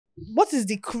what is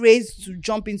the craze to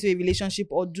jump into a relationship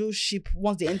or do ship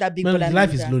once they enter Big Man, Brother?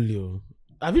 life is lonely. Oh.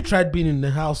 Have you tried being in the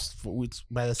house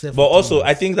by yourself? But also,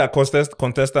 I think that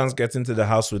contestants get into the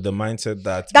house with the mindset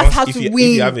that That's how to if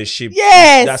win. you have a ship,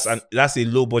 Yes, that's a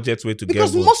low budget way to get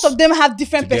because votes. most of them have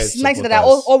different to get personalities that are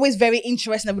supporters. always very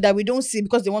interesting that we don't see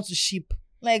because they want to ship.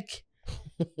 Like,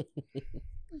 do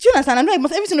you understand? I know it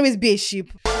must everything always be a ship.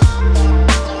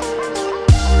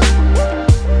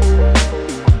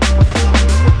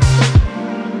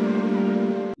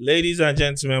 Ladies and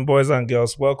gentlemen, boys and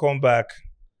girls, welcome back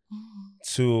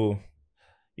to,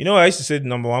 I used to say the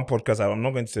number one podcast. I'm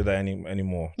not going to say that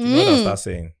anymore. Do you know what I'll start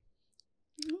saying?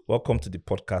 Welcome to the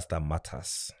podcast that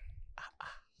matters.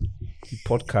 The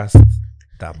podcast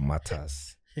that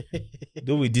matters.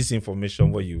 Do with this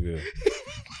information what you will.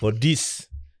 But this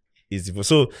is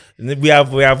so we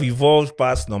have evolved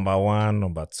past number one,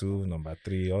 number two, number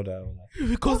three, all that.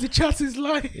 because the chat is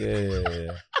lying.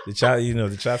 Yeah. The chat,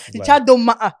 the chat. The chat don't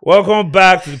matter. Welcome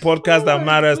back to the podcast that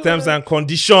matters. Terms and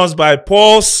conditions by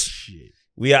Pulse.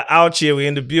 We are out here. We're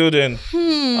in the building.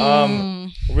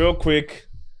 Real quick.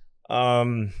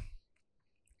 An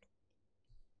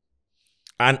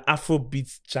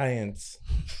Afrobeat giant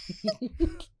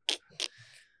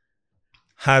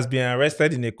has been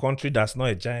arrested in a country that's not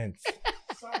a giant.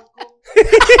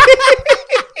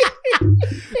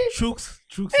 Chooks.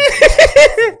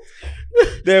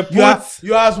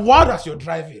 You're as wild as you're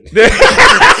driving.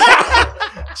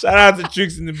 Shout out to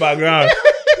Tricks in the background.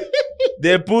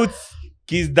 They put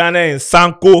Kizz Daniel in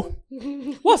Sanko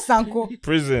What's Sanko?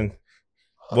 prison.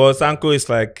 But Sanko is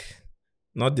like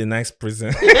not the nice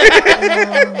prison.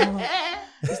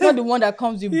 It's not the one that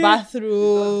comes with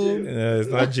bathroom. It's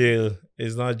not jail.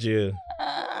 It's not jail.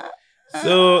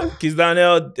 So Kizz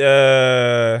Daniel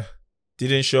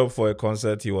didn't show up for a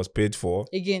concert he was paid for.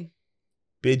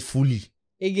 Paid fully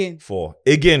for.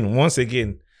 Once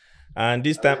again. And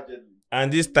this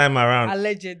time around,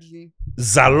 Allegedly.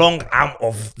 Zalong arm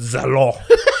of the law.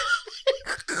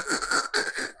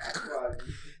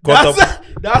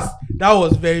 That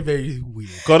was very, very weird.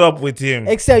 Caught up with him.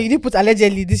 Excel, you didn't put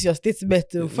allegedly. This is your statement.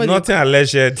 Nothing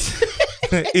alleged.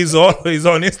 It's on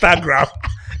Instagram.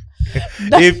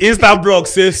 If Instablog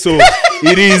says so,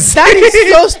 it is. That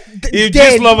is so If dead.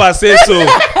 this lover says so,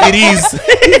 it is.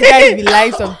 These guys be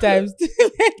lying sometimes.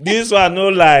 This one no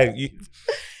lie.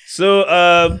 So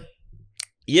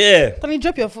yeah. Can you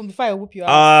drop your phone before I whoop you out?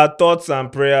 Our thoughts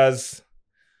and prayers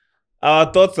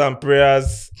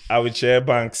are with Share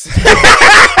Banks.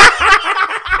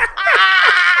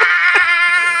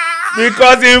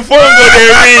 Because in phone go they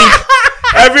ring.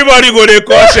 Everybody go they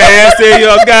call Share, say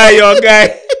your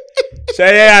guy.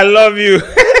 Share, I love you.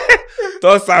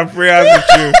 Thoughts and prayers with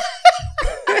you.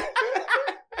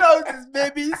 That was his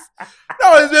babies. That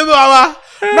was his baby mama.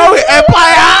 Now we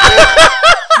empire.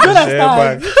 You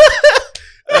understand?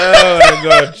 Oh my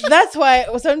God. That's why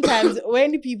sometimes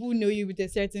when people know you with a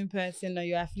certain person or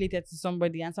you're affiliated to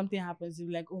somebody and something happens,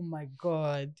 you're like, oh my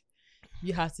God,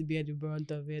 you have to be at the brunt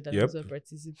of it and also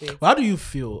participate. How do you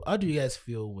feel? How do you guys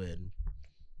feel when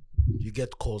you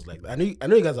get calls like that? I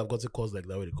know you guys have gotten calls like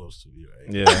that when it comes to me,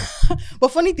 right? Yeah.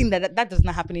 But funny thing that does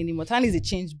not happen anymore. Tani is a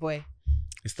changed boy.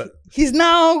 He's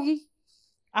now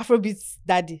Afrobeat's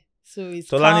daddy. So it's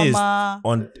Tolani is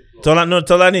Karma.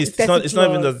 Tolani is it's not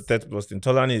even plus. the 30 plus thing.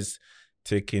 Tolani is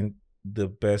taking the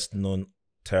best known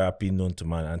therapy known to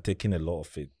man and taking a lot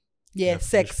of it. Yeah,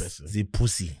 sex. The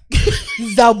pussy.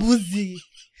 Zabuzi.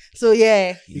 So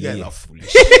yeah. You guys are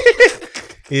foolish.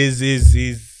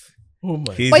 Oh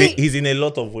my. But He's in a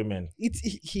lot of women.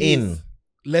 He is.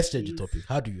 Let's change the topic.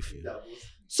 How do you feel?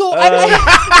 So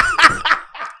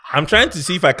I'm trying to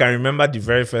see if I can remember the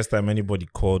very first time anybody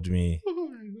called me.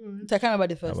 I can't remember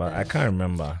the first time. I can't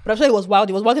remember. But I'm sure it was wild.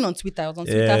 He was wilding on Twitter. I was on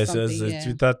Twitter Yeah, something. it's a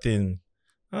Twitter thing.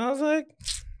 I was like,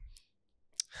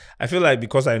 I feel like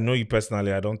because I know you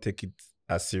personally, I don't take it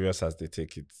as serious as they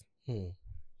take it.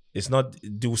 It's not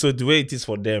so the way it is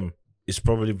for them is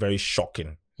probably very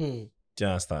shocking. Do you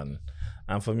understand?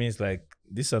 And for me, it's like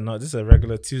this is a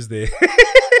regular Tuesday.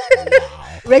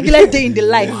 Regular day in the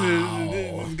life.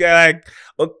 This guy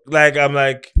like I'm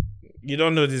like, you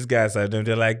don't know these guys. I don't.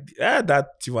 They're like,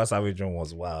 that Tiwa Savage one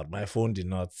was wild. My phone did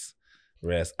not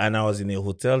rest, and I was in a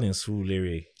hotel in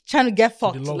Surulere trying to get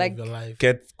fucked, like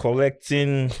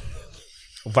collecting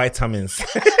vitamins.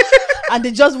 And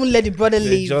they just won't let the brother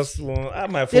leave. They just won't.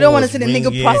 My phone they don't want to see the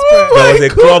nigga prosper. There was a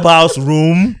clubhouse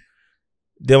room.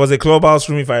 There was a clubhouse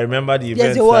room, if I remember the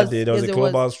event that day. There was a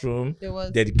clubhouse room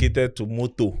dedicated to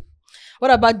moto. What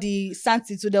about the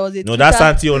Santi? So there was a No, that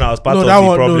Santi one, I was part of the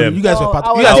problem. No, you guys were part.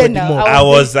 I You guys was were the there mob. I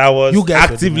was You guys were the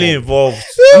actively mob. involved.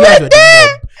 You guys were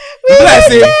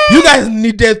the mob. You guys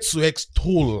needed to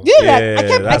extol. You know, Yeah, like,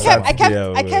 that's I kept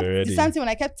already. the Santi when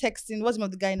I kept texting. What's the name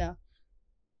of the guy now?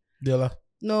 Dela.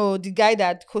 No, the guy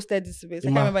that hosted this space.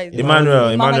 I can't remember his name.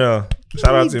 Emmanuel.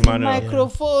 Shout out to Give me the Emmanuel.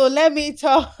 microphone. Let me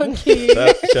talk. Shout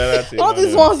out to All these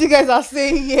Emmanuel. ones you guys are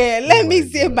saying here. Let me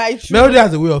say my truth. Melody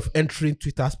has a way of entering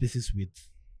Twitter spaces with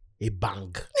a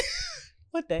bang.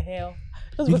 What the hell?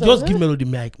 You just give Melody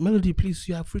mic. Melody, please,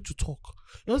 you are free to talk.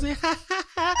 You say,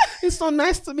 it's so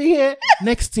nice to be here.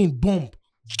 Next thing, boom.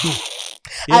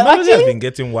 Yeah, Melody has actually- been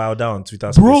getting wild out on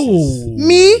Twitter Bro. Spaces.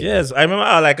 Me? Yes, I remember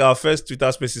our first Twitter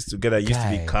Spaces together used to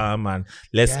be Guy. calm and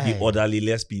let's be Guy. orderly,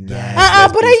 let's be nice. Guy.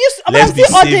 let's But be- I used to, let's I'm be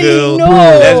still orderly. civil. No.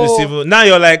 Let's be civil. Now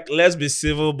you're like, let's be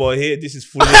civil, but hey, this is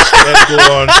foolish. Let's go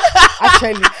on.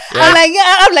 Actually,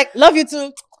 Yeah. I'm like, love you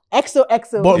too.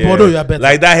 XOXO. But Yeah. no, you are better.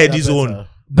 Like that You had are his better. own.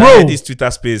 Bro. That had his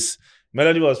Twitter space.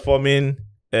 Melody was forming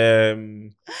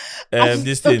this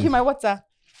Okay, thing. my water.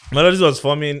 Melody was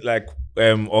forming like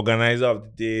organizer of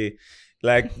the day.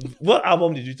 Like, what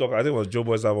album did you talk about? I think it was Joe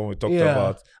Boy's album we talked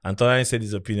about. And Tolani said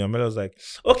his opinion. Melody was like,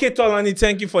 okay, Tolani,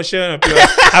 thank you for sharing your opinion.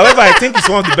 However, I think it's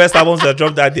one of the best albums that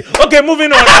dropped that day. Okay,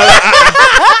 moving on.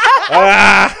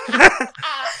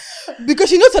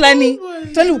 Because you know Tolani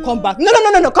will come back.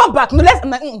 No, come back. No, let's. I'm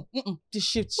like, just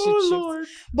shift. Lord.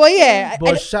 But yeah,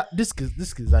 But this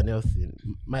Kizz Daniel thing,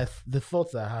 the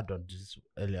thoughts I had on this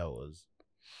earlier was,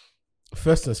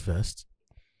 first things first,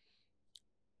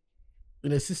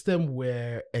 in a system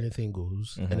where anything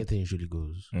goes, anything usually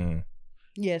goes.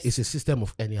 yes, It's a system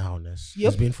of anyhowness. Yep.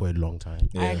 It's been for a long time.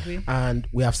 I agree. And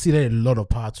we have ceded a lot of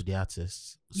power to the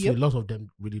artists. So Yep. a lot of them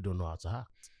really don't know how to act.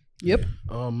 Yep.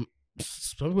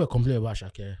 Some people were complaining about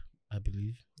Shake, I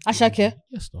believe. Ashake.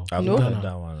 Yes, no. I've No. not heard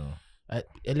that one. No.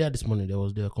 Earlier this morning, there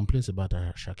were complaints about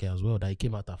Shake as well, that he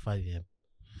came out at 5 a.m.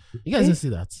 You guys didn't see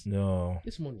that? No.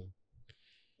 This morning.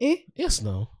 Eh? Yes,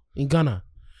 no. In Ghana.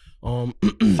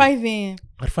 5 a.m.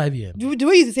 At 5 a.m. Do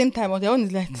we use the same time or the one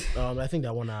is like? I think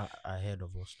that one ahead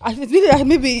of us. I feel like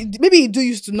maybe you do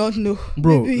used to not know,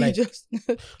 Bro, Maybe like- you just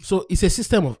So it's a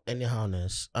system of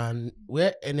anyhowness, and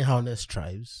where anyhowness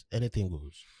thrives, anything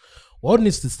goes. What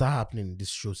needs to start happening in this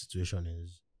show situation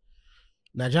is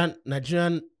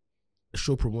Nigerian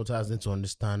show promoters need to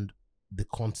understand the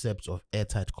concept of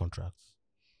airtight contracts,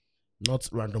 not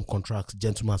random contracts,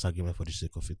 gentleman's agreement for the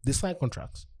sake of it. They sign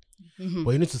contracts,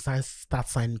 but you need to start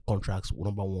signing contracts.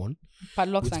 Number one,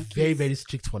 padlocks with and keys. very, very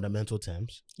strict fundamental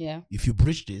terms. Yeah, If you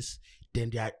breach this, then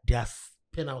there are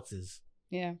penalties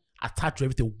yeah, attached to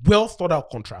everything. Well thought out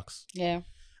contracts yeah.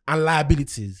 and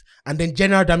liabilities, and then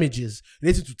general damages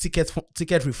related to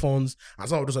ticket refunds and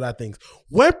some of those other things.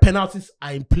 When penalties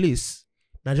are in place,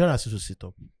 Nigeria has to sit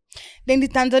up. Then the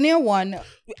Tanzania one,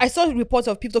 I saw reports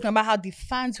of people talking about how the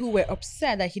fans who were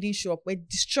upset that he didn't show up were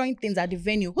destroying things at the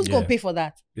venue. Who's going to pay for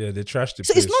that? Yeah, they trashed the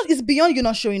So place. it's beyond you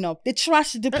not showing up. They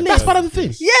trashed the place. That's part of the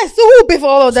thing. Yes, so who will pay for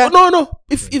all of that? No.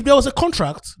 If there was a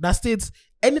contract that states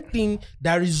anything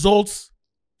that results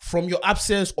from your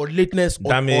absence or lateness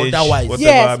or damage, otherwise, whatever,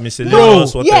 Yes.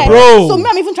 miscellaneous, Bro, whatever. Yeah, Bro. so me,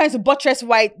 I'm even trying to buttress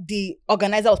why the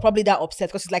organizer was probably that upset,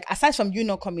 because it's like, aside from you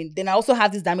not coming, then I also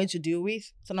have this damage to deal with.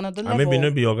 So another And level. maybe no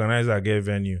be organizer get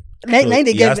venue. Then So they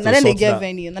he get has to then they sort get that.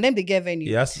 venue. And then they get venue.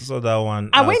 He has to sort that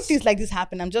one. And when out. things like this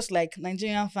happen, I'm just like,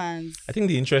 Nigerian fans. I think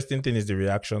the interesting thing is the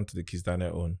reaction to the Kizz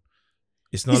Daniel own.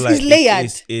 It's not It's like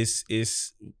layered.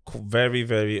 It's very,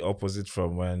 very opposite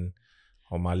from when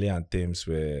Omale and Thames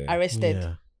were Arrested.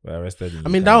 Yeah. arrested. In I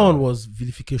mean, that one was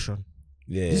vilification.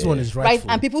 Yeah. This one is Right, rightful.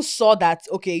 and people saw that.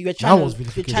 Okay, you're trying was to.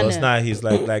 vilification. because now he's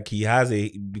like he has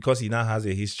because he now has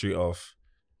a history of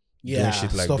doing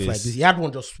shit like stuff this. like this. He had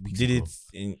one just weeks did ago. it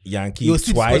in Yankee He was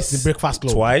still twice. in Breakfast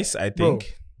Club. Twice, I Bro,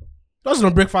 think. That's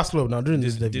not Breakfast Club now. During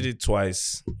this Did debut. it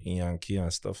twice in Yankee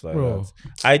and stuff like Bro. that.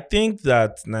 I think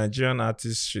that Nigerian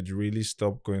artists should really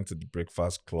stop going to the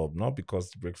Breakfast Club. Not because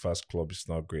the Breakfast Club is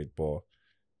not great, but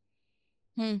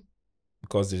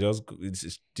because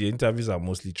the interviews are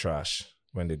mostly trash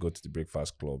when they go to the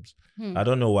Breakfast Clubs. I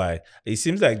don't know why. It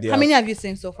seems like How many have you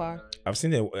seen so far? I've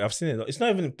seen it. It's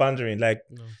not even pandering. Like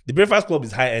the Breakfast Club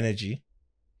is high energy.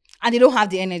 And they don't have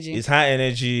the energy. It's high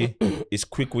energy. It's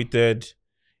quick-witted.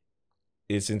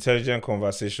 It's intelligent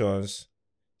conversations.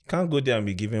 You can't go there and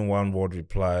be giving one-word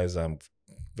replies and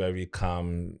very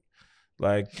calm.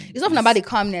 Like It's not even about the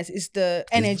calmness. It's the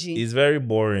energy. It's very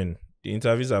boring. The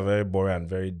interviews are very boring and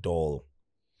very dull.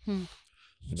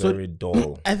 Very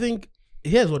dull. I think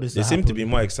here's what is. They seem to be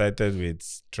more excited with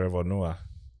Trevor Noah.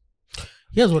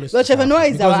 Here's what it's. Well, Trevor Noah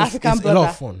is our African it's brother. a lot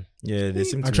of fun. Yeah, they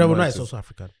seem to. And be Trevor more Noah is active. also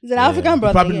African. He's an African brother.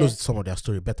 He probably yeah. knows some of their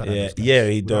story better than this guy. Yeah,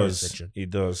 he Without does. researching. He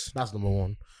does. That's number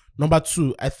one. Number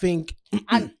two, I think.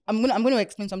 And I'm gonna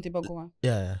explain something about Goa.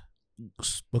 Yeah.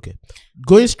 Okay.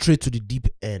 Going straight to the deep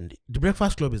end, the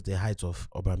Breakfast Club is the height of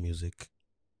urban music.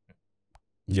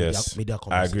 Yes, Media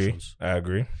I agree. conversations. I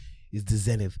agree. It's the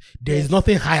zenith. There is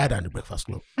nothing higher than the Breakfast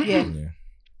Club. Yeah.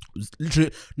 It's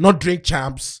literally not Drink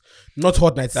Champs, not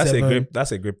Hot 97.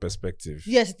 That's a great perspective.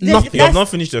 Yes. Nothing. You have not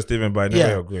finished your statement, but I know Yeah.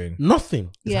 where you're going.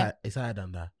 Nothing. Yeah. It's higher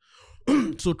than that.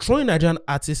 So throwing Nigerian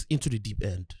artists into the deep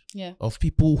end Yeah. of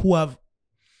people who are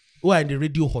in the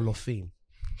Radio Hall of Fame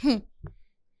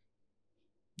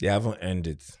They haven't earned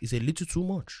it. is a little too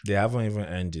much. They haven't even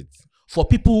earned it. For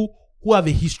people who have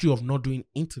a history of not doing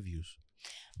interviews.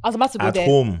 I was about to go At there.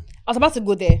 home. I was about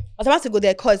to go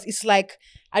there because it's like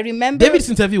I remember David's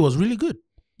interview was really good.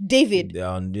 David They're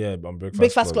on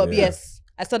Breakfast Club. yeah. Yes,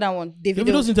 I saw that one.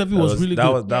 Davido's interview was really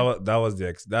good.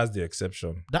 That's the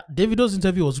exception. That Davido's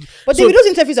interview was. But So, Davido's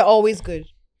interviews are always good.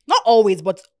 Not always,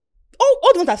 but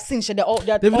all the ones I've seen, they're all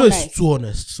Davido all is nice. too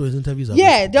honest, so his interviews are.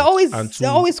 Yeah, they're always And too-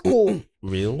 they're always cool.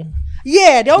 Real?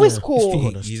 Yeah, they're always Yeah, cool. it's too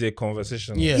honest. He's a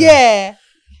conversation. Yeah. Yeah.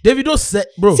 Davido said,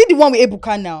 bro. See the one with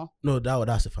Ebuka now. No,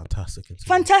 that's a fantastic interview.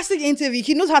 Fantastic interview.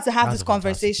 He knows how to have That's these a fantastic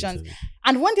conversations. interview.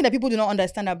 And one thing that people do not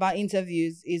understand about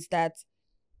interviews is that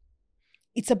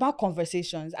it's about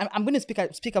conversations. I'm going to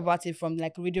speak about it from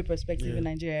like radio perspective in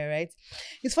Nigeria, right?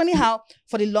 It's funny how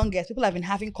for the longest people have been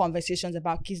having conversations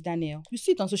about Kizz Daniel. You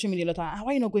see it on social media a lot. Why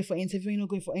are you not going for interview? You're not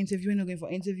going for interview. You're not going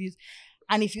for interviews.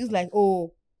 And it feels like,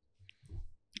 oh,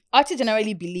 artists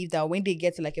generally believe that when they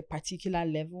get to like a particular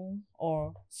level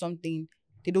or something,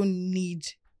 they don't need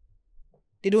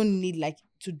like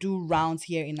to do rounds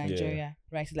here in Nigeria,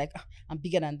 right? It's like, I'm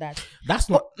bigger than that. That's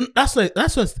not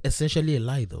essentially a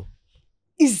lie though.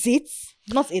 Is it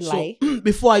not a lie?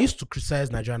 Before I used to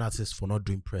criticize Nigerian artists for not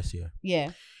doing press here.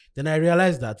 Yeah. Then I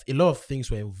realized that a lot of things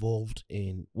were involved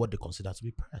in what they consider to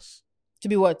be press. To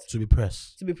be what? To be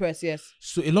press. To be pressed, yes.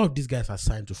 So a lot of these guys are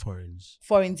signed to foreigners.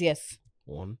 Foreigners, yes.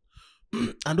 One.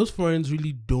 And those foreigners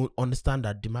really don't understand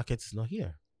that the market is not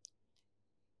here.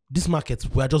 This market,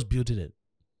 we are just building it.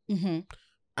 Mm-hmm.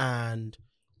 And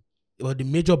the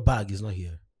major bag is not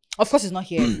here. Of course it's not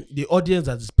here. The audience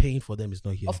that is paying for them is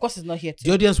not here. Of course it's not here too.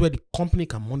 The audience where the company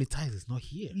can monetize is not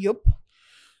here. Yup.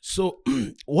 So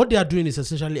what they are doing is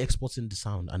essentially exporting the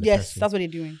sound. And the Yes, pricing. that's what they're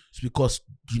doing. It's because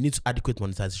you need adequate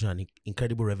monetization and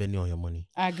incredible revenue on your money.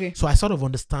 I agree. So I sort of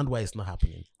understand why it's not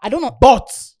happening. I don't know. But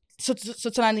So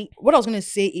Tonani, what I was going to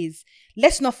say is,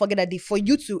 let's not forget that for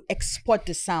you to export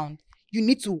the sound, you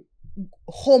need to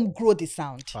home grow the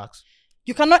sound. facts.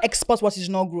 You cannot export what is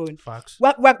not growing. Facts.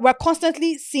 We're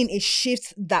constantly seeing a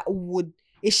shift that would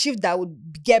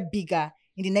get bigger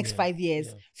in the next 5 years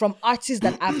from artists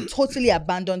that have totally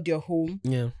abandoned their home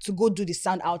to go do the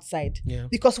sound outside. Yeah.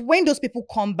 Because when those people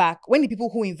come back, when the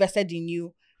people who invested in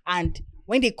you and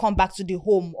when they come back to the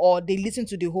home or they listen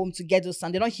to the home to get those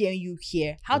sound, they're not hearing you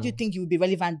here. How do you think you will be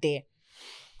relevant there?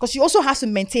 Because you also have to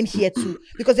maintain here too.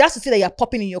 Because they have to say that you're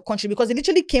popping in your country because they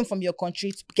literally came from your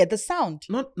country to get the sound.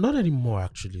 Not anymore,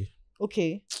 actually.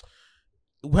 Okay.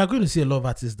 We're going to see a lot of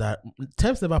artists that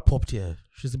Thames never popped here.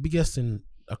 She's the biggest in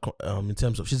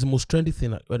terms of, she's the most trendy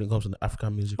thing when it comes to the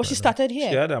African music. But she started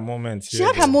here. She had her moment here. She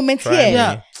had her moment Try here. me.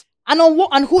 Yeah. And on what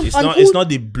and who It's and not. who, It's not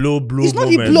the blow it's not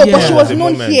the moment. blow, but Yeah. she was The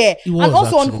known moment. here. It was And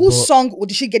also on actually, whose but- song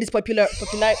did she get this popular?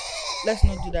 Let's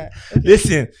not do that. Okay.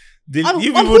 Listen, On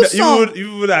you whose song?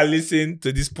 people that listen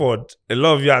to this pod, a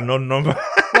lot of you are not number.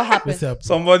 What happened?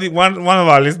 Somebody, one of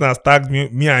our listeners tagged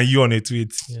me and you on a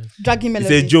tweet. Dragging It's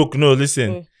melody. a joke. No, listen.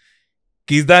 Oh.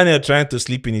 Kizz Daniel trying to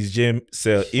sleep in his jail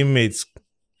cell. Inmates,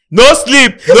 no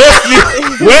sleep, no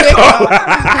sleep. Wake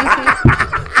up.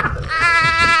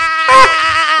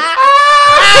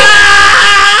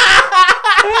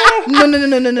 No.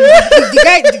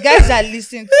 The guys that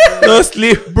listen to No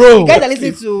sleep, Bro. the guys that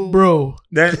listen to Bro.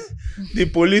 Then the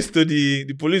police go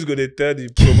to tell the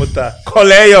promoter,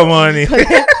 collect your money.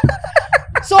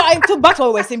 So I took back to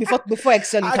what we were saying before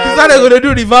Excel. I thought they're going to do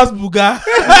reverse booga.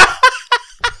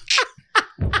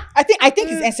 I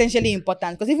think it's essentially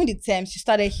important because even the terms she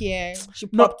started here,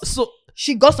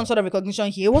 she got some sort of recognition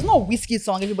here. It was not a whiskey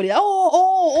song. Everybody,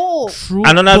 True.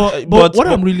 But what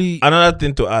I'm really another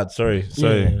thing to add. Sorry.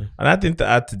 Yeah. Another thing to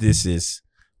add to this is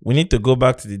we need to go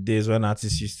back to the days when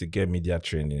artists used to get media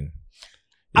training.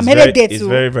 I'm headed there too. It's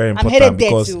very, very important. I'm headed there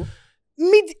because too.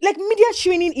 Media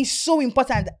training is so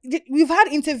important. We've had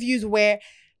interviews where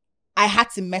I had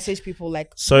to message people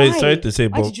like, sorry why? to say,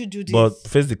 Why did you do this? But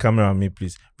face the camera on me,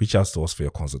 please. Reach out to us for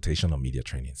your consultation on media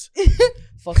trainings.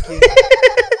 Fuck you.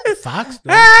 Facts.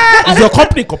 Is your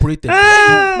company incorporated?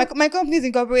 My company is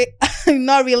incorporated.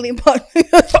 Not really, but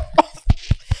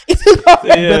it's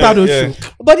Better don't show.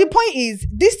 But the point is,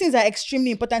 these things are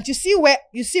extremely important. You see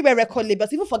where record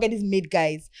labels, even forget these made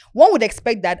guys. One would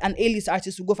expect that an A-list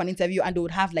artist would go for an interview and they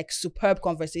would have like superb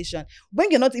conversation.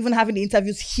 When you're not even having the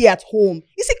interviews here at home,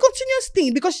 it's a continuous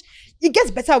thing because it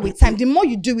gets better with time. The more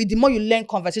you do it, the more you learn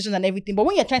conversations and everything. But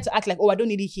when you're trying to act like, oh, I don't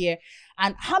need it here,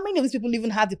 and how many of these people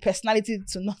even have the personality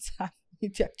to not have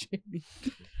media training?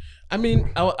 I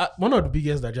mean, one of the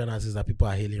biggest Nigerian artists that people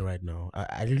are hailing right now.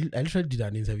 I literally did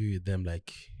an interview with them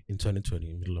like in 2020,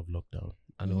 in the middle of lockdown,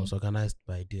 and it was organized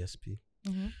by DSP.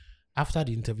 After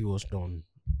the interview was done,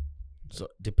 so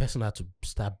the person had to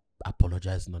start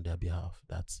apologizing on their behalf.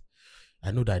 That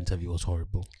I know that interview was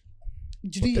horrible.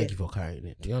 Thank you for carrying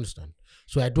it. Do you understand?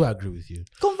 So I do agree with you.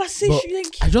 Conversation.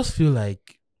 But I just feel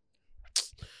like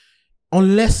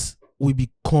unless we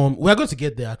are going to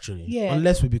get there actually. Yeah.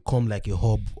 Unless we become like a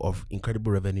hub of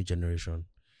incredible revenue generation.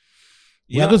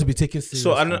 We are going to be taking serious.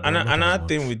 So another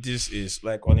thing with this is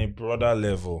like on a broader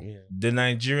level, the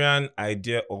Nigerian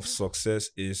idea of success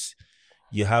is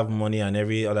you have money and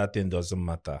every other thing doesn't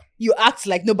matter. You act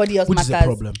like nobody else matters. Which is a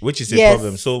problem. Which is a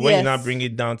problem. So when you now bring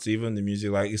it down to even the music,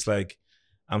 like it's like,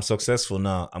 I'm successful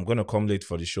now. I'm gonna come late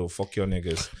for the show. Fuck your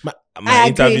niggas. My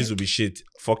interviews will be shit.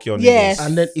 Fuck your niggas.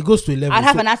 And then it goes to a level. I'd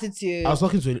have an attitude. I was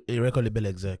talking to a record label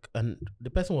exec, and the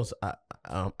person was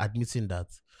admitting that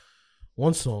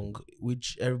one song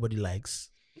which everybody likes.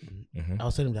 I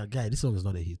was telling him that guy, this song is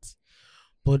not a hit.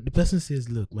 But the person says,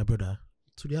 "Look, my brother,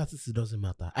 to the artist it doesn't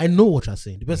matter. I know what you're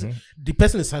saying. The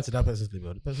person is signed to that person's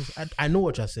label. The person says, I know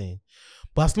what you're saying.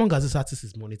 But as long as this artist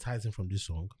is monetizing from this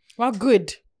song, well,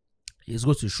 good. He's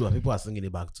going to show and people are singing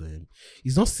it back to him.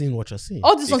 He's not saying what you're saying.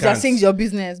 All these ones are saying your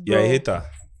business, bro. You're a hater.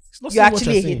 You're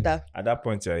actually a hater. At that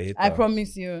point, you're a hater. I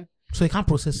promise you. So you can't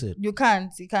process it. You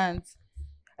can't.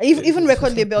 Even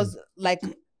record labels like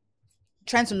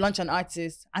trying to launch an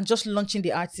artist and just launching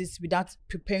the artist without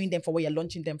preparing them for what you're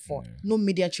launching them for. No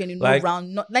media training, no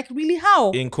round. Not like really how?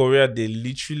 In Korea, they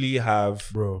literally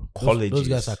have colleges. Those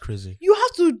guys are crazy. You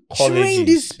have to train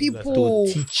these people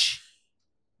to teach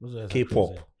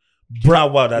K-pop.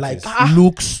 Like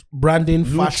looks, branding,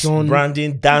 fashion,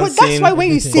 branding, dancing. But that's why when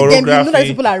you see them, you know that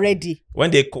people are ready.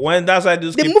 When that's why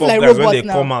those K-pop like guys, when they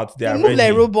come out, they move ready.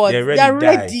 Like robots. They're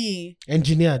ready.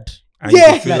 Engineered. And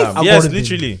you feel them. Yes,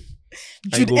 literally.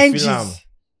 Jude engines.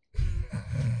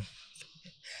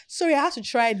 Sorry, I had to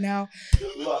try it now.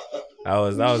 That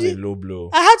was a low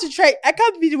blow. I had to try it. I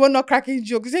can't be the one not cracking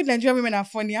jokes. Say Nigerian women are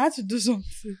funny. I had to do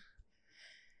something.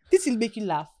 This will make you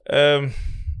laugh.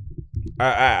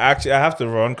 I have to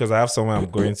run because I have somewhere I'm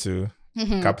going to.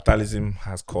 Capitalism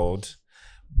has called.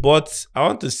 But I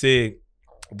want to say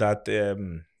that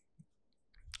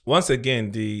once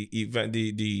again the event,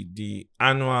 the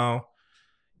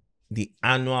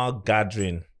annual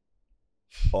gathering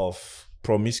of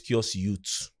promiscuous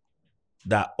youth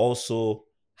that also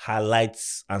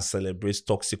highlights and celebrates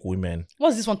toxic women.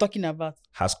 What's this one talking about?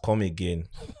 Has come again.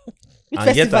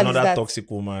 And yet another toxic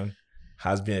woman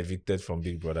has been evicted from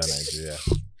Big Brother Nigeria.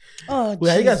 Oh,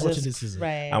 wait, are you guys watching this season?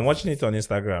 Right. I'm watching it on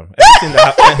Instagram. Everything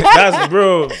that's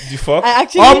bro, the fuck.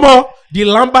 The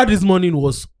Lambert this morning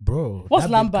was What's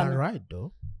Lambert? Can ride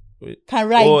though. Can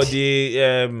ride. Oh,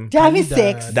 they're having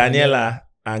sex. Daniela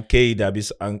and Khalid.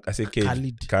 I say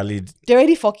Khalid. They're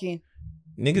already fucking.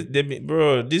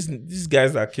 Niggas, these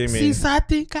guys that came in. Since I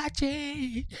think I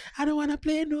changed, I don't wanna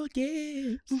play no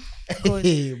games.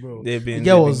 Hey, bro. They've been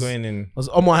going in.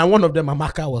 And one of them,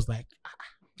 Amaka, was like,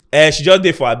 she just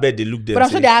there for her bed. They look there. But I'm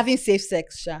sure they're having safe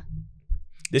sex, Sha.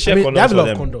 They share condoms. They have a lot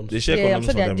of them. condoms. They share condoms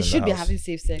for them. They should be having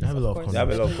safe sex. They have a lot of condoms. They have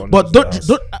a lot of condoms. But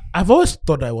don't. I've always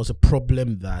thought that it was a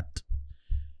problem that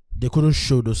they couldn't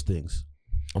show those things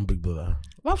on Big Brother.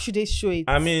 Why should they show it?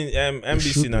 I mean,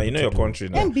 NBC now. You know your country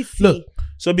now. NBC. Look.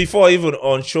 So before even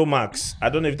on Showmax, I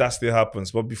don't know if that still happens,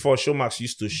 but before Showmax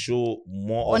used to show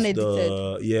more unedited.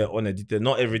 Of the unedited,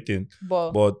 not everything,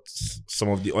 but some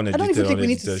of the unedited. I don't even think we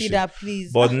need to see shit. that,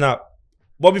 please. But now,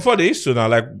 but before they used to now,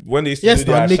 like when they used to do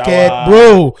their naked, shower,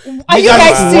 bro. Are you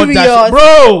guys serious,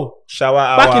 bro? Shower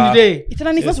hour. Back in the day. If you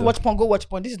want to watch porn, go watch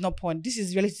porn. This is not porn. This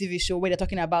is reality TV show where they're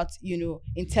talking about,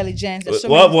 intelligence.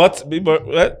 What?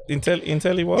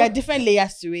 Intelli what? There are different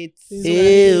layers to it.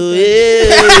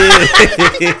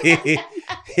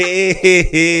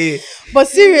 But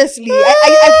seriously,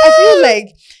 I feel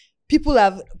like people.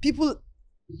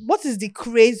 What is the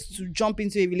craze to jump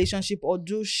into a relationship or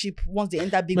do ship once they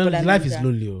enter Big Brother? Life is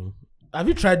lonely. Have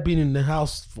you tried being in the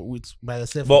house by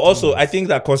yourself? But also, I think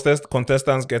that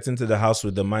contestants get into the house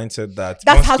with the mindset that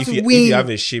That's how to if win. you have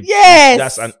a ship,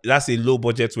 Yes. that's a low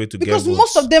budget way to because get votes.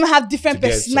 most of them have different to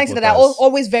get personalities that are supporters.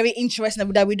 always very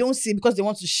interesting that we don't see because they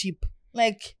want to ship.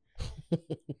 Like, do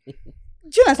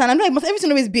you understand? I know it must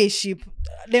everything always be a ship.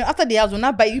 Then after the house, will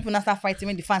not buy you, people now start fighting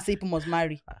when the fans say people must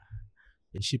marry.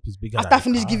 a ship is bigger. After I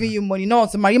finish giving you money, no one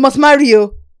to marry. You must marry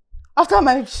you. After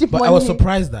my ship But money. I was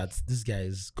surprised that this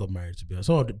guys got married. To be honest,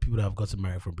 some of the people that have gotten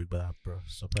married from Big Brother, bro,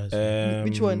 surprised.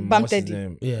 Which one? Bam what's his Teddy?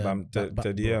 name? Yeah, Bam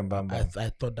Teddy and Bam Bam. I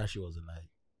thought that shit was a lie.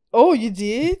 Oh, you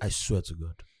did? I swear to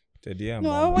God. Teddy and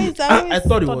No, I Bam Bam. always I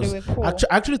thought it they was. were cool. I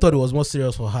actually thought it was more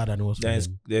serious for her than it was for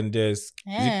him. Then there's is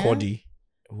Yeah. it Cody?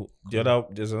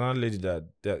 There's another lady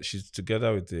that she's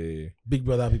together with a Big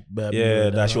Brother.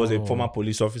 that she was a former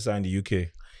police officer in the UK.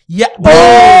 Yeah.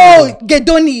 Oh,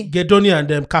 Gedoni. Gedoni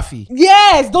and Kafi.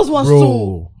 Yes, those ones too.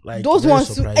 Bro, like Those very ones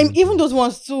too. surprising. And even those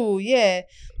ones too. Yeah.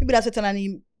 Maybe that's what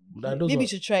maybe Those you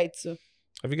should try it too.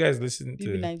 Have you guys listened to?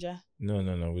 BBNaija. No.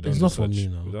 We don't It's do not for such. me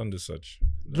now. We don't do such.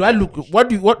 Do I look? What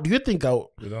do you think?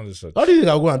 We don't do such. How do you think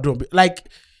I'll go and do? Like,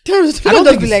 Don't don't just think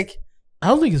be it's- like, I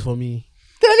don't think it's for me.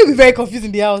 don't be very confused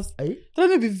in the house. Eh?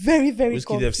 Don't be very, very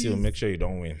Whiskey confused. FC will make sure you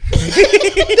don't win. Don't be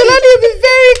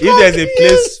very confused. If there's a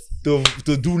place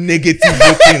to do negative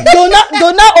voting,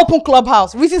 do not open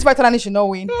Clubhouse. Reasons why Tolani should not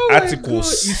win.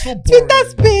 articles, It's so boring. Twitter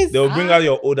space. they'll bring out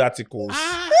your old articles.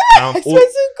 I And, swear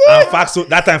to God. facts.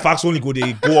 That time facts only go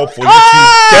they go up for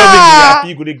Ah! YouTube.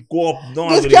 Tell me you happy go they go up. No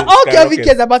one's gonna All Kelvin skyrocket.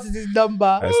 cares about is his number.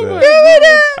 I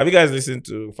swear. Have you guys listened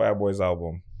to Fireboy's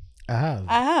album? I have.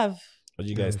 I have. What do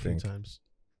you guys A few think? times.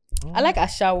 I like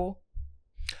Ashawo.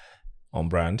 On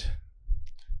brand.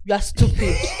 You are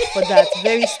stupid for that.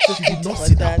 Very Did stupid not for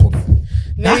see that. that one.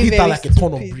 That Very, hit her very like a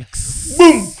ton of stupid. bricks.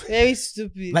 Boom. Very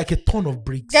stupid. Like a ton of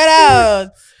bricks. Get out.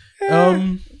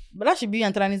 Um, But that should be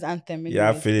Antrani's anthem. You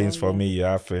have feelings for me. You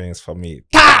have feelings for me.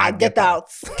 Get out.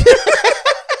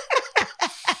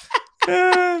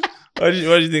 What do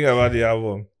you think about the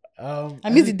album? I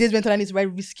miss the days when Antrani used to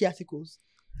write risky articles.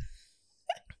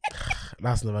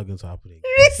 That's never going to happen again.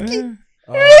 Risky.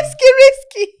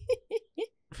 Risky.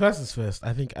 First is first.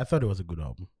 I thought it was a good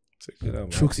album. It's a good album.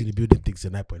 Chooks in the building thinks a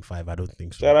 9.5. I don't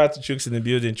think so. Shout out to Chooks in the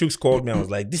building. Chooks called me. I was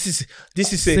like, "This is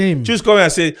Same. Chooks called me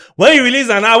and said, "When you release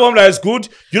an album that is good,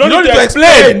 you don't You need don't to need to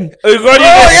explain." explain.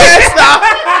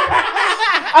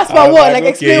 As per I was what? like, Like, okay,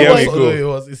 explain here we what?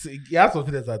 go. He had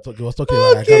something that he was talking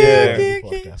about. I Okay, can't okay, remember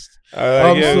the okay. podcast.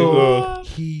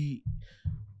 Here we go.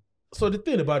 So the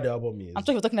thing about the album is, I'm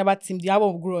talking about Tim. The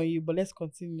album will grow on you, but let's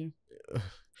continue.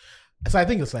 so I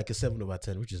think it's like a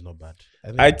 7/10, which is not bad.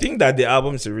 I think that the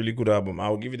album is a really good album. I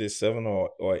will give it a 7 or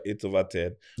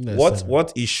 8/10. No, What 7.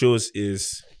 what it shows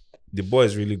is the boy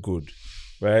is really good,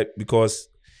 right? Because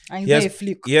And Yes, it's not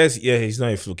a fluke. he's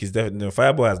not a fluke. He's definitely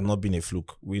Fireboy has not been a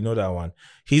fluke. We know that one.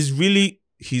 He's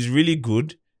really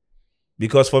good.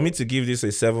 Because for me to give this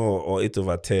a 7 or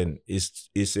 8/10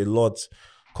 is a lot,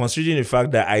 considering the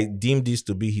fact that I deem this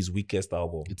to be his weakest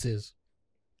album It is.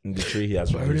 in the three he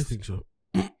has I really released. think so.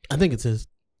 I think it is.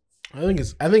 I think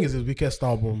it's his weakest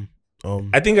album.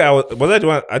 I think was I the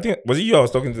one? I think was it you I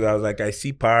was talking to? That I was like, I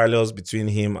see parallels between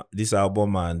him, this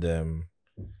album, and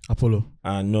Apollo.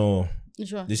 no,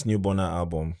 Sure. this new Bonner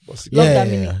album. What's it Love called?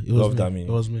 Damini. It was Love me. Damini.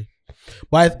 It was me.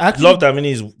 But I actually Love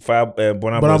Damini is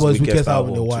Bonner Boy's weakest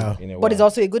album in a while. But it's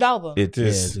also a good album. It Yeah,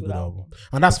 is. it's a good album,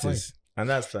 and that's It fine. is. And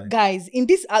that's fine. Guys, in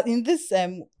this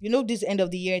this end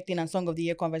of the year thing and song of the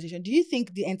year conversation, do you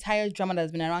think the entire drama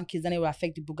that's been around Kizz Daniel will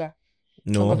affect the Booga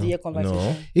song No, of the year conversation?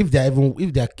 no, If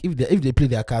they play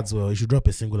their cards well, you should drop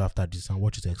a single after this and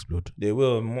watch it explode. they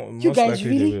will. Most You guys likely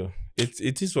really? they will.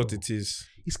 It is what it is.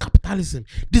 It's capitalism.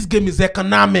 This game is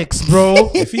economics, bro.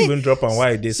 If you even drop and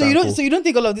why it is, So you don't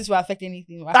think all of this will affect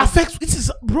anything? That affects. This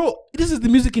is the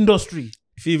music industry,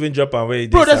 if you even drop and why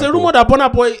it bro. is, There's a rumor that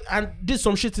Burna Boy and did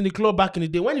some shit in the club back in the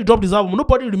day. When he dropped his album,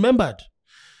 nobody remembered.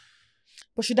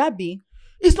 But should that be?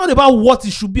 It's not about what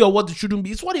it should be or what it shouldn't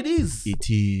be. It's what it is. It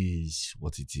is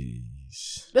what it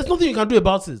is. There's nothing you can do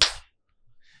about it.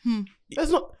 Hmm.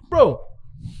 There's not, bro.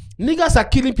 Niggas are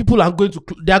killing people and going to.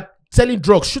 They are selling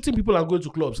drugs, shooting people and going to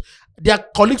clubs. Their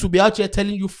colleagues will be out here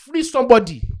telling you, free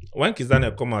somebody. When Kizz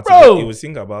Daniel come out, Bro. he will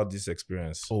sing about this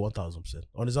experience. Oh, 1000%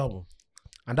 on his album.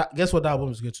 And guess what that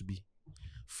album is going to be?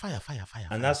 Fire.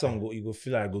 And that song, you go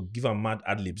feel like go give him mad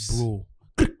ad libs. Bro.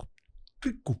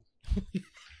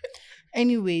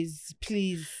 Anyways,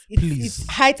 please. Please. It's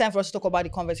high time for us to talk about the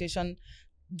conversation.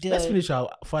 Let's finish our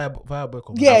Fireboy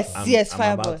conversation. Yes, I'm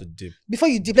Fireboy. about to dip. Before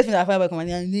you dip, let's finish our Fireboy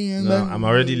conversation. No, I'm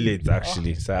already late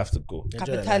actually, so I have to go. Enjoy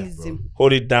your life, Capitalism. bro.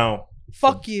 Hold it down.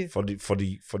 Fuck you. For the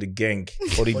gang,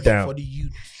 for the for down. the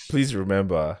youth. Please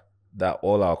remember that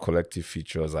all our collective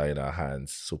features are in our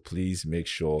hands. So please make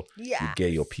sure you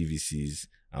get your PVCs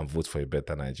and vote for a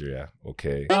better Nigeria.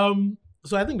 Okay.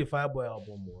 So I think the Fireboy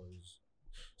album was.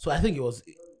 So I think it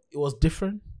was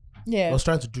different. Yeah. It was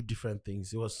trying to do different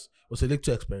things. It was a little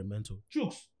too experimental.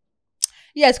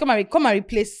 Yes, come and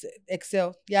replace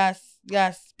Excel. Yes.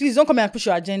 Please don't come and push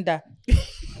your agenda.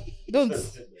 Don't.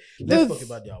 Let's talk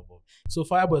about the album. So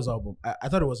Fireboy's album, I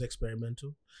thought it was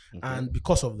experimental, and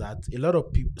because of that, a lot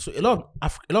of people, so a lot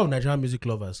of Nigerian music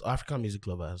lovers, or African music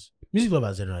lovers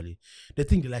generally, they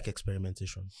think they like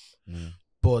experimentation,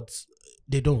 but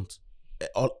they don't,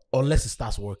 unless it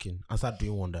starts working and start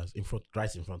doing wonders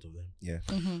right in front of them. Yeah.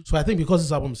 So I think because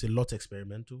this album is a lot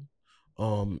experimental,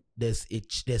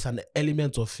 there's an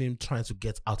element of him trying to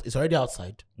get out. It's already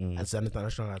outside as an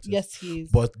international artist. Yes, he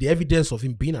is. But the evidence of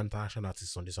him being an international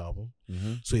artist on this album,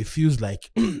 so it feels like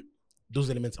those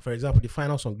elements. For example, the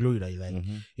final song "Glory" that you like,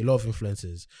 a lot of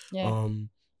influences. Yeah.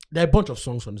 There are a bunch of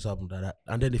songs on this album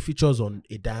and then the features on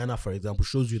a Diana, for example,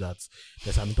 shows you that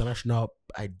there's an international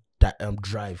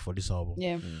drive for this album.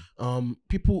 Yeah.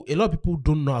 A lot of people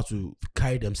don't know how to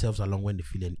carry themselves along when they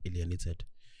feel alienated.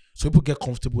 So people get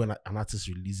comfortable when an artist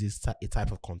releases a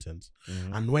type of content,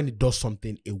 and when it does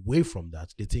something away from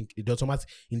that, they think it does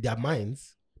automatically in their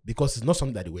minds, because it's not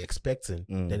something that they were expecting.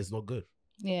 Then it's not good.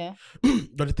 Yeah.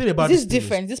 But the thing about this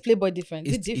different. This Playboy different.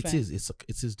 Is it different? It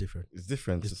is different. It's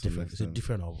different. It's different. It's a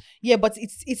different album. Yeah, but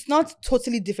it's not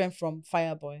totally different from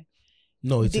Fireboy.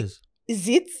 No, it is. Is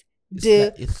it?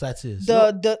 It's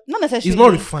not necessarily. It's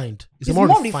more refined. It's more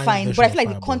refined, but I feel like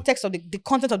the context of the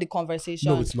content of the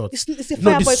conversation. No, it's not. It's a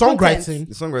no, the Fireboy songwriting. content.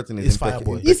 The songwriting is is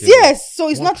Fireboy. It's yes, so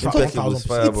it's not totally.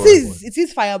 It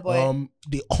is Fireboy.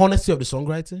 The honesty of the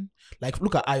songwriting. Like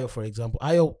look at Ayo, for example.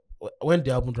 Ayo, when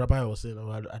the album dropped, I was saying,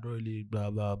 I don't really blah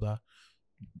blah blah.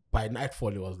 By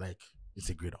Nightfall, it was like it's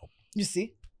a great album. You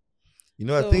see.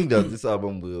 I think that this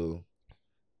album will.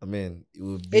 I mean, it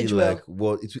would be age like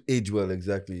well. It will age well,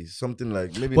 exactly. Something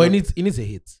like maybe. But it needs a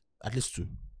hit, at least 2,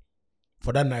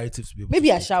 for that narrative to be able. Maybe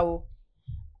to a shower.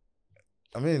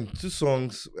 I mean, 2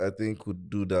 songs I think would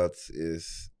do that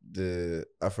is the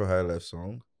Afro High Life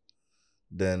song,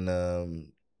 then the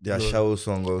Ashawo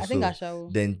song also. I think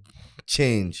Ashawo. Then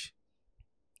Change.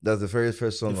 That's the very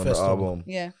first song on the album.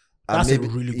 Yeah. That's a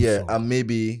really good song. And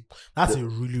maybe that's a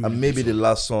really and maybe the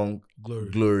last song,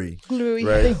 Glory. Right?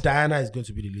 I think Diana is going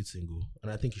to be the lead single,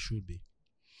 and I think it should be.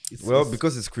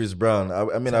 Because it's Chris Brown.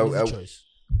 I mean, choice.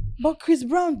 But Chris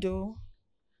Brown, though,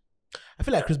 I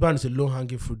feel like Chris Brown is a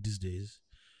low-hanging fruit these days.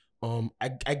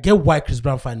 I get why Chris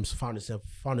Brown found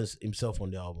himself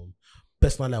on the album.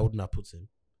 Personally, I wouldn't have put him.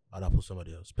 I'd have put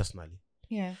somebody else. Personally,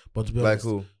 yeah. But to be like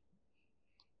honest,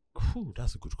 who?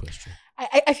 That's a good question.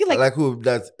 I feel like who?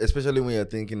 That especially when you're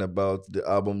thinking about the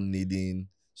album needing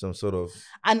some sort of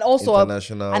and also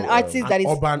international an artist that is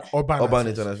urban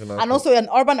international, and also an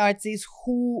urban artist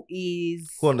who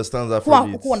understands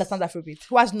Afrobeat, who understands Afrobeat,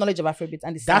 who has knowledge of Afrobeat,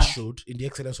 and that showed in the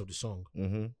excellence of the song.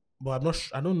 But I'm not.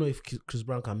 I don't know if Chris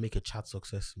Brown can make a chart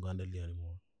success in Uganda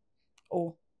anymore.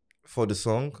 Oh, for the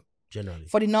song, generally,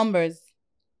 for the numbers.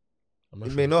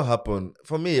 It may not happen.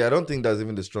 For me, I don't think that's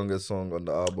even the strongest song on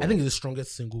the album. I think it's the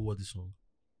strongest single worthy song.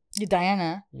 The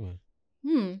Diana?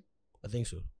 I think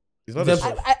so. It's not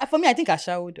for me, I think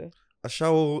Ashawo though.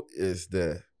 Ashawo is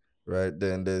there, right?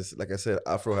 Then there's, like I said,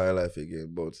 Afro High Life again,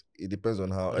 but it depends on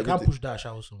how. I can't push that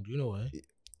Ashawo song. Do you know why?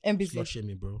 NBC. Slut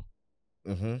shaming, bro.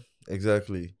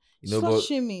 Exactly. Slut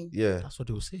shaming. Yeah. That's what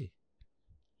they will say.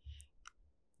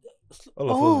 All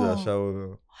of us be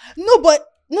Ashawo. No, but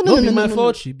no. My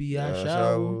fault. She be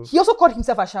Ashawo. He also called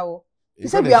himself Ashawo. He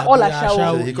said we are all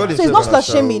Ashawo. So it's not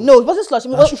slut shaming. No, it wasn't slut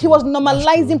shaming. He was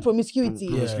normalizing promiscuity.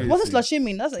 It wasn't slut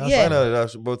shaming.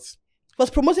 That's but was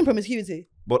promoting promiscuity.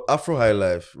 But Afro High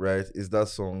Life, right, is that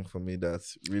song for me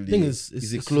that's really is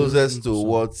the closest to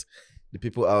what the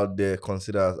people out there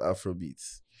consider as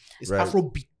Afrobeats. It's right?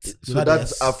 Afrobeat. So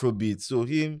that's Afrobeat. So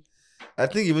I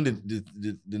think even the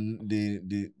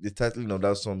titling of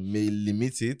that song may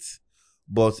limit it,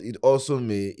 but it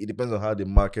depends on how they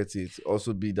market it,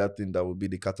 also be that thing that will be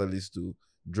the catalyst to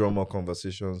draw more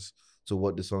conversations to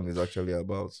what the song is actually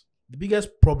about. The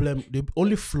biggest problem, the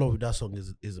only flaw with that song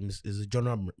is the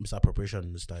genre misappropriation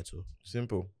in this title.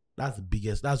 Simple. That's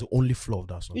the only flaw of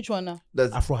that song. Which one now?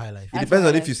 That's Afro High Life. It depends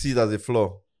on if you see it as a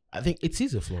flaw. I think it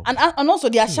is a flaw. And also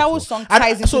the Ashawo song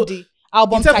ties into the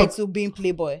album title being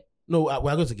Playboy. No,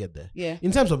 we're going to get there. Yeah.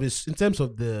 In terms of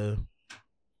the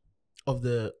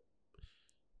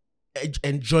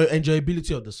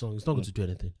enjoyability of the song. It's not going to do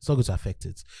anything. It's not going to affect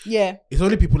it. Yeah. It's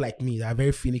only people like me that are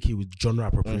very finicky with genre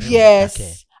appropriation. Yes. that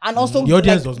care. And also The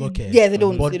audience does not care. Yeah, they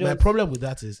don't. But they my don't. problem with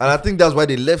that is, And I think that's why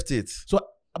they left it. so.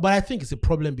 But I think it's a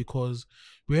problem because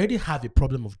we already have a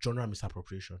problem of genre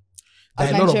misappropriation. As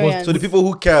There are a lot of us. Nigerians. So the people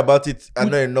who care about it are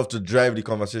not enough to drive the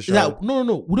conversation.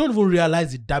 No. We don't even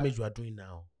realize the damage we are doing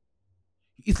now.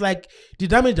 It's like the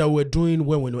damage that we're doing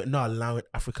when we're not allowing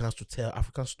Africans to tell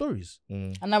African stories.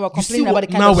 And now we're You see complaining about the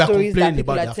kind now of we are stories that complaining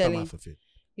people about are the telling. aftermath of it.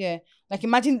 Yeah. Like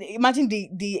imagine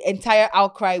the entire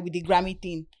outcry with the Grammy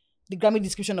thing, the Grammy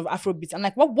description of Afrobeat. I'm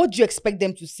like, what do you expect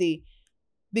them to say?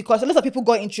 Because a lot of people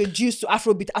got introduced to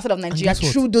Afrobeat outside of Nigeria guess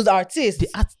what? through those artists.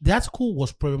 The article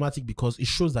was problematic because it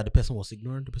shows that the person was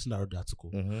ignorant, the person that wrote the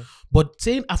article. But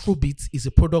saying Afrobeat is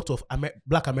a product of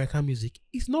Black American music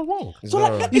is not wrong. So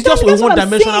like, It's just a that's what I'm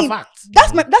one-dimensional saying. fact.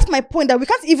 That's my point, that we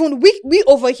can't even we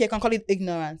over here can call it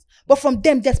ignorance, but from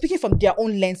them they're speaking from their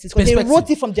own lenses because they Perspective. wrote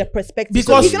it from their perspective.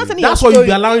 Because so if you're not telling that's your what you've story,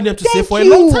 been allowing them to say thank for a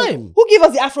you. long time. Who gave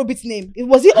us the Afrobeat name?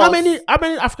 Was it How us? many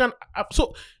African?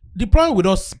 So the problem with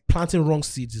us planting wrong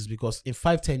seeds is because in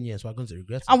 5-10 years we're going to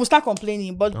regret it. And we'll start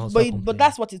complaining, but And we'll but, start but complaining.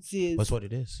 that's what it is. That's what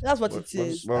it is. That's what it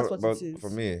is. That's what it is. For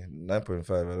me,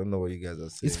 9.5. I don't know what you guys are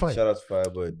saying. It's fine. Shout out to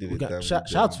Fireboy. Did We it. got- damn shout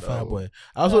good out to job, that one. Fireboy.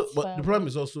 Also, That's but the problem Fireboy.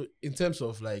 is also in terms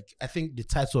of like I think the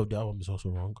title of the album is also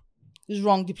wrong. It's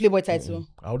wrong. The Playboy title.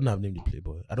 I wouldn't have named it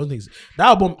Playboy. I don't think that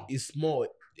album is more.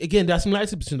 Again, there's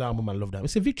similarity between the album and Love That.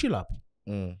 It's a victory lap.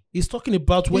 He's talking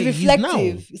about where It's he is now.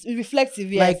 reflective. It's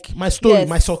reflective. Yes. Like my story, Yes.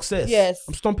 my success. Yes.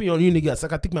 I'm stomping on you niggas. I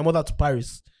can take my mother to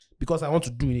Paris because I want to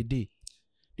do in a day.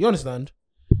 Do you understand?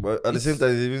 But at the same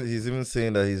time, he's even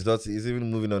saying that he's even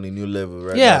moving on a new level,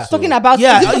 right? Yeah. now, so- talking about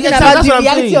Yeah, is he talking yeah, about that's the what I'm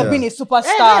reality saying. of being a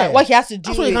superstar, Yeah. what he has to do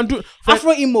That's what you can with do.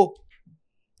 Afro emo.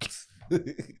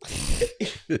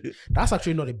 That's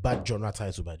actually not a bad genre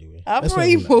title, by the way. Let's Afro not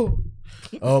even lie.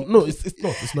 emo. No, it's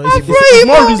not. It's not. Afro It's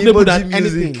more emo. reasonable Emoji than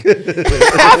anything.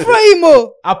 music. Afro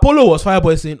emo. Apollo was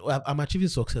Fireboy saying, "I'm achieving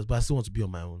success, but I still want to be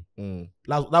on my own."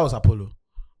 That was Apollo.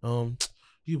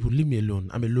 You people leave me alone.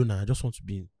 I'm a loner. I just want to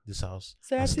be in this house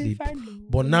and sleep.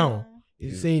 But now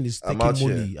he's saying he's I'm taking out here.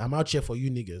 money. I'm out here for you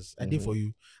niggas. I did for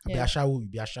you. I be Yeah. a shower. You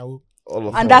be a shower. All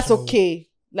of And us. that's okay.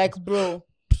 Like, bro.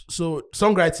 So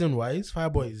songwriting wise,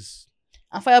 Fireboy is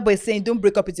And Fireboy is saying, don't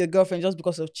break up with your girlfriend just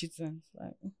because of cheating.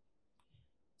 Like,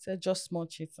 it's just small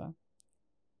cheating.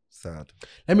 sad.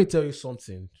 Let me tell you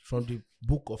something from the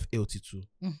book of 82.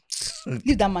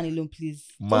 Leave that man alone, please.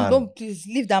 Man. Don't please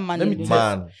leave that man Let me alone.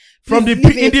 tell Man, From the Please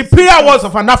leave in the it. period was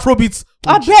of an Afrobeat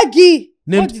I beg you.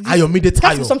 named Ayomide That's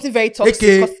Tayo. something very toxic.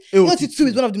 AKA Because 82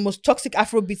 is one of the most toxic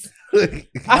Afrobeat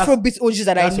OGs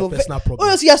that I That's know. your personal problem.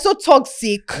 Oh, so you're so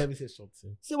toxic. Let me say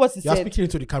something. See what he You're said. speaking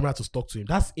into the camera to talk to him.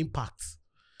 That's impact.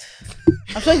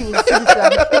 I'm sure you will see this.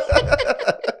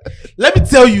 Let me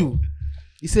tell you.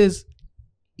 He says,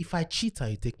 if I cheat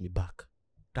and you take me back,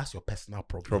 that's your personal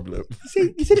problem.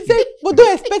 He said, but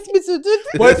don't expect me to do this.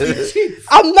 But if you cheat,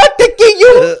 I'm not taking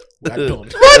you. we're done.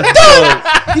 We're done.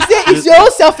 He said, it's your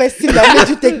own self-esteem that made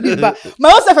you take me back.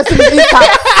 My own self-esteem is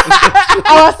intact.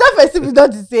 Our self-esteem is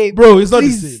not the same. Bro, it's not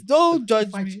Please, the same. don't judge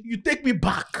If I me. cheat, you take me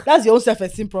back. That's your own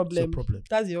self-esteem It's your problem. problem.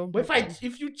 That's your own But problem.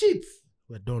 if you cheat,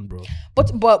 we're done, bro.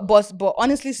 But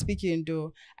honestly speaking,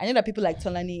 though, I know that people like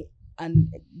Tolani and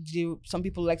some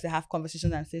people like to have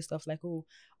conversations and say stuff like, "Oh,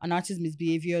 an artist's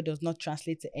misbehavior does not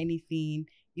translate to anything,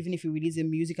 even if you release a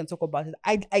music and talk about it."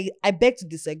 I beg to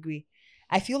disagree.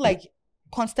 I feel like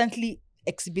constantly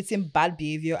exhibiting bad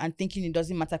behavior and thinking it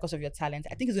doesn't matter because of your talent,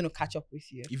 I think it's going to catch up with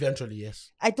you. Eventually,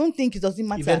 yes. I don't think it doesn't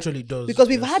matter. Eventually it does. Because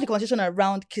we've yes. had the conversation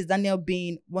around Kizz Daniel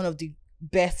being one of the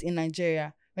best in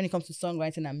Nigeria when it comes to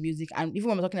songwriting and music. And even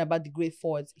when we're talking about the great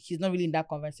forwards, he's not really in that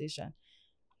conversation.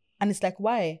 And it's like,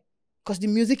 why? Because the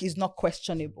music is not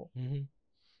questionable. Mhm.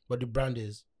 But the brand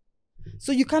is.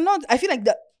 So you cannot, I feel like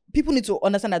that people need to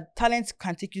understand that talent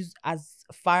can take you as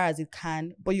far as it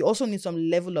can, but you also need some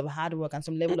level of hard work and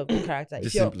some level of character.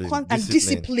 If you're discipline. and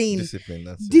discipline. Discipline.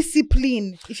 That's it.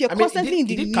 Discipline. If you're constantly in it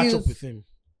the did catch up news. with him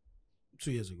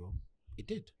 2 years ago. It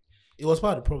did. It was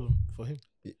part of the problem for him.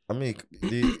 I mean,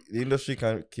 the industry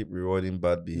can't keep rewarding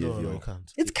bad behavior. No, it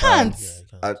can't. It can't.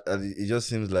 Yeah, it can't. It just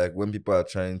seems like when people are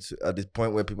trying to, at this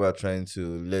point where people are trying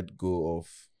to let go of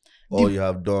all you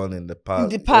have done in the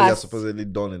past, the all you have past. supposedly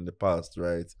done in the past,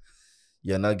 right?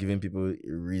 You're not giving people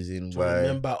a reason To why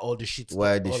remember all the shit.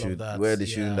 why they all of should that. where they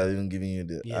shouldn't Yeah. have even giving you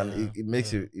the and Yeah, it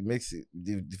makes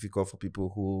it difficult for people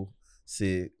who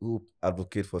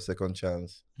advocate for second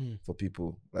chance Hmm. for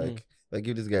people like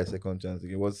give this guy a second chance.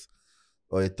 Okay,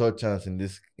 or a third chance in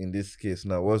this case.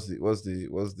 Now, what's the What's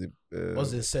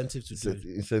the incentive to do it?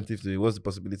 incentive to it? What's the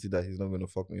possibility that he's not going to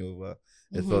fuck me over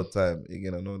a third time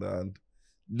again and all that? And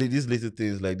these little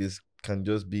things like this can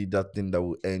just be that thing that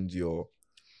will end your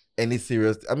any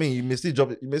serious. I mean, you may still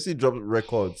drop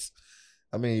records.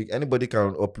 I mean, anybody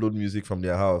can upload music from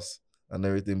their house and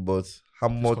everything, but how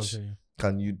much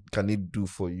can it do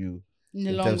for you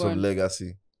in terms of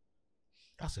legacy?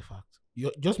 That's a fact.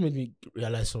 You just made me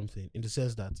realize something in the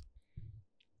sense that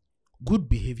good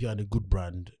behavior and a good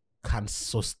brand can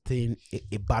sustain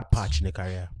a bad patch in a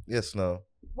career. Yes, now.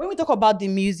 When we talk about the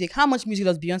music, how much music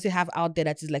does Beyonce have out there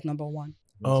that is like number one?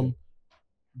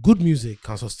 Good music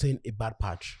can sustain a bad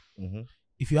patch.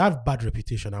 If you have bad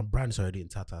reputation and brand is already in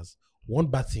tatters, one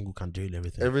bad thing can derail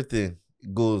everything. Everything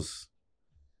goes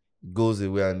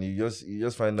away, and you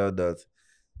just find out that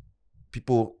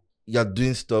you're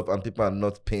doing stuff and people are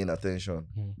not paying attention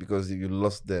because you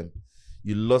lost them.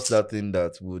 You lost that thing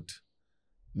that would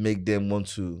make them want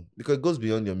to, because it goes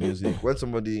beyond your music. When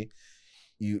somebody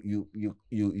you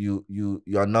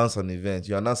announce an event,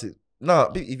 you announce it.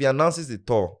 Now, if he announces the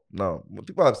tour, now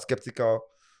people are skeptical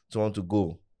to want to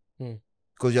go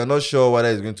because you're not sure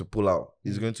whether he's going to pull out,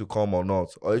 he's going to come or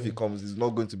not, or if he comes, it's not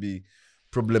going to be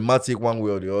problematic one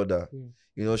way or the other.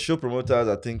 You know, show promoters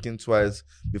are thinking twice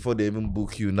before they even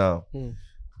book you now,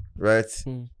 right?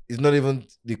 It's not even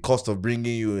the cost of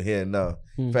bringing you here now.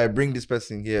 If I bring this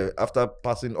person here after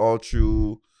passing all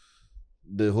through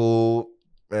the whole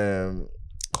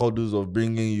hurdles of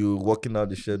bringing you, working out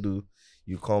the schedule,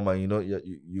 you come and you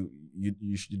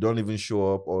don't even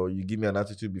show up, or you give me an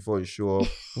attitude before you show up,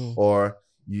 or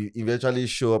you eventually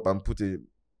show up and put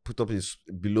up his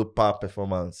below par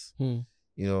performance. You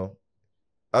know,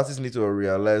 artists need to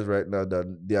realize right now that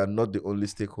they are not the only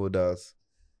stakeholders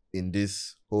in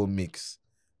this whole mix,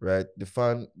 right?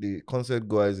 The concert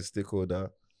goer is a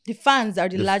stakeholder. The fans are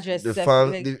the largest. The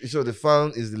fan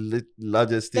is the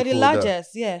largest stakeholder. They're the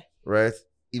largest, yeah. Right?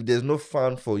 If there's no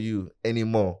fan for you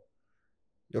anymore,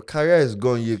 your career is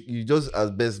gone. You just as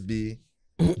best be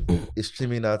a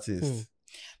streaming artist.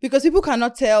 Because people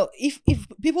cannot tell if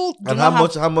people do and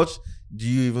not how much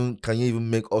can you even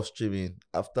make off streaming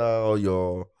after all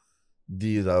your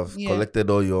deals have collected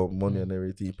all your money and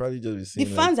everything? You probably just be seeing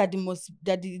the fans are the most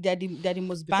they're the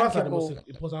most bankable. Fans are the most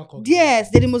important company.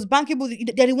 Yes, they're the most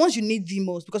bankable. They're the ones you need the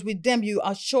most, because with them you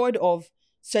are assured of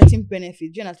certain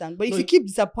benefits. Do you understand? But if you keep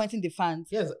disappointing the fans,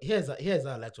 here's how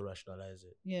I like to rationalize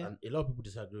it. Yeah. And a lot of people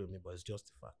disagree with me, but it's just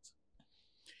a fact.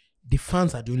 The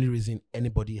fans are the only reason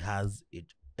anybody has a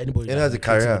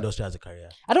career. Industry has a career.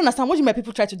 I don't understand. What do you mean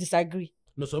people try to disagree?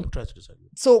 No, some people try to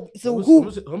disagree. So some who?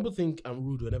 people think I'm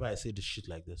rude whenever I say this shit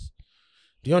like this.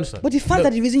 Do you understand? But the fans are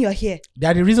the reason you're here. They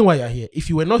are the reason why you're here. If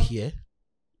you were not here,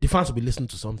 the fans will be listening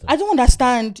to something. I don't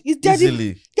understand. They're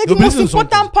the most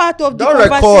important part of the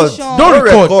conversation. Don't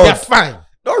record. They're fine.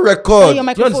 Don't record. Your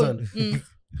microphone.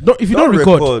 No, if you don't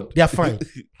record, they're fine.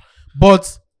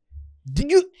 But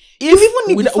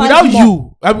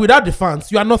without the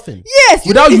fans, you are nothing. Yes,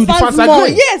 without you, the fans are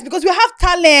great. Yes, because we have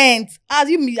talent. Are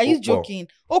you joking?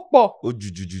 Okpo.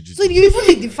 So you even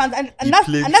need the fans, and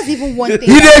that's even one thing.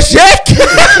 He dey shake.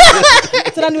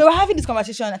 So then we were having this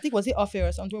conversation. I think was it off air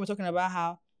or something? We were talking about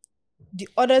how the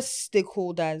other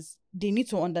stakeholders, they need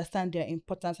to understand their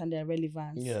importance and their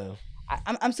relevance. Yeah,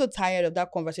 I'm so tired of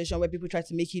that conversation where people try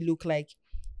to make it look like,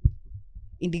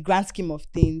 in the grand scheme of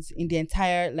things, in the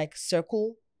entire like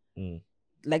circle,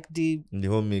 like in the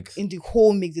whole mix,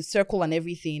 the circle and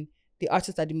everything, the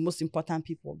artists are the most important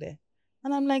people there.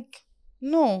 And I'm like,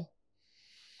 no,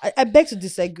 I beg to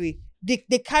disagree. They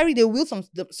wield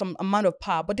some amount of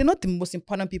power, but they're not the most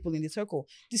important people in the circle.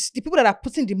 The people that are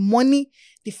putting the money,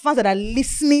 the fans that are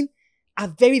listening are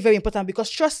very, very important, because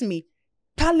trust me,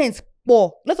 talent.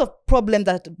 Lots of problems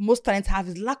that most talents have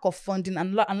is lack of funding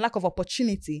and lack of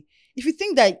opportunity. If you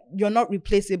think that you're not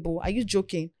replaceable, are you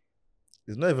joking?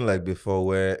 It's not even like before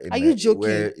where... Are you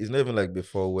joking? It's not even like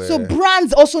before where... So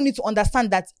brands also need to understand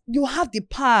that you have the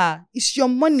power. It's your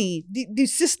money. The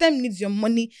system needs your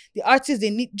money. The artists,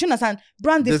 they need... Do you understand?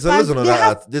 There's always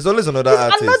another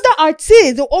artist. Another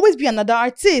artist. There'll always be another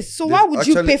artist. So why would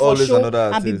you pay for a show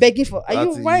and be begging for...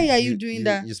 Why are you doing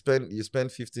that? You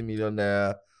spend 50 million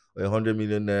naira or 100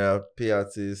 million naira, pay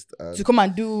artists to come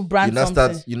and do brand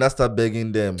something. You now start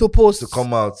begging them to post, to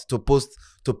come out, to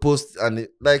post, and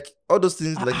like all those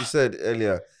things, like you said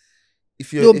earlier.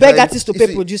 You beg artists to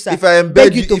pay producer. If I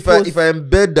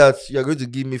embed that you're going to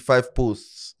give me 5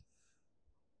 posts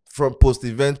from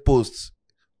event posts,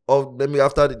 or let me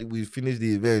after we finish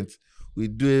the event, we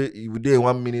do a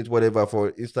 1 minute whatever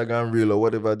for Instagram reel or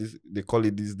whatever they call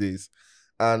it these days,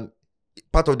 and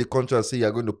part of the contract say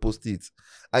you're going to post it,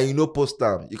 and you know post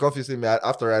them, you can't feel say me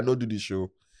after I know do the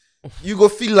show. You go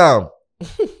feel them.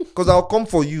 Because I'll come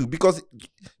for you, because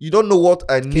you don't know what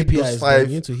I need KPIs, those 5.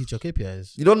 You need to hit your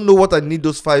KPIs. You don't know what I need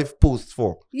those 5 posts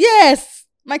for. Yes,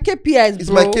 my KPIs, It's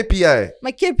bro. my KPI.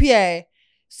 My KPI.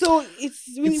 So it's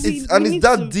It's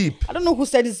that deep. I don't know who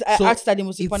said this. So Asked that the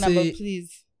most important, but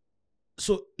please.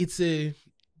 So it's the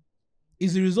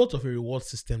result of a reward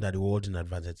system that the world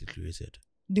inadvertently created.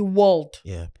 The world.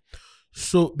 Yeah.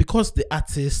 So because the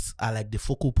artists are like the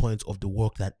focal point of the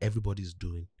work that everybody's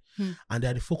doing, and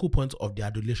they're the focal point of the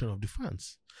adulation of the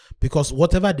fans, because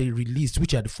whatever they released,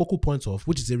 which are the focal points of,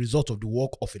 which is a result of the work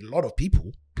of a lot of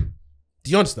people. Do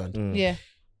you understand? Yeah.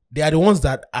 They are the ones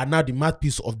that are now the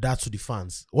mouthpiece of that to the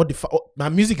fans. My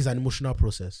music is an emotional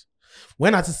process.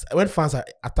 When fans are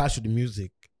attached to the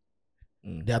music,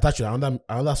 they attach to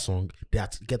another song, they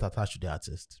get attached to the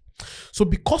artist. So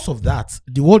because of that,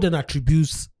 the world then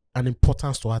attributes an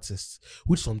importance to artists,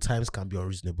 which sometimes can be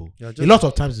unreasonable. A lot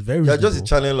of times it's very reasonable. You're just a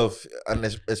channel of an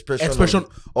expression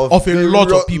of a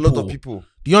lot of people.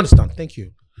 Do you understand? Thank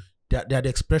you. They are the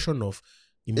expression of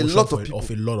emotion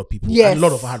of a lot of people. Yes. And a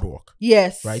lot of hard work.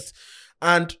 Yes. Right?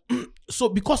 And so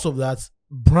because of that,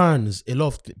 brands, a lot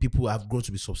of people have grown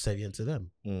to be subservient to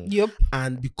them. Yep.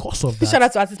 And because of that, shout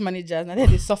out to artist managers. And then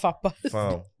they suffer.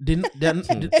 Wow.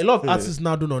 a lot of artists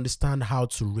now don't understand how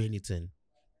to rein it in,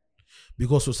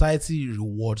 because society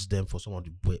rewards them for some of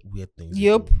the weird things.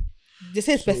 Yep. They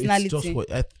say it's So personality. it's just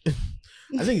what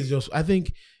I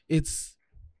think it's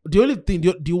the only thing.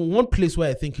 The one place where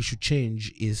I think it should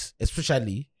change is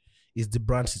the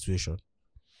brand situation.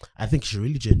 I think it should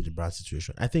really change the brand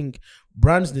situation. I think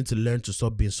brands need to learn to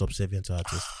stop being subservient to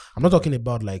artists. I'm not talking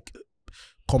about like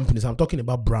companies. I'm talking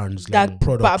about brands, like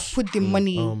products. But put the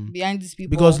money behind these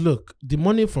people. Because look, the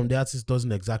money from the artist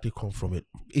doesn't exactly come from it.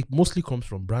 It mostly comes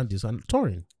from branding and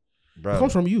touring. It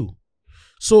comes from you.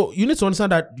 So you need to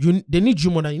understand that they need you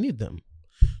more than you need them.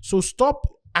 So stop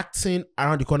acting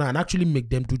around the corner and actually make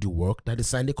them do the work that they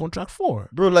signed the contract for.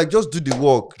 Bro, like just do the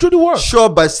work. Do the work. Show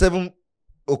up by 7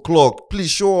 o'clock. Please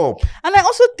show up. And I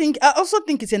also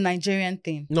think it's a Nigerian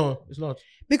thing. No, it's not.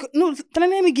 Because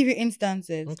let me give you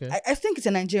instances. Okay. I think it's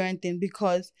a Nigerian thing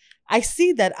because I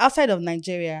see that outside of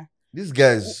Nigeria, These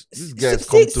guys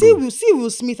come through. see Will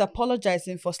Smith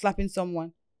apologizing for slapping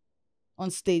someone on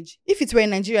stage. If it were in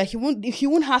Nigeria, he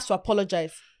won't have to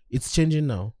apologize. It's changing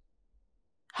now.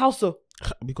 How so?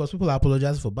 Because people are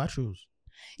apologizing for bad shows.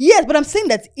 Yes, but I'm saying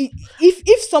that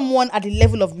if someone at the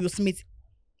level of Will Smith,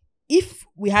 if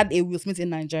we had a Will Smith in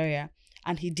Nigeria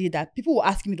and he did that, people will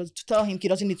ask him to tell him he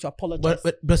doesn't need to apologize.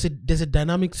 But there's a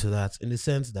dynamic to that, in the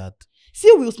sense that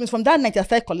see Will Smith from that night I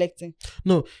started collecting.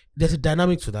 no, there's a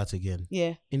dynamic to that again.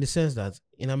 Yeah. In the sense that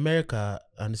in America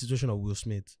and the situation of Will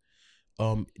Smith,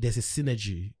 there's a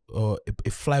synergy or a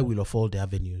flywheel of all the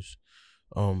avenues.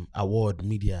 Award,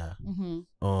 media,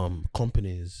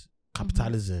 companies,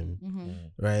 capitalism,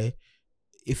 right?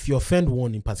 If you offend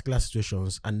one in particular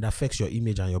situations and it affects your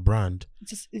image and your brand,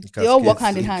 they all work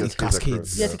hand in hand. It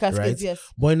cascades. Yes, it cascades, right? yes.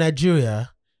 But in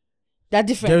Nigeria, They're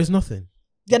different. there is nothing.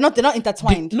 They're not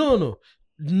intertwined.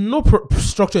 No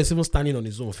structure is even standing on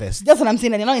its own first. That's what I'm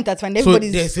saying. They're not intertwined. So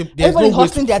Everybody's there's everybody's no way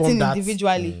hustling to their form thing that,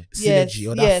 individually. Synergy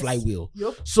or that flywheel.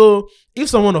 Yep. So if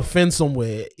someone offends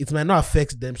somewhere, it might not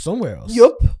affect them somewhere else.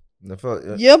 Yep.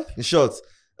 Yep. In short,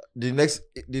 the next,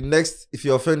 if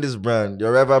you offend this brand,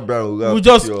 your rival brand will go. We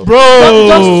just, you up. bro.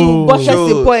 Just to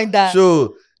buttress the point that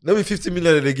maybe 50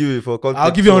 million they give you for contact.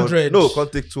 I'll give you 100. No,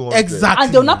 contact 200. Exactly.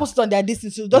 and they'll not post it on their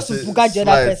distance to just to buga the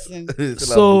other person.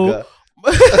 So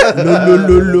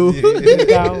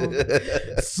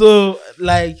so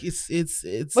like it's.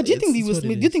 But do you think it's Will what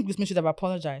Smith? it Do you is. think Will Smith should have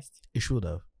apologized? He should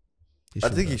have? I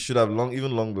think he should have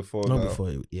even before. long now.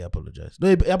 before he apologized. No,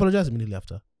 he apologized immediately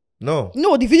after. No.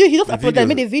 No, the video he just The apologized.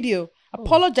 video. Made a video.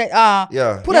 Apologize.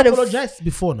 Yeah. Put He out a apologized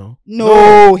before now.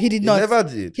 No, he did He not. never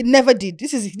did. He never did.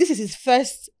 This is his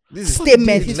first This is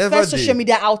statement. He His never first did. social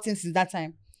media outing since that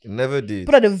time. He never did.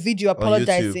 Put out a video YouTube.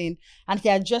 apologizing, and he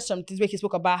addressed some things where he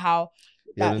spoke about how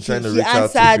He had been trying to he reach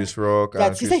out to answered Chris Rock. that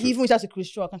And he Chris said he even reached out to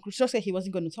Chris Rock, and Chris Rock said he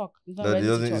wasn't going to talk. He's not that ready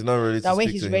to talk. he's not ready to That when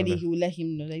speak he's to ready, him. he will let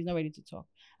him know that he's not ready to talk.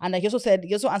 And like he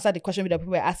also answered the question that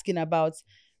people were asking about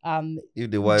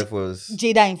If the wife was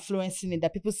Jada influencing it,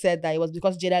 that people said that it was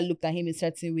because Jada looked at him in a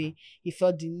certain way, he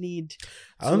felt the need.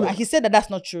 And he said that that's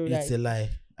not true. It's Right? a lie.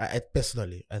 I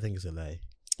personally, I think it's a lie.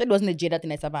 That wasn't a Jada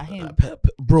thing. It's about him.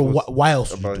 Bro, why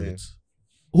else would you about do him. it?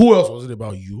 Who else was it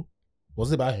about? You?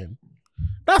 Was it about him?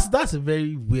 That's a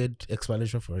very weird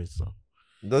explanation for it. So.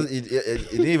 It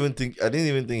didn't even think. I didn't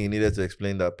even think he needed to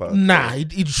explain that part. Nah,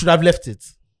 it should have left it.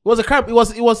 was a crime. It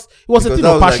was a Because thing that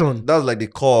of was passion Like, that was like the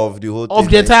core of the whole thing. of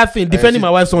the entire thing, defending my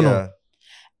wife's honor. Yeah.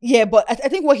 Yeah, but I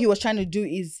think what he was trying to do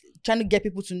is trying to get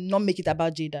people to not make it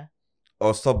about Jada.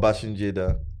 Or stop bashing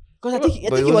Jada. Because I think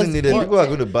But it he was wasn't needed. People are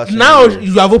going to bash Now anyway.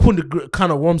 you have opened the can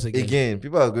of worms again. Again,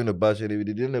 people are going to bash anyway.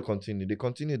 They didn't continue. They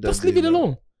continued that. Just leave it man.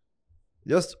 alone.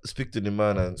 Just speak to the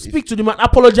man and Speak to the man,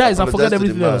 apologize and forget to the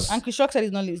everything man. else. And Chris Rock said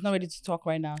he's not ready to talk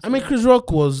right now. I mean, Chris Rock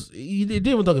he didn't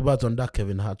even talk about it on that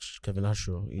Kevin Hart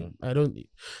show.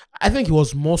 I think he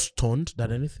was more stunned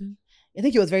than anything. I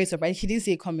think he was very surprised. He didn't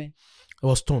see it coming. He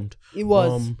was stunned. He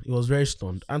was. He was very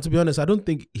stunned. And to be honest, I don't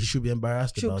think he should be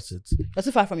embarrassed about it. That's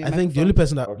too far from you. I think the only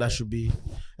person that should be,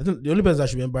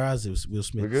 embarrassed is Will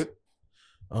Smith. We're good?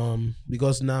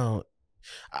 Because now,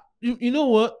 you know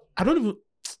what? I don't even.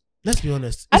 Let's be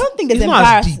honest. I don't think there's it's not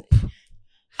as embarrassment. deep.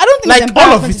 I don't think Like, there's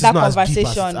all of embarrassment it in is that not as deep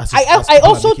conversation. as I people are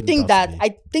also making it think out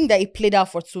to that it played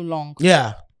out for too long.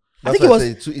 Yeah. I think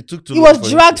That's why it took too He long was for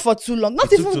him dragged to- for too long. Not It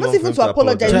took even too long for him to to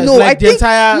apologize. apologize. No, Like the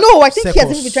entire I think he hasn't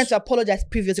circus. been trying to apologize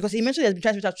previously because he mentioned he has been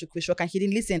trying to reach out to Chris Rock and he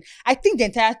didn't listen. I think the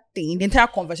entire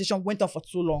conversation went on for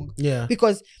too long Yeah.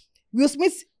 because Will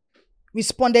Smith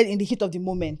responded in the heat of the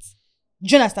moment.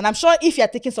 Do you understand? I'm sure if he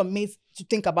had taken some minutes to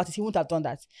think about it, he wouldn't have done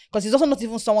that because he's also not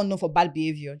even someone known for bad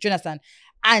behavior. Do you understand?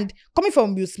 And coming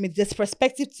from Will Smith, there's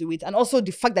perspective to it, and also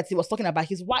the fact that he was talking about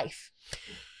his wife.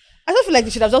 I don't feel like they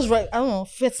should have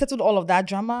just, settled all of that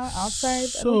drama outside.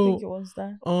 I don't think it was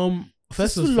that.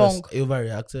 First too and long. first, he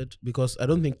overreacted because I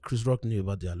don't think Chris Rock knew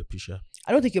about the alopecia.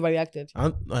 I don't think you overreacted.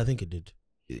 I think he did.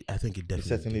 I think he He definitely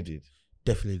certainly did.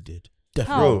 Definitely did. How?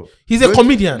 Definitely. Bro. He's a Don't-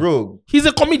 comedian. Bro. He's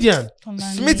a comedian.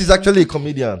 Smith is actually a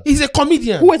comedian. He's a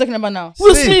comedian. Who are we talking about now?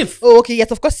 Will Smith. Smith. Oh, okay.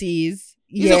 Yes, of course he is.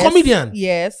 He's a Yes, comedian.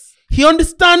 Yes. He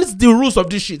understands the rules of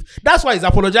this shit. That's why he's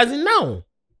apologizing now.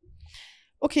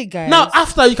 Okay, guys. Now,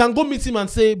 after you can go meet him and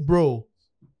say, bro.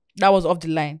 that was off the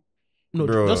line. No,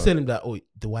 Bro. just tell him that,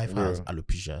 the wife Bro. has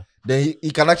alopecia. Then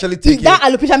he can actually take That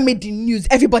it. alopecia made the news.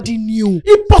 Everybody knew.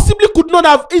 He possibly could not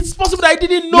have. It's possible that I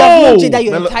didn't You have known know. Jada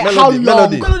your Melo- entire.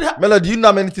 Melody, How long? Melody, you know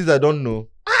how many things I don't know?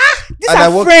 These And are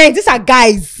I work- friends. These are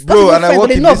guys. Bro, Not even and I friends, work but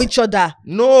they in know of this- each other.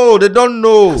 No, they don't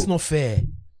know. That's not fair.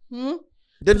 Hmm?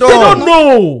 They They don't don't.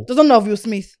 know. Doesn't know of Will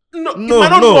Smith. No, No, you might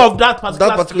not no. know of that particular.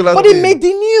 That particular But thing. it made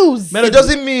the news. Melody, It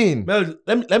doesn't mean. Melody,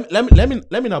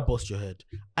 let me not bust your head.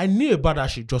 I knew about that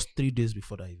shit just 3 days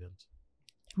before that event.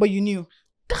 But you knew.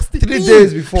 That's the 3 thing.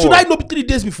 days before. Should I know 3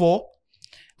 days before?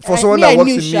 For someone that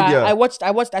works in Sha. media. I watched.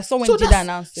 I saw when So Jada that's-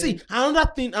 announced it. See,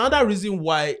 another reason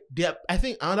why I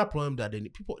think another problem that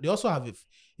they also have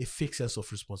a fake sense of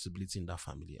responsibility in that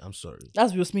family. I'm sorry.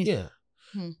 That's Will Smith. Yeah.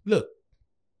 Hmm. Look,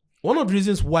 one of the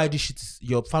reasons why this shit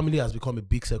your family has become a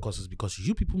big circus is because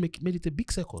you people made it a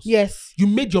big circus. Yes. You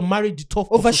made your marriage the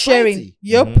top of Oversharing. society.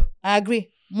 Yep. Mhm. I agree.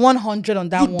 100 on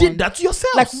that You one. did that to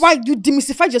yourself. Like, why you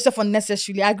demystified yourself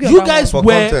unnecessarily? I agree. You on that guys one. For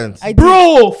were content. I did.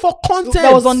 bro for content.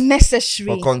 That was unnecessary.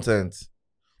 For content.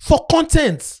 For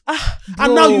content.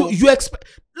 And now Bro. you expect.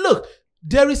 Look,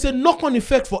 there is a knock-on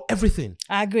effect for everything.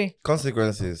 I agree.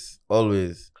 Consequences.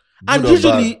 Always. And Good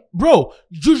or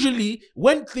usually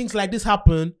when things like this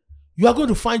happen, you are going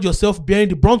to find yourself bearing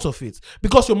the brunt of it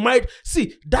because you're married.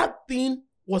 See, that thing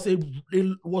was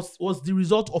was the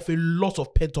result of a lot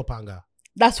of pent-up anger.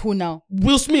 That's who now.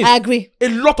 Will Smith, I agree. a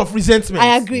lot of resentment.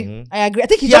 I agree. Mhm. I agree. I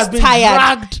think he's He has just been tired.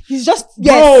 dragged. He's just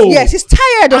Bro. yes. He's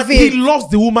tired of And he it. loves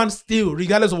the woman still,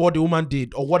 regardless of what the woman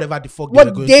did or whatever the fuck they were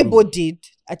What going they through. both did.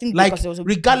 I think Like, because it was a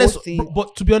regardless, both thing.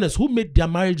 but to be honest, who made their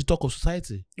marriage the talk of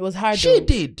society? It was hard. She though.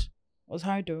 did. It was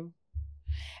hard though.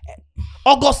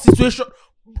 August situation,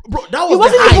 bro. That was It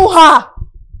wasn't the even hype. her.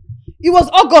 It was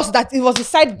August that it was the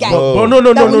side guy. No. But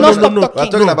no, That will not stop We're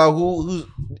talking. talking about who's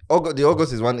August. The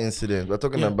August is one incident. We're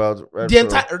talking Yeah. about right The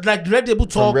entire like Red Table from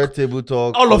Talk, red table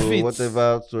talk, all to of it.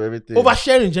 whatever, to everything.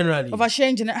 oversharing generally.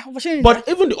 Oversharing. But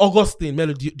even the August thing,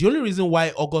 Melody, the only reason why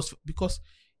August, because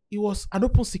it was an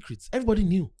open secret. Everybody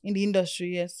knew. in the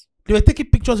industry, yes. They were taking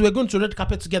pictures. We were going to red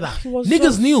carpet together. It was Niggas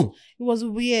just- knew. It was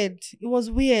weird. It was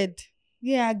weird.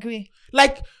 Yeah, I agree.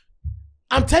 Like,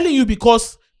 I'm telling you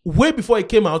because way before it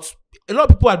came out, a lot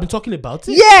of people had been talking about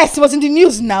it. Yes, it was in the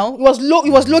news now. It was low. It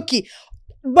was low key.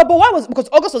 But why was because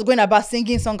August was going about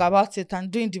singing song about it and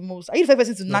doing the moves. Are you the first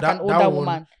person to No, knock that- an that older one-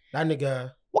 woman? That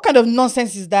nigga What kind of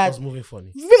nonsense is that? was moving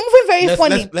funny. Moving very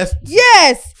funny. Let's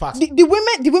Yes. Fast. The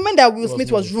women that Will was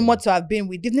Smith was moving rumored to have been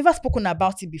with, they've never spoken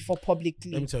about it before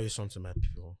publicly. Let me tell you something, my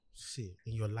people. See,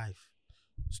 in your life,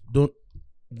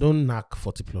 don't knock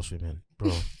 40 plus women,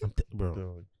 bro. Bro,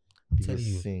 Bro, I'm you telling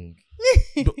you. sing.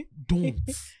 Don't.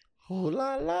 Oh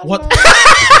la la. What? la.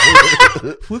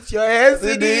 Put your hands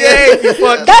in the air.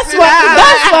 That's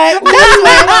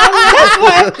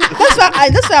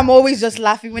why I'm always just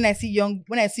laughing when I see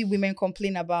women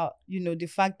complain about,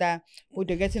 the fact that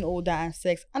they're getting older and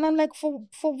sex. And I'm like, for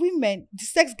women, the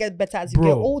sex gets better as you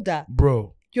get older.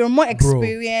 Bro. You're more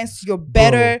experienced, you're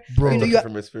better. Bro. You're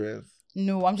from experience.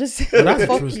 No, I'm just That's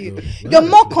fuck truth, you. though. You're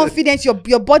more confident,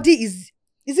 your body is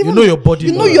even, you know your body.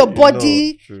 You know your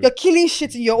body. True. You're killing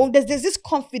shit in your own. There's this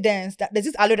confidence there's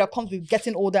this allure that comes with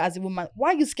getting older as a woman. Why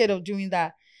are you scared of doing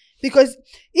that? Because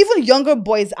even younger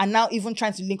boys are now even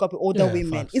trying to link up with older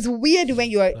women. Facts. It's weird when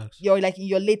you're like in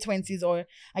your late 20s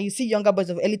and you see younger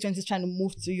boys of early 20s trying to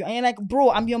move to you and you're like,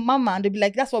 bro, I'm your mama, and they'll be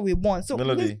like, that's what we want. So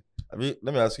Melody, let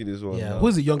me ask you this one. Yeah.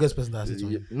 Who's the youngest person that has it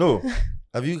on you? No.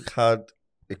 Have you had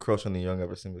a crush on a younger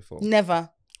person before? Never.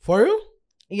 For real?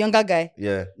 A younger guy?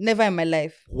 Yeah. Never in my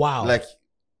life. Wow. Like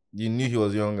you knew he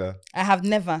was younger. I have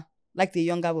never liked a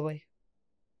younger boy.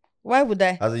 Why would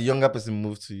I? Has a younger person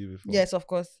moved to you before? Yes, of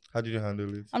course. How did you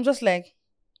handle it? I'm just like,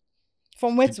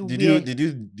 from where to Did where?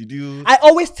 you? I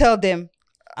always tell them.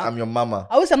 I'm your mama.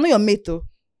 I'm not your mate though.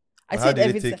 I How said did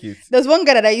every they time. take it? There's one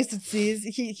guy that I used to tease.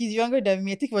 He's younger than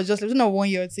me. I think it was just 1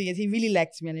 year or 2 years. He really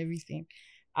liked me and everything.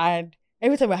 And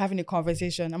every time we're having a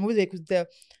conversation, I'm always like,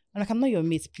 I'm like, I'm not your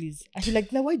mate, please. And she's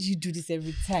like, now why do you do this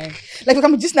every time? Like, we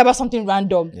can be just about something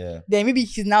random. Yeah. Then maybe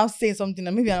he's now saying something,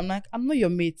 and maybe I'm like, I'm not your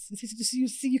mate. You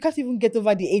see, you can't even get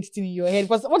over the age thing in your head.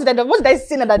 What did I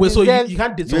say that? Wait, so you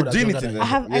can't date You're someone doing that's it.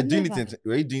 younger than you?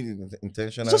 Were you doing it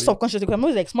intentionally? It's just subconscious. I'm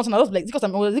always like smart, and I was like, because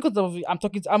I'm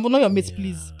talking to, I'm not your mate,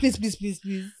 please. Please.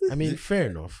 I mean, fair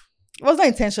enough. It was not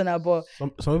intentional, but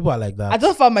Some people are like that. I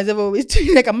just found myself always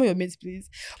doing like, I'm not your mate, please.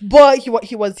 But he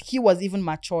was even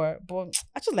mature. But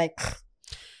I just like.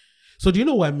 So do you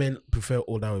know why men prefer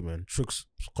older women? Shooks,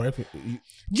 correct me. Do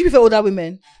you prefer older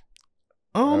women?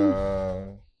 Um,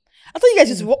 I thought you guys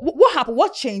used to, what happened?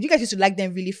 What changed? You guys used to like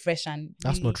them really fresh and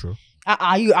that's really, not true.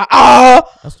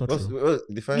 That's not true. what's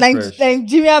define fresh?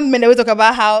 Nigerian men always talk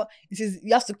about how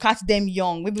you have to catch them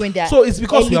young, maybe when they're So it's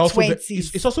because we are also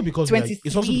 20s, it's also because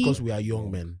we are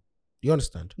young men. You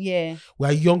understand? Yeah. We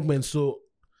are young men, so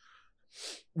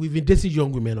we've been dating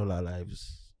young women all our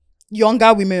lives.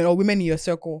 Younger women or women in your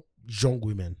circle. Young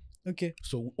women. Okay.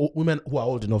 So women who are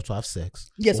old enough to have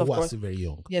sex. Yes, but of who course. are still very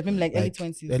young. Yeah, maybe like early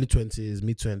 20s. Early 20s,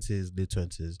 mid 20s, late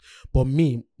 20s. But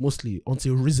me, mostly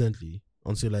until recently,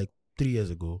 until like 3 years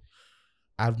ago,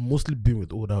 I've mostly been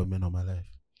with older women all my life.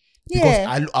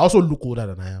 Yeah. Because I also look older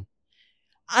than I am.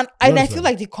 And I feel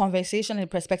like the conversation and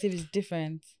perspective is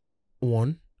different.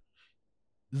 One,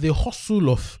 the hustle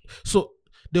of an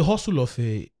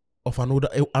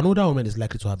older woman is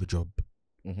likely to have a job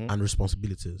and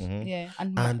responsibilities. Yeah.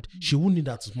 And she won't need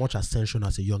as much attention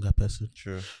as a younger person.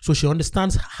 Sure. So she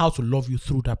understands how to love you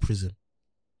through that prison.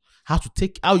 How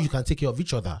you can take care of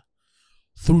each other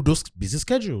through those busy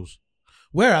schedules.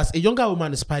 Whereas a younger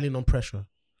woman is piling on pressure.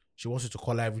 She wants you to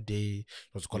call her every day. She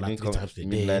wants to call her 3 times a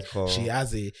day. Call, she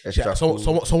has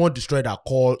someone destroyed her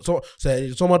call.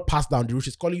 Someone passed down the road.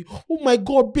 She's calling you. Oh my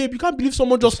God, babe! You can't believe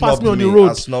someone just passed me on the road.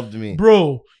 And snubbed me,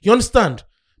 bro. You understand?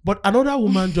 But another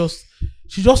woman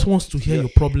she just wants to hear your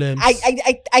problems.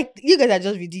 You guys are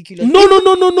just ridiculous. No.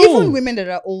 Even women that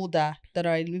are older, that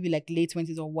are maybe like late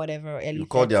 20s or whatever, early 30s. You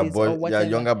call their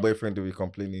younger boyfriend to be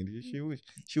complaining.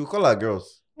 She will call her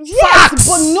girls. Yes,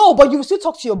 but you will still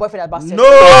talk to your boyfriend about sex.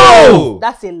 No,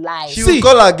 that's a lie. She will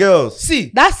call her girls.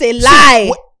 That's a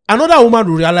lie. Another woman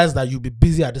will realize that you'll be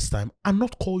busy at this time and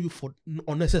not call you for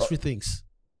unnecessary things.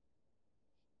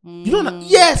 You know that?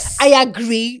 Yes, I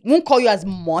agree. Won't call you as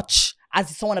much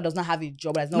as someone that does not have a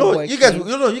job. That's not working. You guys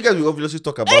will obviously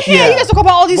talk about. You guys talk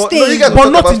about all these things, but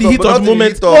not in the heat of the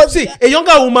moment. But see, a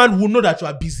younger woman will know that you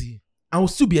are busy and will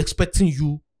still be expecting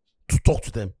you to talk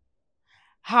to them.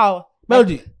 How?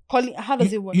 Melody, how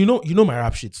does it work? You know my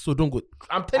rap shit, so don't go.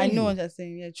 I'm telling you. I know what you're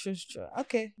saying. Yeah, true.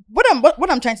 Okay. What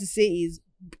I'm trying to say is,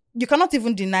 you cannot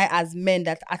even deny as men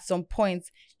that at some point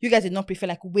you guys did not prefer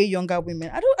like way younger women.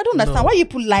 I don't understand why you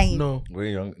put lying. No,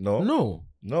 way young. No.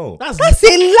 That's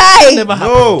a lie. Never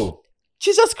happened. No.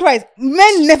 Jesus Christ,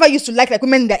 men never used to like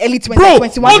women in their early 20s, Bro,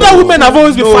 21. Older women have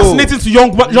always been fascinating to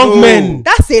young men.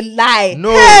 That's a lie.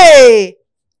 No. Hey,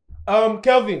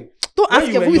 Kelvin. Don't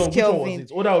ask him who is Kelvin.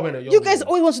 Older women or young You guys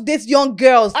always want to date young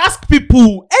girls. Ask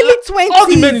people. Early 20s. All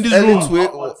the men in this room.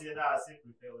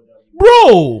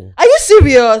 Bro, are you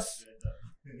serious?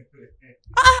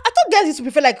 I thought guys used to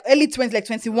prefer like early 20s, like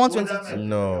 21, 22.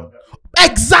 No.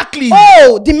 Exactly.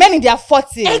 Oh, the men in their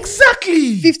 40s.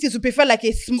 Exactly. 50s would prefer like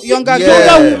a younger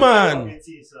younger woman.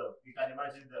 You can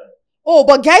imagine that. Oh,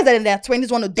 but guys that are in their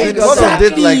 20s want to date They want girls. to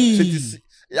date like 26.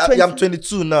 I'm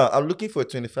 22 now. I'm looking for a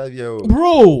 25-year-old.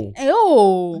 Bro,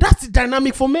 Oh, that's the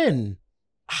dynamic for men.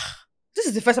 this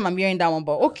is the first time I'm hearing that one,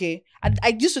 but okay.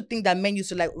 I used to think that men used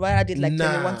to like rather did like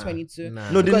 21, 22.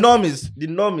 Nah. No, the Because-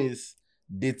 norm is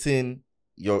dating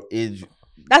your age.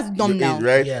 That's dumb your now. age,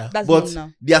 right? Yeah. That's But dumb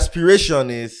now. the aspiration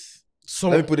is, So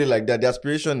let me put it like that. The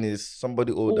aspiration is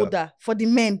somebody older. Older for the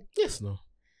men. yes, no.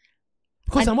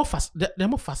 Because they're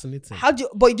more fascinating. How do you,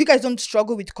 but you guys don't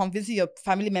struggle with convincing your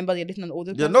family members you're dating an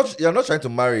older person? You're not trying to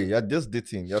marry. You're just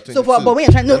dating. You're 22. So but when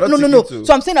you're trying, no. You're not seeking to-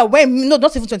 So I'm saying that when, no,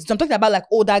 not even 22. I'm talking about like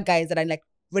older guys that are like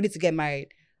ready to get married.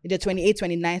 They're 28,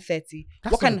 29, 30.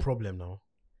 That's What not kind the of, problem now.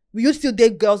 will you still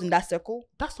date girls in that circle?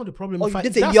 That's not the problem. Or If you I- date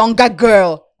if a that's- younger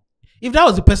girl? If that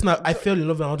was the person I fell in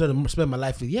love with and wanted to spend my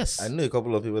life with, yes. I know a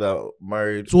couple of people that are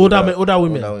married To older women. Older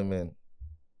women.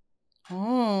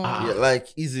 Oh. Ah. Yeah, like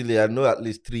easily, I know at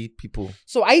least 3 people.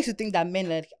 So I used to think that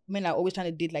men are always trying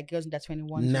to date like girls in their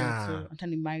 21, Nah. 22, and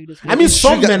trying to marry those. I mean,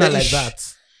 some Sugar- men are like sh-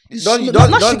 that. Not sugar daddies.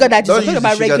 don't I'm talking use the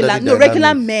about sugar regular. daddy No, regular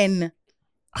dynamics. men.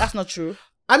 That's not true.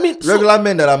 I mean, Regular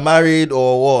men that are married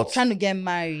or what? Trying to get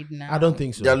married now. I don't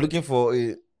think so. They are looking for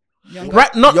a Younger.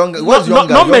 Right? Not Younger- what's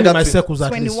younger? not men in Younger my twen- circles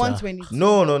at least. 21, sir. 22.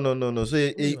 no. So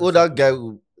a older guy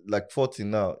who, like 40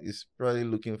 now is probably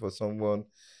looking for someone.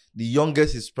 The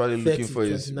youngest is probably 30, looking for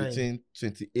is 29. between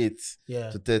 28 Yeah.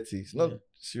 to 30. It's not Yeah.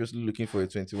 seriously looking for a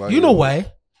 21. You know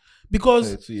why?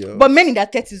 Because 22-year-old. But men in their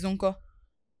 30s, uncle.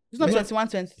 It's not Men- 21,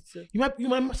 22. you might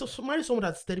marry someone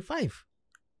that's 35.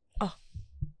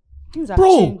 Things have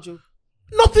Bro. changed. Oh.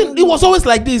 Nothing. It was always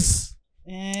like this.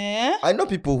 Eh? I know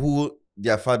people who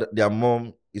their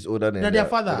mom is older than Than their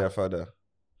father. their father.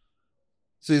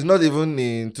 So it's not even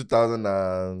in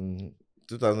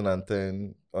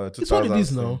 2010 or 2000. It's what it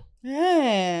is now.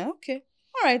 Yeah, okay.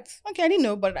 All right. Okay, I didn't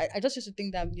know, but I just used to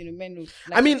think that, men would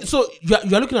like, I mean, so you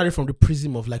are looking at it from the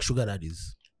prism of like sugar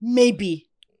daddies. maybe.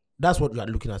 That's what you are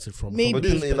looking at it from. Maybe. But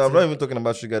this, I'm not even talking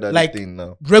about sugar daddy Like- thing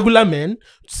now. Regular men.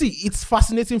 See, it's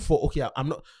fascinating for I'm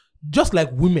not just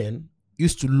like women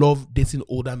used to love dating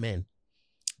older men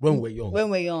when we were young.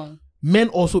 When we're young. Men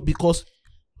also, because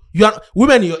you are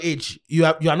women in your age, you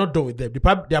are not done with them.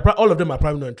 All of them are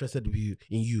probably not interested in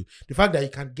you. The fact that you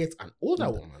can get an older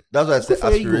woman, That's why I said Good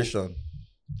for you. aspiration.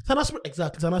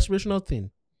 exactly, it's an aspirational thing,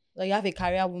 Like you have a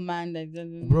career woman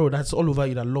that bro. That's all over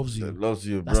you, that loves That you, loves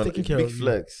you, That's bro. taking care Big of you.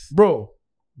 flex. bro.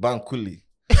 Bankuli.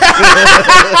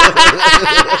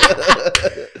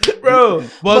 Bro,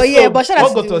 But yeah, but shout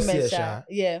out what to got the us women, here, sha. Sha?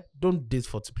 Yeah. Don't date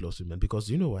 40+ women, because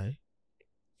you know why?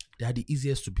 They are the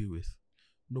easiest to be with.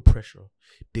 No pressure.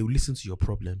 They will listen to your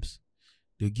problems.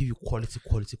 They'll give you quality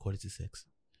sex.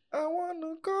 I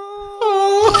wanna go.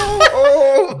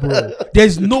 Oh. Bro,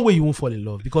 there's no way you won't fall in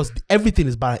love, because everything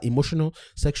is bad: emotional,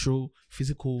 sexual,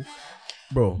 physical.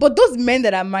 Bro, But those men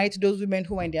that are married to those women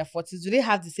who are in their 40s, do they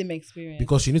have the same experience?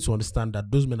 because you need to understand that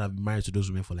those men have been married to those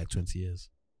women for like 20 years.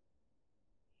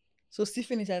 So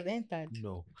syphilis has entered.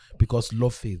 No, because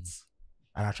love fades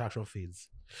and attraction fades.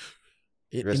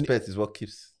 Respect is what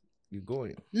keeps you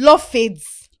going. Love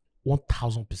fades.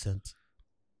 1000%.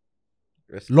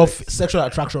 Respect. Love, sexual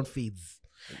attraction fades.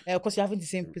 Of course, you're having the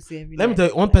same pussy every Let me night.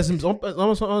 tell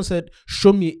you, someone said,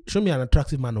 show me an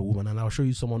attractive man or woman, and I'll show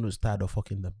you someone who's tired of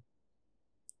fucking them.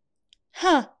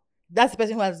 Huh. That's the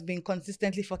person who has been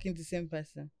consistently fucking the same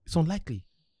person. It's unlikely.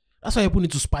 That's why people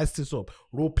need to spice this up.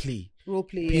 Role play, Role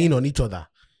play. peeing on each other.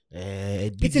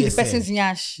 Eating the BDSM. person's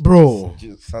nyash. Bro.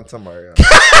 Jesus, Santa Maria.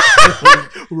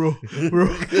 bro. You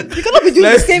cannot be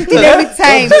doing the same thing every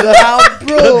time now,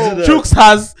 bro. Chooks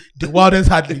has the wildest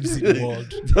hard lips in the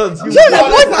world. No,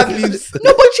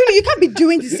 but truly, you can't be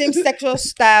doing the same sexual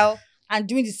style and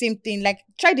doing the same thing. Like,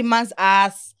 try the man's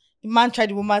ass. The man tried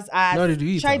the woman's ass. No, they do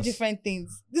it Try us. different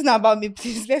things. This is not about me,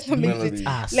 please. Let's not make Melody. it.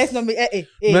 Ass. Let's not make it.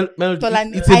 Melody,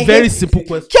 Tolani, it's a I very hate- simple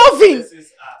question. Kelvin!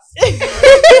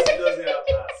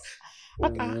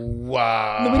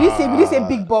 Wow. No, we didn't say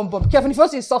big bum bum. Kelvin, if you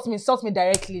want to insult me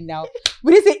directly now.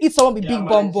 We didn't say eat someone with big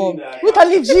bum bum. We can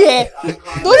leave here.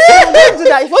 Don't do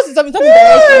that. If you want to insult me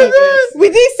directly. We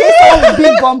didn't say someone with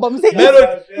big bum bum. We say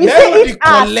Melody, we say Melody eat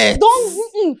ass. collect.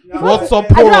 Don't. What's up, I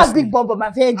don't bro? have big bum bum.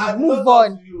 I've heard you. Move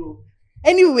on.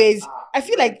 Anyways, I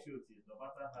feel like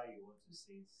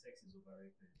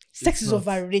sex is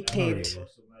overrated.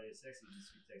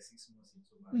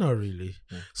 Not really.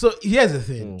 So here's the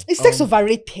thing. Is sex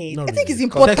overrated? not I think really. it's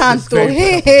important Sex is though. very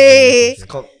Hey, important. hey. It's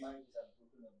com-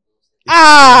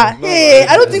 Ah, It's not hey. I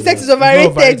don't overrated. think sex is Not overrated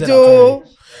overrated at though. all.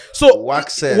 So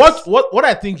Wax says. what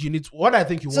I think you need, what I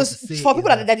think you So want to say for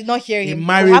people is that did not hear him,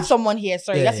 marriage- we have someone here.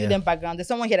 Sorry, Yeah, let's give yeah. them background. There's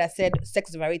someone here that said sex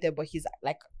is overrated, but he's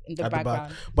like in the at the back.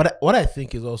 background. But what I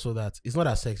think is also that it's not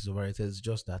that sex is overrated. It's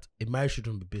just that a marriage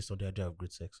shouldn't be based on the idea of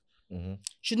great sex.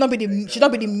 Should not be the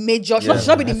major. Yeah, should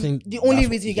not be I think the only that's-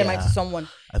 reason you get married to yeah. someone.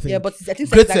 I think Yeah, but I think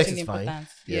great sex is sex actually is fine. important.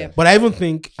 Yeah. Yeah. But I even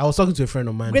think I was talking to a friend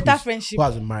of mine Greater who's- friendship. who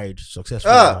has been married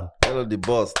successfully. Hello, the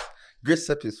boss. Great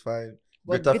sex is fine.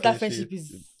 But Greater greater friendship is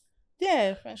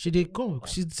friendship. She did come.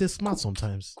 She's smart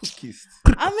sometimes. Cookies.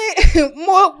 I mean,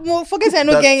 more focus on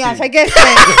no That's getting it. ass. I guess.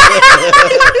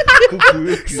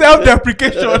 Cookies.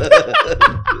 Self-deprecation.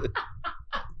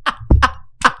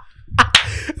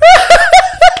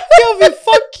 Kelvin,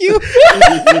 fuck you.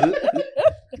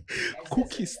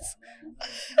 Cookies.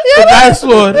 Nice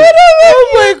one.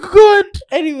 Oh my god.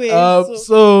 Anyway,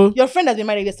 So your friend has been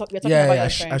married. We're talking about yeah, your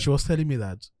and friend. she was telling me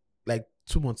that like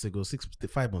 5 months ago,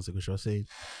 she was saying,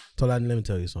 Tolani, let me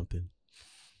tell you something.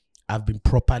 I've been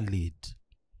proper laid.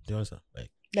 Do you understand?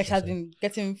 Like she has been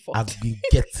getting fucked. I've been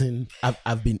getting.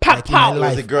 I've been Pow, like in my pow. It was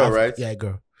life. a girl, I've- right? Yeah, a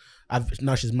girl.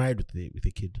 Now she's married with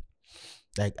a kid.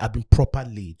 Like I've been proper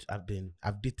laid. I've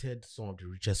dated some of the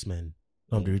richest men,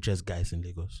 some of the richest guys in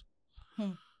Lagos.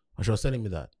 And she was telling me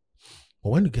that. But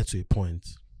when you get to a point,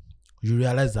 you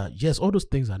realize that yes, all those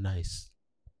things are nice,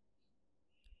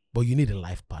 but you need a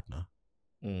life partner,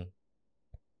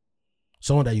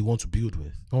 someone that you want to build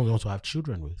with, someone you want to have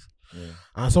children with,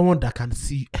 and someone that can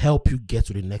help you get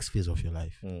to the next phase of your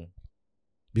life.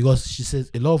 Because she says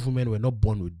a lot of women were not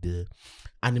born with the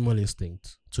animal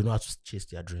instinct to know how to chase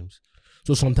their dreams.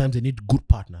 So sometimes they need good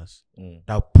partners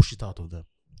that will push it out of them.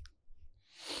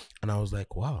 And I was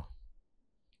like, wow.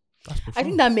 That's profound. I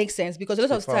think that makes sense because a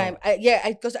lot of time,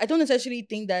 Profound. because I don't necessarily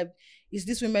think that it's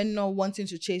these women not wanting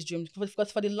to chase dreams.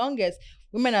 Because for the longest,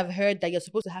 women have heard that you're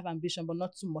supposed to have ambition, but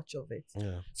not too much of it.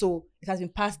 Yeah. So it has been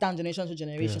passed down generation to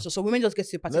generation. Yeah. So women just get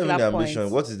to a Not particular even the point. ambition.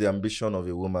 What is the ambition of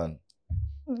a woman?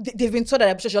 They've been told that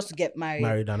ambition is just to get married.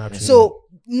 Married and actually. So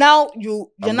now you're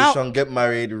Ambition, now get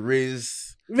married, raise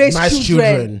raise nice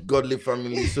children, godly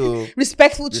family. So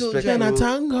respectful Respect- children. And I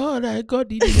thank God I got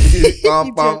it.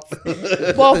 pam, pam.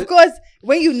 But of course,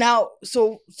 when you now,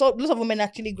 so lots of women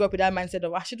actually grow up with that mindset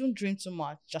of I shouldn't dream too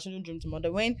much. I shouldn't dream too much.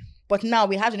 But now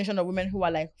we have a generation of women who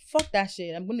are like, fuck that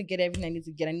shit. I'm going to get everything I need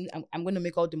to get. I'm going to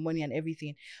make all the money and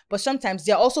everything. But sometimes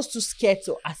they're also too scared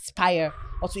to aspire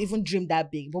or to even dream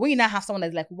that big. But when you now have someone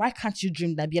that's like, why can't you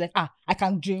dream that big? You're like, I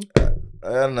can dream. I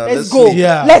don't know. Let's go. see.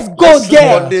 Yeah. Let's go Let's sleep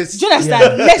there. on Do this. you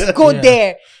understand? Yeah. Let's go Yeah.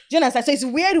 there. Do you understand? So it's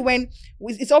weird when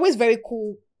it's always very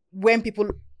cool when people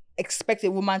expect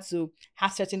a woman to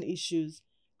have certain issues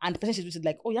and the person she's with is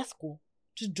like, oh, that's cool.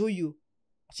 Just do you.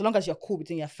 So long as you're cool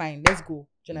with it, you're fine. Let's go.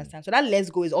 Do you understand? So that let's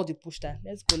go is all the push that.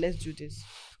 Let's go. Let's do this.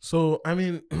 So I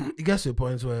mean, it gets to a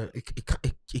point where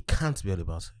it can't be all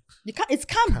about sex. You can't. It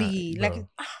can't Can't, be bro. like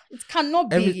it cannot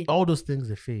be. All those things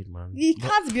they fade, man. It But-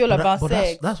 can't be all but about but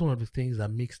sex. That's one of the things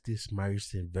that makes this marriage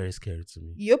thing very scary to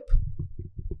me. Yep.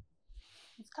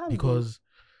 It can't Because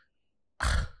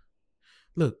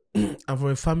look, I'm from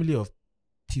a family of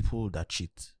people that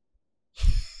cheat.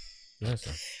 You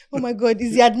understand? be. Oh my God!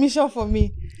 Is the admission for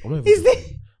me? I'm not even Is the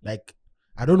joking. Like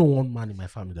I don't know one man in my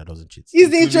family that doesn't cheat. is the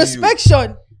Including you.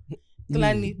 introspection? Me,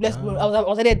 Tolani, let's go. I was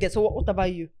already there. So what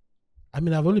about you? I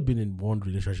mean, I've only been in one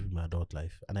relationship in my adult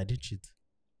life, and I did cheat.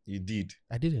 You did.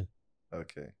 I didn't.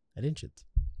 Okay. I didn't cheat.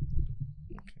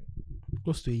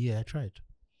 Close to a year, I tried.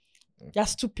 You're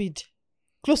stupid.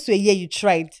 Close to a year you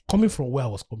tried. Coming from where I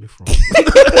was coming from, You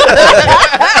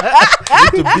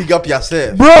need to big up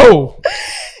yourself. bro.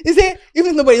 You say,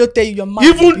 even if nobody don't tell you your man.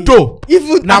 Even though,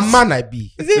 Even now man I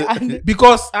be. Is it- and-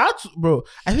 Because I had to, bro,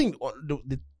 I think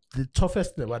the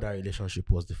toughest thing about that relationship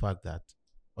was the fact that,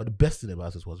 or the best thing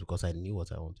about it was because I knew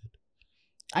what I wanted.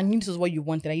 and this is what you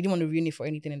wanted and you didn't want to ruin it for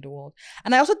anything in the world.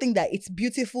 And I also think that it's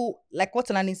beautiful, like what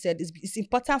Tolani said, it's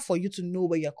important for you to know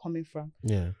where you're coming from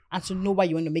Yeah. and to know why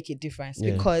you want to make a difference,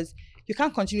 Yeah. because you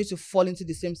can't continue to fall into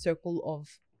the same circle of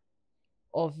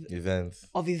Events.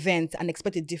 events and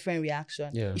expect a different reaction.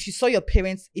 Yeah. If you saw your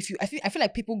parents, I feel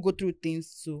like people go through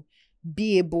things to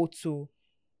be able to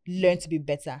learn to be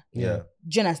better. Yeah.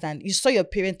 Do you understand? You saw your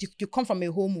parents, you come from a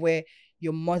home where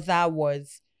your mother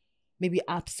was maybe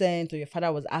absent or your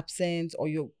father was absent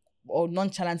or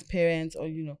nonchalant parents, or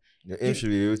Your aim should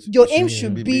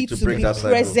be to be break that cycle.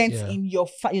 present Yeah. in your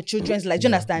children's life. Do you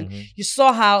Yeah. understand? Mhm. You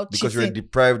saw how Because cheating, you're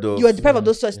deprived of. you are deprived of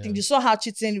those such Yeah. things. You saw how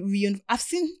cheating I've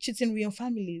seen cheating ruin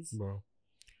families, Bro.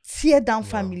 tear down Bro.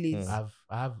 families,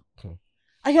 I've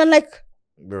and you're like,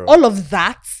 Bro. all of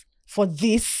that for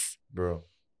this Bro.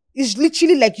 is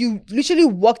literally like you literally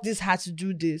work this hard to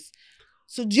do this.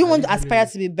 So do you want to aspire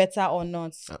to be better or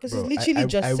not? Because it's literally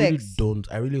just I sex. really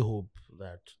don't. I really hope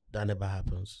that never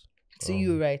happens. To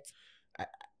you, right?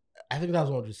 I think that's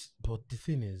what this. But the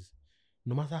thing is,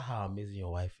 no matter how amazing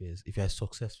your wife is, if you're a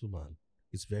successful man,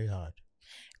 it's very hard.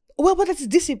 Well, but that's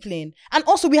discipline. And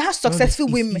also, we have successful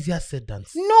women. It's easier said than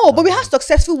No, but we have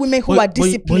successful women who are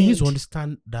disciplined. But you need to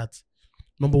understand that,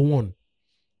 number one,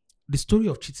 the story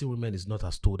of cheating women is not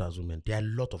as told as women. There are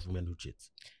a lot of women who cheat.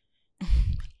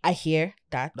 I hear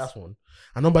that. That's one.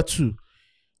 And number two,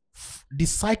 the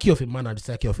psyche of a man and the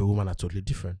psyche of a woman are totally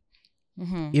different.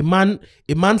 Mm-hmm.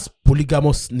 A man's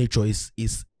polygamous nature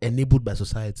is enabled by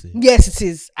society. Yes, it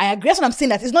is. I agree. That's what I'm saying.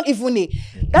 That it's not even a.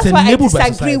 That's why I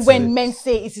disagree when men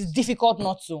say it is difficult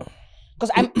not to.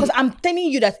 Because I'm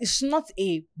telling you that it's not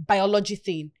a biology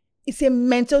thing. It's a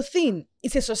mental thing.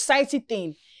 It's a society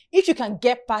thing. If you can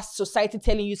get past society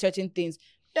telling you certain things,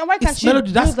 then why can't you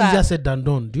do that's that? Easier said than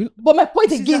done. But my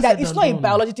point again is that it's not a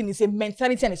biology thing, it's a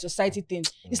mentality and a society thing.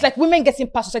 It's like women getting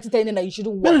past society telling them that you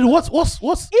shouldn't work. Melody, what's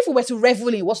if we were to revel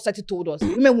in what society told us,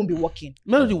 women won't be working.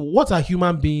 Melody, what are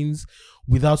human beings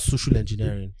without social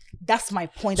engineering? That's my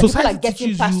point. That people are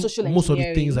getting past social engineering. Most of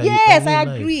the things yes, I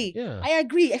agree. Yeah. I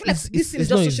agree. I feel like this thing is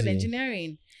just social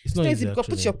engineengineering. It's not easy because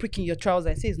put your prick in your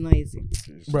trousers. I say it's not easy.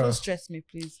 Don't stress me,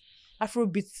 please.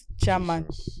 Afrobeat chairman.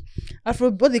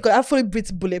 What they call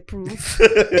Afrobeat bulletproof.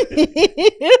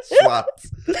 Swat.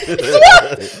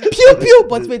 Pew pew.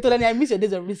 But wait, Tolani, I miss your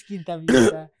days of risky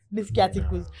interviews. Risky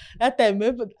articles. That time,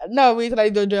 now wait till I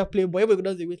don't do a Playboy. Everybody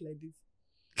does wait like this.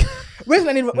 When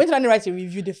Tolani writes a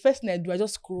review, the first thing I do, I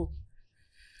just scroll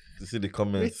to see the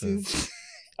comments.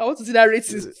 I want to see that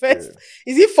ratings first.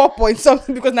 Is it 4 point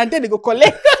something? Because now then they go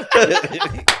collect.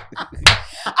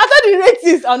 After the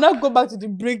ratings, I'll now go back to the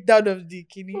breakdown of the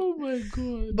kidney. Oh my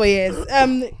god! But yes,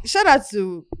 shout out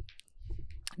to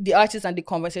the artists and the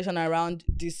conversation around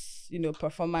this,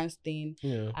 performance thing,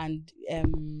 and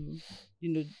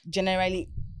generally,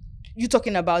 you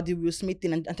talking about the Will Smith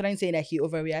thing and trying to say that he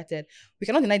overreacted. We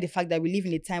cannot deny the fact that we live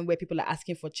in a time where people are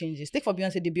asking for changes. Take for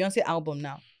Beyonce, the Beyonce album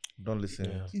now. Don't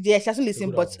listen. Yeah, she hasn't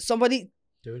listened, but somebody,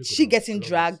 she getting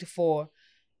dragged for.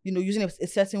 Using a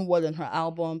certain word on her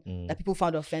album that people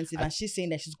found offensive, and she's saying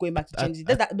that she's going back to change it.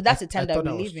 But that's the time that we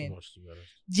live in.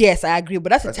 Yes, I agree, but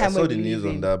that's the time where we live in. I saw the news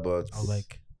on that, but I was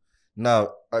like,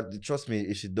 now, trust me,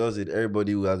 if she does it,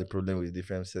 everybody who has a problem with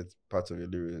different parts of your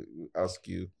lyrics will ask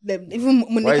you. Even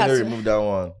Monica, why you don't remove that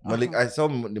one? I saw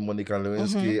the Monica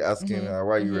Lewinsky asking her,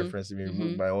 why are you referencing me?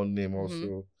 Remove my own name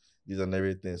also, this and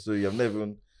everything. So you have never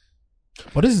even.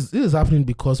 But this is happening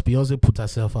because Beyonce put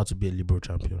herself out to be a liberal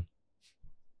champion.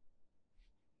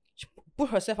 Put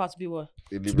herself out to be what?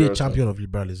 To be a champion of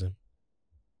liberalism.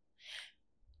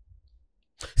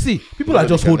 See, people are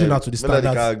just holding out to the standards.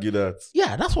 Can't argue that.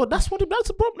 Yeah, that's the problem. That's what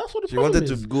the she problem wanted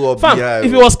is. To go up behind.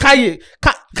 If it was Kanye,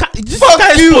 did you see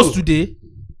Kanye's post today?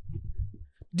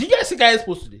 Did you guys see Kanye's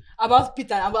post today? About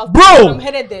Peter, about bro, Peter, I'm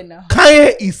headed there now.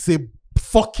 Kanye is a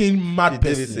fucking mad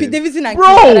person. Pete Davidson and Kid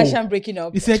Kardashian breaking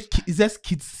up. He said,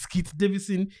 Kid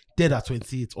Davidson dead at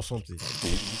 28 or something.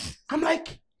 I'm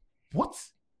like, what?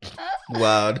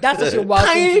 Wow, that's such a wild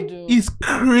thing to do. Is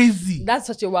crazy. That's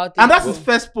such a wild thing. And that's his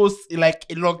first post in like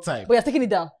a long time. But you're taking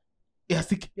it down. Yeah,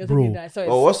 you're bro. Taking it down. Sorry.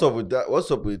 Oh, what's up with that?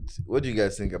 What do you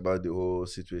guys think about the whole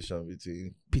situation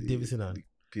between Pete Davidson and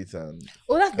Pete and?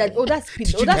 That's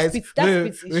Pete. That's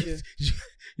Pete's issue.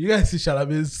 You guys see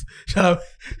Chalamet's.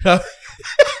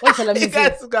 What's Chalamet? You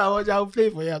guys go watch. I'll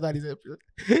play for you after this episode.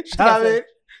 Chalamet.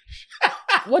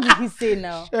 What did he say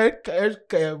now?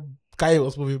 Kanye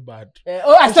was moving bad.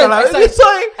 I saw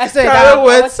it.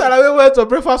 Chalamet went to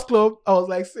Breakfast Club. I was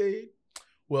like saying,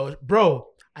 well, bro,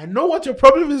 I know what your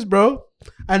problem is, bro.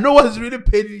 I know what's really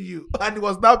paining you. And he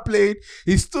was not playing.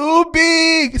 He's too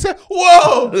big. He said,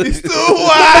 whoa, he's too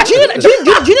wide. Do you know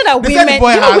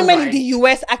that women in the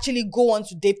US actually go on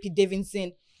to date Pete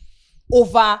Davidson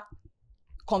over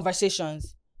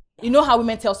conversations? You know how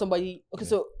women tell somebody,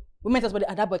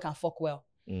 that boy can fuck well.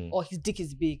 Or his dick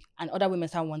is big, and other women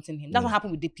start wanting him. That's what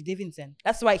happened with Pete Davidson.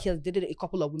 That's why he has dated a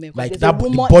couple of women. Like that,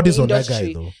 the body's on that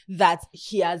guy though. That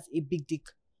he has a big dick,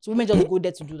 so women just go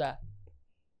there to do that.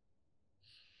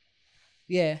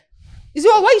 Yeah. Is it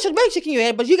why are you shaking your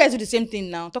head? But you guys do the same thing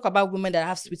now. Talk about women that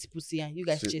have sweet pussy, and you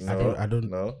guys chase them. I don't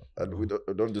know. We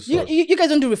don't do such. You guys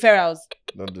don't do referrals.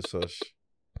 Don't do such.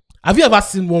 Have you ever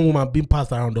seen one woman being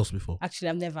passed around us before? Actually,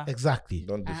 I've never. Exactly.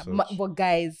 Don't do such. But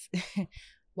guys.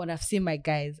 But I've seen my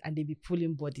guys and they be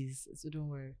pulling bodies, so don't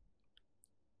worry.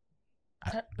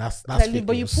 That's fake.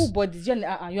 But you pull bodies. You're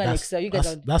an Excel. You guys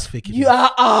are. That's fake. You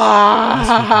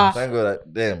are. Thank God.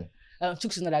 Damn.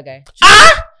 Chooks is not that guy.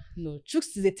 No,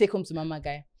 Chooks is a take home to mama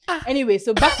guy. Anyway,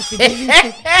 so back to fidelity.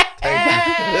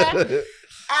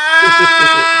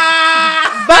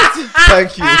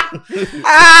 Thank you.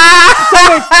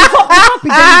 Sorry, before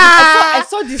fidelity, I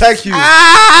saw this. Thank you.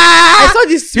 I saw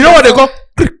this. You know what they call?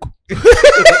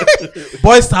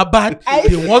 Boys are bad.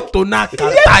 They want to knock and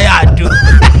tired.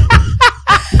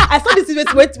 I saw this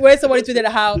tweet where somebody tweeted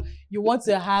how you want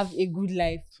to have a good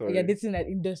life. Sorry. You're dating an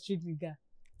industry nigga.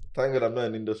 Thank God I'm not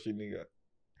an industry nigga.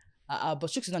 But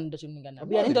Chooks is not an industry nigga now.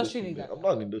 I'm You're not an industry nigga. I'm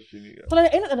not an industry nigga. So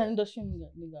you're not an industry nigga.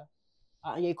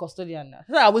 You're a custodian now.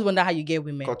 So I always wonder how you get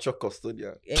women. Culture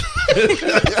custodian.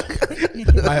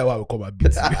 I will come and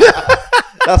beat you.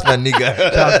 That's my nigga.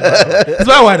 That's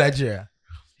why Nigeria.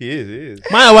 He is.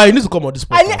 Why you need to come on this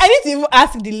podcast. I need to even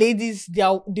ask the ladies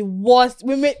the worst.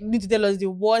 Women need to tell us the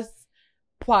worst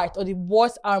part or the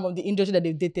worst arm of the industry that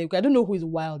they've dated. Because I don't know who is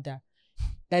wilder.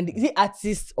 Is it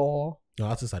artists or? No,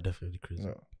 artists are definitely crazy.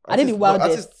 No. Are they the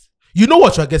wildest? You know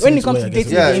what you're getting When it into comes when to you're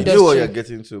dating getting Yeah, the you industry. know what you're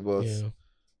getting to, but into.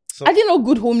 Yeah. I didn't know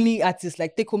good homely artists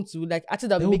like take home to like artists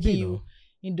that They will will making be, you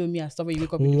Indomie and stuff when you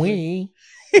wake up. Wee.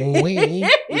 what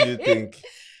do you think?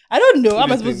 I don't know. How am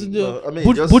What I do you supposed to think? do? No, I mean,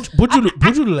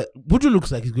 Buju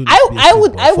looks like he's going to I be a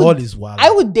would- street boy I for all would- his wild.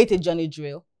 I would date a Johnny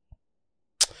Drill.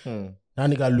 That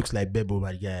nigga looks like Bebo,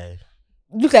 my guy.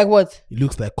 Look like what? He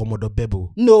looks like Commodore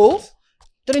Bebo. No.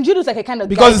 Johnny Drill looks like a kind of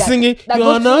Because guy he's singing, that you're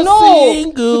goes- not no.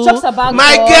 single. He talks about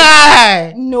my God.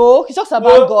 guy. No, he talks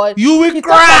about God. You will He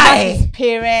talks about cry. his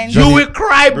parents. You will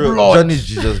cry bro, blood. Johnny's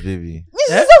Jesus baby.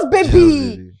 This Eh? is just baby.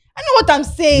 Jesus baby. I know what I'm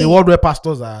saying. The world where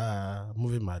pastors are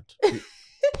moving mad.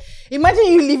 Imagine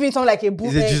you living something like a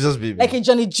He's a Jesus baby. like a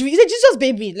Johnny Jew. He's a Jesus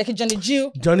baby, like a Johnny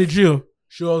Jew. Johnny Drill,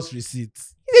 show us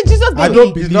receipts. He's a Jesus baby. I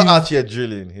don't He's believe. not out here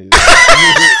drilling. He's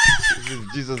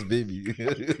Jesus baby.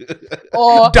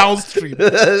 Or Downstream.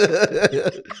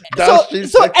 Downstream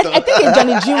so sector. I think a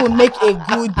Johnny Jew will make a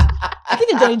good. I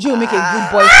think a Johnny Jew will make a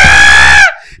good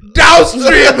boyfriend.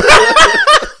 Downstream.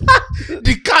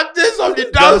 The captains of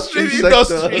the downstream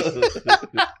sector. industry.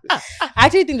 I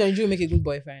actually think Johnny Jew will make a good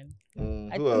boyfriend. I Who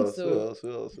think else? so. Who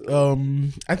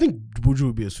else? I think Buju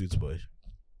will be a sweet boy.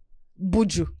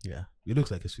 Buju. Yeah, he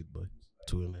looks like a sweet boy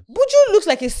to women. Buju looks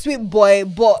like a sweet boy,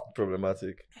 but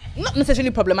Problematic. not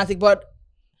necessarily problematic. But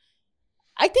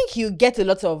I think he'll get a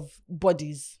lot of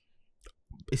bodies.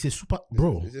 It's a super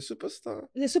bro. He's a superstar.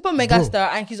 He's a super mega star,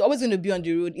 and he's always going to be on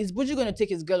the road. Is Buju going to take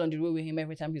his girl on the road with him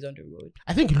every time he's on the road?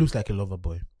 I think he looks like a lover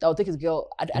boy. That will take his girl.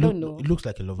 I don't know. He looks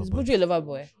like a lover Is boy. Buju a lover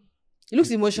boy? He looks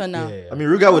emotional. Yeah. I mean,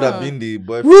 Ruga would have been the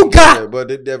boyfriend. Ruga! But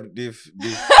they've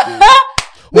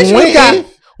Which Ruga?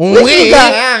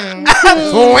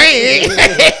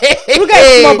 Ruga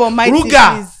is small but mighty.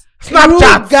 Ruga. please.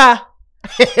 Snapchat. Ruga.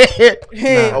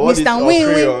 Hey, what is Mr. Win Win.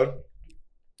 Crayon?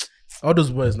 All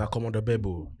those boys now come on the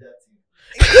Bebo.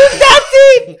 That's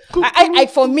it. I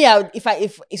for me, I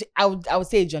would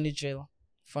say Johnny Drill.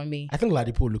 For me, I think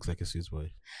Ladipo looks like a sweet boy.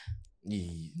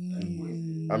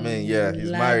 I mean, yeah,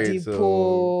 he's married. So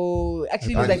Ladipo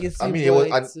actually looks like a sweet I mean, boy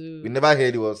it was, too. we never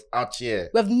heard it was out here.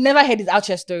 We've never heard his out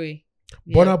here story.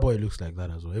 Burna Boy looks like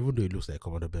that as well, even though he looks like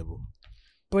Commodore Bebo.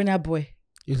 Burna Boy.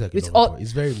 He looks like With a lover all- boy.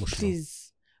 He's very emotional.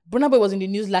 Please. Burna Boy was in the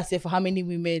news last year for how many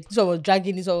women? This one was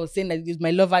dragging, this one was saying that he's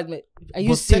my lover. Are you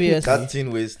But serious? technically- That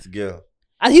teen waist girl.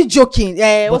 Are you joking?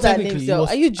 Yeah, But what's her technically, name? he So, was-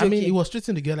 are you joking? I mean, he was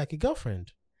treating the girl like a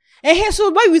girlfriend. So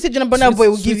why you say Burna Boy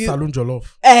will give you? Saloon Jollof.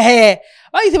 Why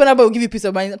you say Burna Boy will give you peace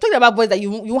of mind? I'm talking about boys that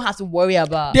you won't have to worry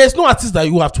about. There's no artist that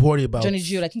you have to worry about. Johnny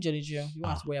Gill, I think Johnny Gill. You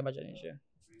won't have to worry about Johnny Gill.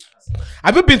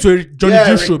 Have you been to a Johnny Yeah,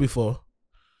 Gill Rick. show before?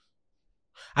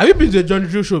 Have you been to a Johnny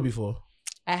Gill show before?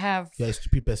 I have. You're a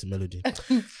stupid person, Melody.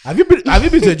 Have you been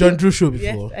to a Johnny Gill show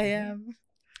Yes, before? I am.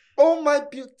 Oh my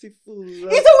beautiful. He's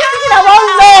always thinking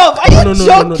about love. Are you No.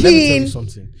 joking? Let me tell you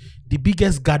something. The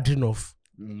biggest gathering of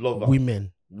Lover.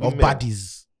 women, of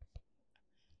baddies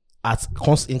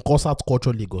in concert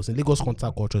culture Lagos. In Lagos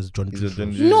concert culture is Johnny He's Gill a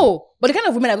Johnny shows. Gill. No, but the kind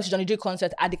of women that go to Johnny Gill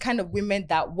concert are the kind of women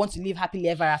that want to live happily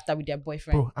ever after with their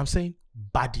boyfriend. Bro, I'm saying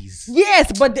baddies.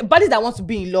 Yes, but the bodies that want to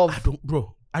be in love.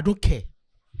 I don't care.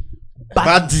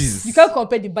 Baddies. You can't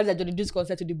compare the bodies at Johnny Gill's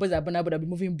concert to the bodies at Burna Boy that be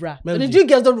moving bra. Melody, Johnny Gill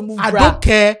girls don't remove I bra. don't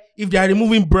care if they are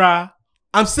removing bra.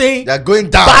 I'm saying They're going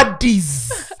down.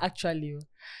 baddies. Actually,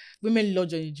 women love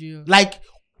Johnny Gill. Like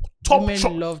top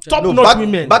Women love Johnny top Gill. notch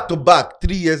women. back to back,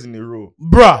 3 years in a row.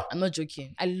 Bruh. I'm not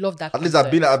joking. I love that. At least I've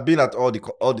been at all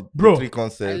the Bro, three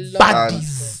concerts. I love And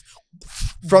Baddies.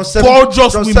 from 7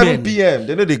 Gorgeous from women 7 p.m.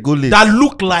 They know they go late. That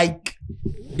look like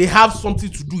they have something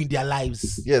to do in their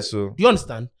lives. Yeah, so Do you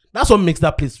understand? That's what makes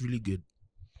that place really good.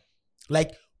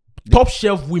 Like top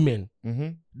shelf women Mm-hmm.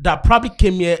 that probably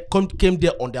came there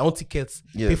on their own tickets,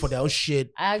 pay Yes. for their own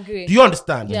shit. I agree. Do you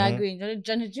understand? Yeah, I Mhm. agree.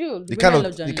 Johnny Jew. The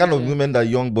kind of women that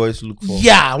young boys look for.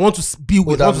 Yeah, I want to be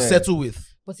with, that want to man. settle with.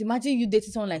 But imagine you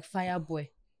dating someone like Fireboy.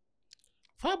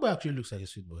 Fireboy actually looks like a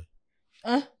sweet boy.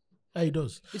 Huh? Yeah, he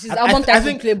does. Which is I album title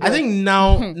think Playboy. I think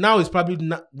now it's probably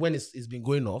not when it's been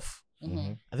going off.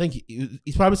 Mhm. I think he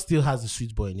probably still has the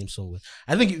sweet boy in him somewhere.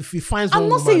 I think if he finds, I'm one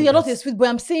not woman saying you're not a that's- sweet boy.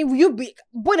 I'm saying will you be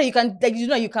boy that you can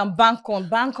you can bank on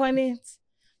it.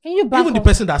 Can you bank even the on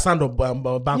person that signed up bank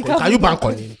on, can you bank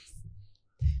on him?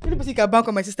 The only person you can bank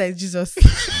on my sister is Jesus.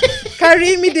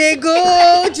 Carry me, they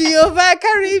go, Jehovah.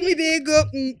 Carry me, they go.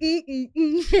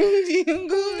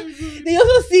 They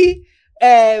also see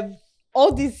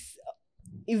all these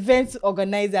event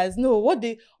organizers. No,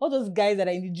 all those guys that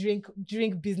are in the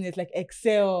drink business, like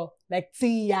Excel, like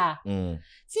Tia. Mm.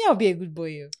 Tia will be a good boy.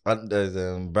 Yo. And there's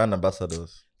brand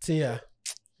ambassadors. Tia,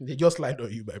 they just lied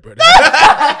on you, my brother.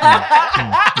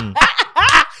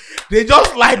 They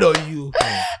just lied on you.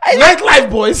 Nightlife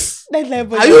boys. Nightlife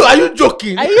boys. Are you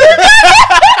joking? Are you?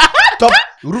 Top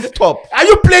rooftop. Are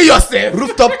you playing yourself?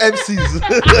 Rooftop MCs.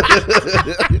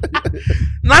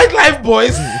 Nightlife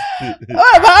boys.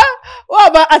 What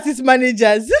about artist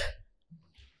managers?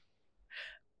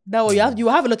 That way you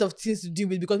have a lot of things to deal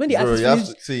with because when the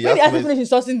artist finish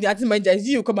sourcing the artist managers,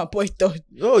 you come and point out.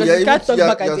 Oh yeah, you can't talk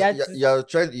back at the artist.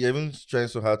 You're even trying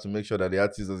so hard to make sure that the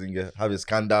artist doesn't have a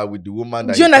scandal with the woman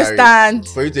that do you understand?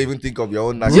 For you to even think of your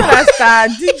own. Do you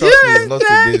understand? Trust me, it's not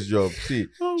today's job. See,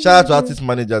 shout out to artist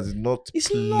managers. It's not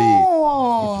play.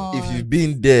 Not. If you've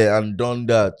been there and done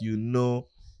that, you know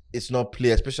it's not play.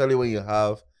 Especially when you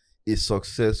have a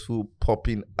successful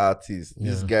popping artist.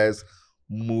 These guys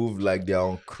move like they're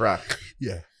on crack.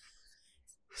 Yeah.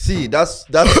 See, that's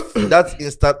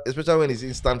instant, especially when it's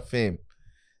instant fame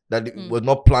that it was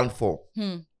not planned for.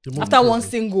 After one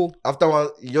single,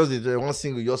 one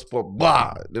single, just pop,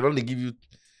 bah! They don't give you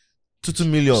 2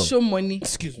 million. show money.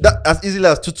 Excuse me. That as easily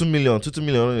as 2 million. 2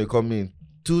 million only come in.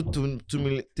 2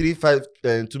 million,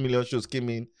 2 million shows came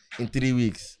in 3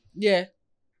 weeks. Yeah.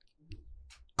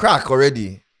 Crack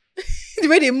already, The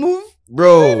way they move.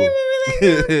 bro.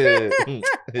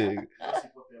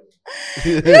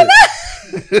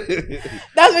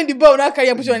 That's when the boy will not carry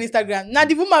and put you on Instagram. Now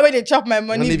the woman where they chop my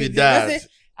money. Money be that. Say,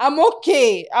 I'm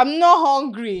okay. I'm not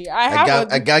hungry. I got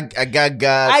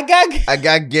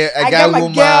my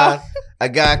woman. girl. I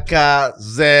got car,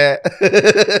 Zazu.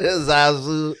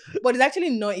 But it's actually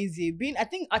not easy. I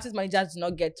think artist managers do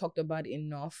not get talked about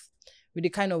enough with the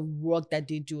kind of work that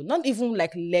they do. Not even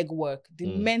like leg work,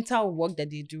 the mental work that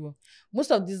they do.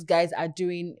 Most of these guys are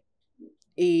doing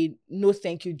a no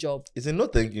thank you job. It's a no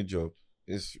thank you job.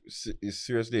 It's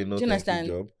seriously a no thank you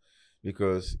job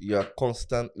because you are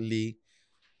constantly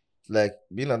like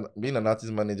being an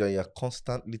artist manager. You are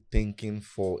constantly thinking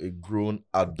for a grown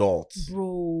adult,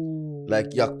 bro.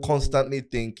 Like you are constantly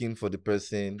thinking for the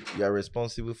person. You are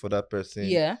responsible for that person.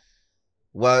 Yeah.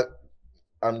 Well,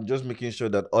 I'm just making sure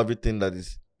that everything that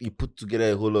is you put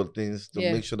together a whole lot of things to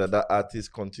make sure that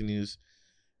artist continues.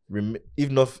 If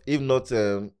not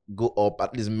go up,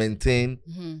 at least maintain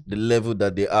the level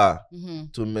that they are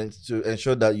to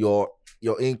ensure that your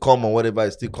income or whatever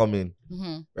is still coming,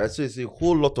 right? So it's a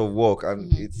whole lot of work,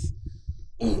 and it's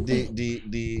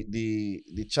the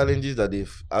challenges that the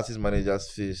artist managers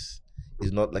face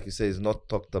is not, like you say, is not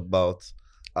talked about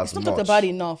as much. It's not talked about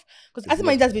enough because artist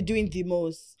managers be doing the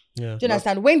most. Yeah. Do you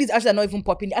understand? When these artists are not even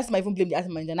popping, the artists might even blame the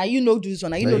artist manager. Now you know do this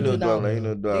one. Now you know do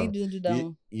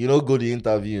that. You know go the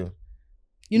interview.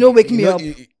 You know wake me up.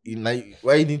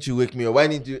 Why didn't you wake me up? Why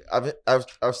didn't you?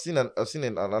 I've seen an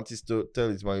artist tell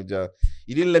his manager,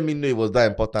 "You didn't let me know it was that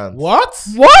important." What?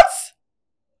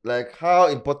 Like how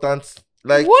important?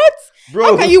 Like what? Bro,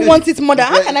 how can you want it more than?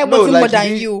 How can I want it more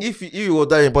than you? If it was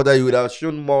that important, you would have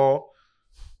shown more.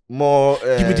 Give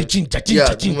me the ginger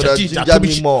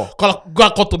more. Go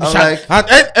and call to me. And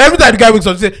every time the guy wakes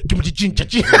up, say, "Give me the ginger."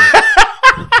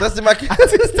 That's the market.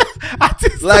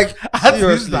 Like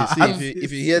seriously, see,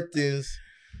 if you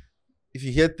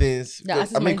hear things, I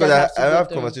mean, because I have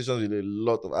conversations with a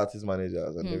lot of artist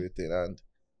managers and everything, and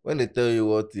when they tell you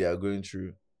what they are going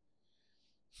through,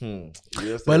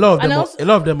 but a lot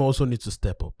of them also need to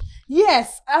step up.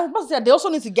 Yes, I was about to say they also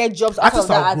need to get jobs out of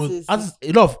the artists.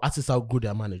 A lot of artists outgrow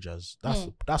their managers.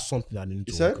 That's something that they need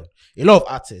to work on. A lot of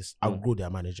artists outgrow their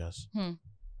managers.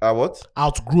 What?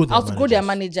 Outgrow their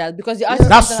managers because the artists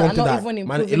that's something are not that even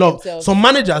improving themselves. Some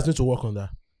managers need to work on that.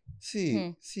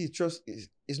 See, trust.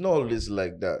 It's not always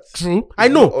like that. True, I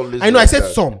know. I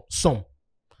said some.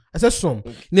 I said some.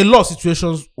 In a lot of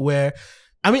situations where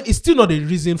I mean, it's still not a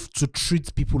reason to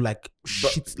treat people like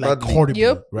shit, like badly. horribly,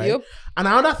 Yep, right? yep. And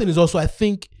another thing is also, I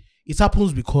think it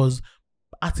happens because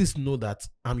artists know that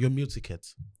I'm your meal ticket.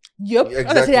 Yep. Yeah, Exactly.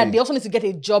 Say that exactly. they also need to get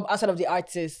a job outside of the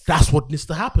artist. That's what needs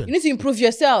to happen. You need to improve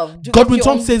yourself. Godwin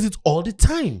Tom says it all the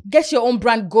time. Get your own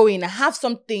brand going. Have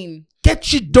something. Get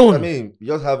shit done. I mean,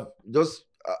 just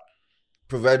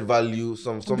provide value.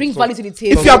 Bring value to the if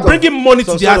table. you are bringing money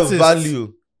to some the sort artist, of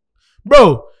value.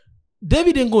 bro,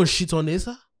 David ain't gonna shit on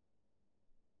Asa.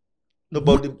 No,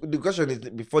 but the question is,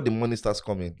 before the money starts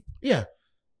coming, Yeah.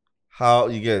 how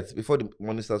you get before the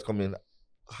money starts coming,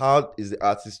 how is the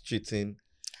artist treating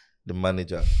the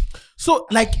manager? So,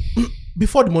 like,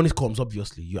 before the money comes,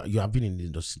 obviously, you have been in the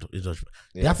industry. The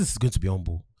Yeah. artist is going to be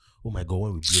humble. Oh my God,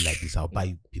 when we blow like this, I'll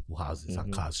buy people houses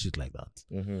and cars, shit like that.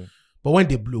 Mm-hmm. But when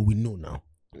they blow, we know now,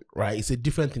 right? It's a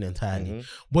different thing entirely. Mm-hmm.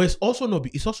 But it's also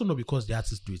not because the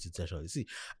artists do it intentionally. See,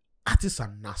 artists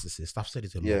are narcissists. I've said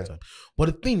it a long time. But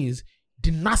the thing is,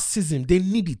 the narcissism, they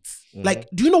need it. Like,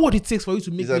 do you know what it takes for you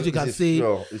to make music and say,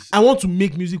 I want to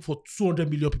make music for 200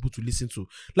 million people to listen to?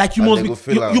 Like, you must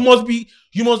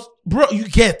bro, you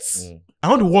get. I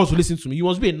want the world to listen to me. You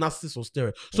must be a narcissist or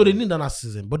stereo. So they need that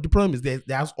narcissism. But the problem is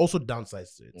there's also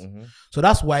downsides to it. So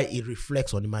that's why it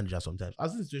reflects on the manager sometimes.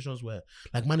 I've seen situations where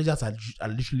like managers are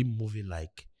literally moving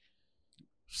like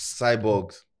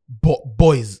cyborgs,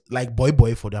 boys, like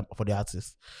boy for the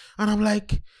artists. And I'm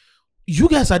like, you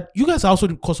guys are also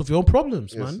the cause of your own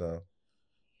problems, man. Sir.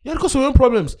 You're the cause of your own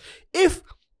problems. If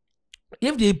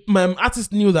the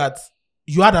artist knew that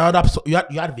you had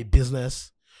a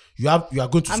business, you are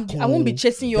going to school. I won't be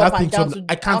chasing you up and down.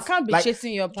 I can't be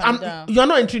chasing you up and down. You're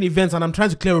not entering events, and I'm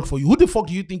trying to clear it for you. Who the fuck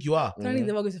do you think you are? Tony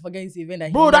never going to forget his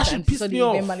event. Bro, that should piss me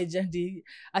off. The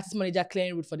artist manager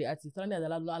clearing route for the artist. Tony has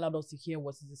allowed us to hear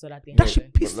what is this other thing. That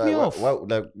should piss me off.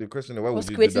 Like the question is, why would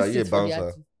you do that? You're a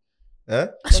bouncer. Eh?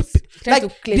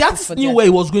 The artist knew where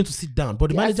he was going to sit down, but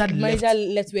the manager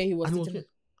left where he was sitting.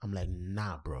 I'm like,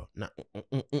 nah, bro. Nah.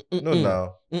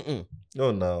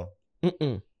 No.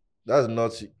 That's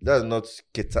not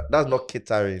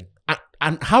catering.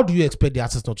 And how do you expect the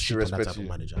artist not to shit on that type of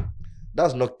manager?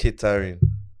 That's not catering.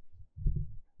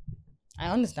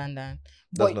 I understand that.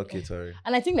 That's not catering.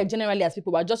 And I think that generally as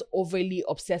people, we're just overly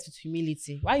obsessed with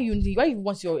humility. Why you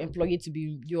want your employee to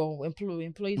be your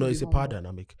employee? No, it's a power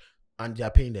dynamic. And they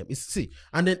are paying them.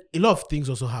 And then a lot of things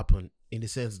also happen in the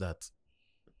sense that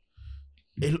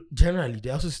generally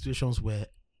there are also situations where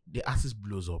the artist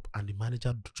blows up and the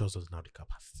manager just doesn't have the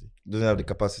capacity. Doesn't have the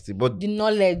capacity, but the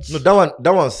knowledge. No,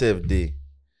 that one saved day.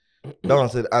 That one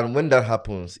said, and when that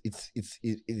happens,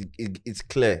 it's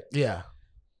clear. Yeah.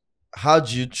 How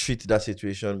do you treat that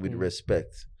situation with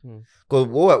respect? Because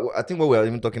I think what we're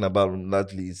even talking about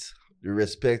largely is the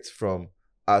respect from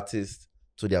artists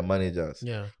to their managers.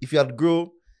 Yeah. If you had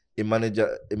grown a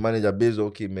manager based,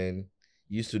 okay, man,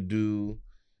 you used to do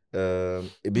a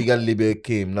bigger label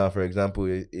came now, for example,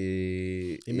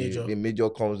 a major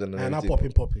comes and now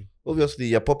popping. Obviously,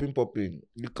 you're popping.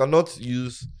 You cannot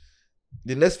use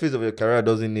the next phase of your career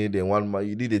doesn't need a one man.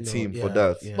 You need a team for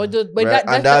that. Yeah. But your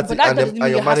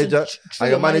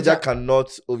manager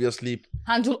cannot obviously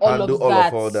handle all of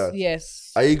that.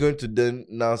 Yes. Are you going to then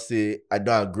now say, I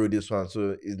don't agree with this one,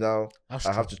 so it's now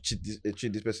I have to treat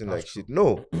this person like shit?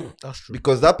 No, that's true.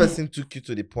 Because that person took you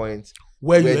to the point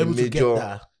where you're able to get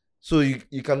that. So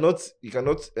you cannot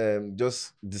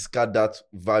just discard that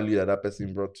value that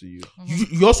person brought to you.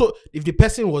 You also, if the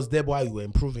person was there while you were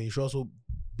improving, you should also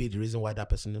be the reason why that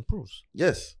person improves.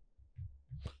 Yes.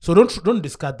 So don't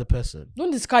discard the person.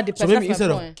 Don't discard the person. So maybe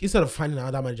instead of finding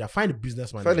another manager, find a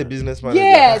business manager. Find a business manager.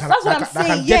 Yes, that's what I'm saying.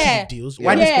 That can get you the deals.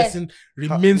 Why this person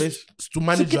remains to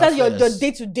manage your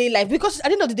day-to-day life, because at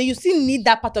the end of the day, you still need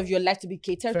that part of your life to be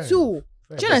catered to.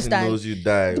 Do you understand? Knows you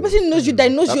die. The person knows you die.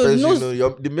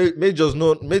 The majors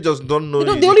don't know.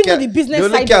 They only know the business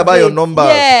side. They only care about your numbers.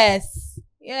 Yes.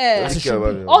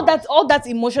 All that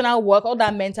emotional work, all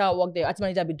that mental work the artist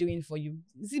manager be doing for you.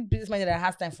 Is it business manager that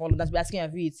has time for all of that? Be asking your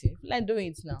VT. Like doing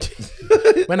it now.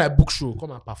 When I book show,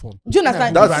 come and perform. Do you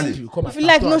understand? If you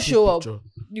like no show up,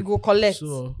 you go collect.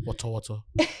 So water.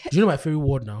 Do you know my favorite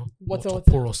word now? Water.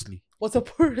 Porously. Water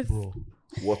porous. Bro.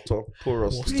 Water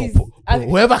porous.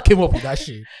 Whoever came up with that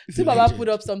shit. See, Baba put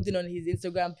up something on his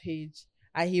Instagram page.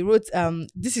 And he wrote,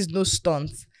 this is no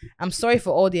stunt. I'm sorry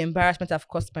for all the embarrassment I've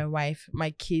caused my wife,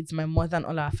 my kids, my mother, and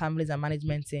all our families and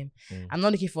management team. I'm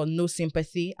not looking for no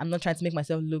sympathy. I'm not trying to make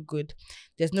myself look good.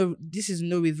 This is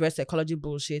no reverse psychology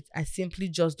bullshit. I simply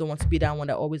just don't want to be that one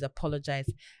that always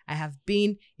apologizes. I have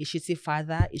been a shitty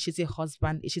father, a shitty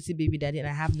husband, a shitty baby daddy, and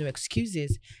I have no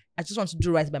excuses. I just want to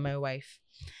do right by my wife.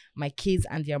 my kids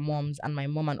and their moms, and my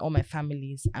mom and all my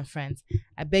families and friends.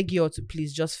 I beg you all to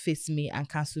please just face me and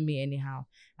cancel me anyhow.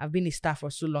 I've been a star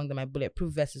for so long that my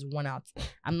bulletproof vest is worn out.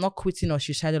 I'm not quitting or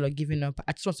suicidal or giving up.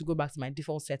 I just want to go back to my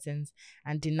default settings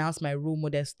and denounce my role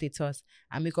model status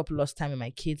and make up lost time with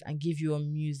my kids and give you all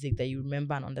music that you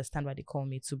remember and understand why they call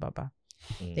me too, Baba.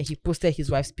 Then he posted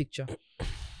his wife's picture.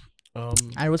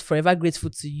 I wrote, forever grateful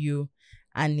to you,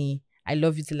 Annie. I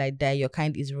love you till I die. Your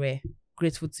kind is rare.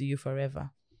 Grateful to you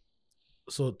forever.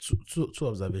 So two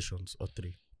observations or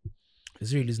three.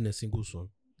 Is he releasing a single song?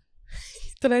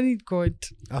 Then I need God.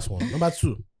 That's one. Number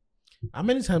two. How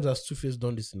many times has Two-Face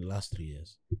done this in the last 3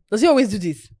 years? Does he always do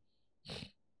this?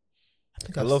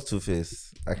 I love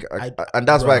Two-Face, and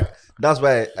that's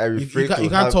why I refrain. You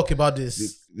can't talk about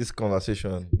this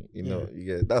conversation. You know,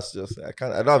 that's just I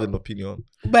don't have an opinion.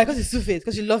 But because it's Two-Face,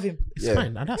 because you love him. It's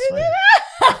fine, and that's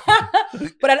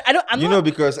fine. But I don't. I'm not,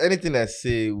 because anything I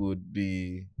say would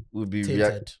be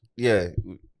Tainted.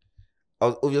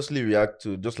 I'll obviously react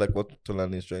to just like what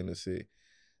Tolani is trying to say.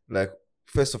 Like,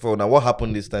 first of all, now what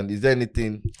happened this time? Is there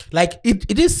anything like it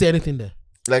didn't say anything there?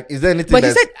 Like, is there anything? But he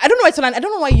said, I don't know why Tolani. I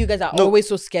don't know why you guys are always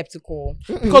so skeptical.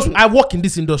 Because I work in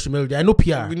this industry, Melody. I know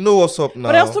PR. We know what's up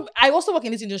now. But I also work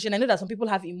in this industry, and I know that some people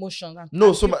have emotions. And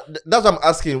that's what I'm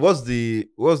asking. What's the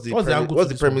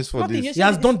premise for this? He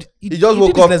has done. He just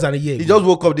woke up less than a year. He just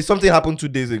woke up. Did something happen 2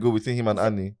 days ago between him and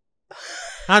Annie?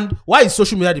 And why is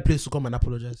social media the place to come and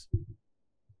apologize?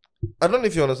 I don't know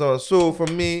if you understand. So for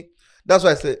me, that's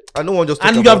why I say I don't want just.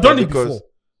 And you have done it before.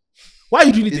 Why are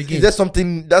you doing it again? Is there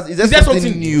something? Is there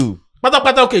something new?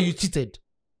 But okay, you cheated.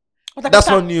 That's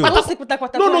not new. No,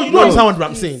 you don't understand what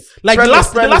I'm saying. Like the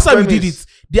last time you did it,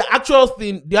 the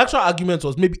actual argument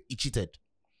was maybe he cheated.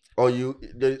 Or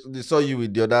they saw you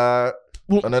with the other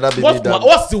another baby.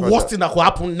 What's the worst thing that could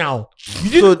happen now?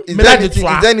 Is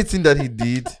there anything that he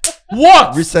did?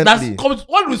 What recently?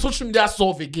 What will social media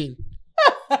solve again?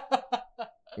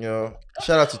 You know,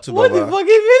 shout out to Tubaba. What the fuck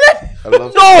is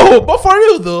it? No, but for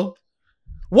real though.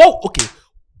 Well, okay.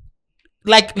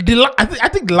 Like I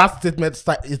think the last statement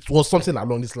it was something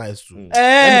along these lines too.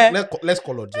 Let's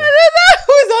call Audio.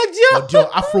 Who is Audio?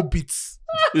 Afrobeats.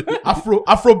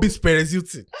 Afrobeats Perez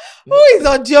Hilton. Who is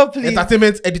Audio, please?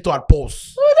 Entertainment editor at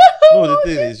Pulse. No, the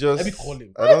thing is just. Let me call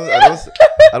him.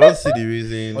 I don't see the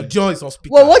reason. Audio is on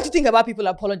speaker. Well, what do you think about people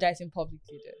apologizing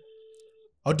publicly?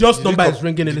 Audio's number is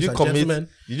ringing, ladies and gentlemen.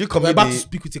 We're about to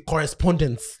speak with a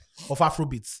correspondent of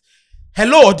Afrobeats.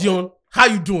 Hello, Audio. How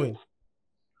you doing?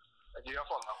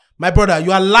 My brother,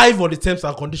 you are live on the Terms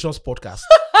and Conditions podcast.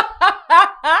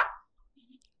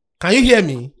 Can you hear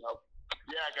me? Yeah,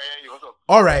 I can hear you. What's up?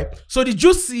 All right. So did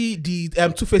you see the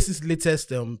Two-Face's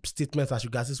latest statement as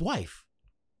regards his wife?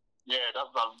 Yeah, that's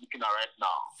what I'm looking at right now.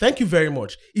 Thank you very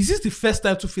much. Is this the first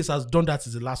time Two-Face has done that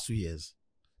in the last 2 years?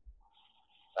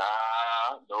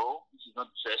 No, this is not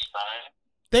the first time.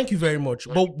 Thank you very much.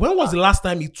 But when was the last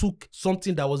time he took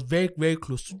something that was very, very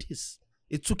close to this?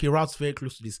 It took a route very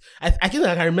close to this. I think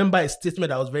I can remember a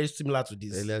statement that was very similar to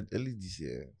this. Early this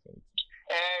year.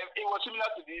 It was similar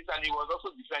to this, and he was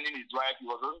also defending his wife. He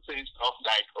was also saying stuff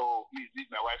like, "Oh, please leave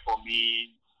my wife for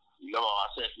me. We love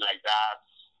ourselves like that,"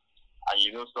 and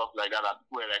stuff like that. And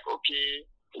people were like, "Okay,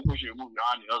 people should move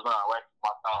on. Husband and wife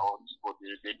matter, or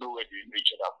they know where they know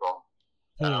each other from."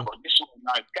 But this one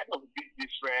now is kind of a bit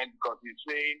different because he's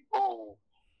saying, "Oh,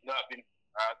 I've been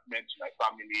harassment to my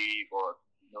family, but."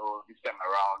 This time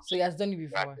around. So he has done it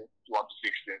before. I want to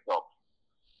fix things up.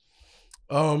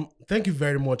 Thank you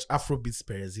very much, Afrobeats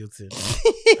Perez Hilton.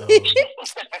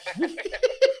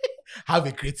 Have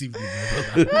a creative day,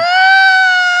 my brother.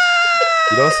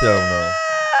 You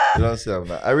don't see him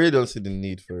now. I really don't see the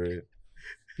need for it.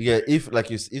 Yeah, if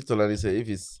Tolani said, if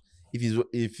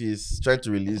he's trying to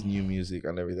release new music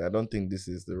and everything, I don't think this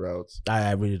is the route.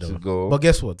 I really don't. To go. But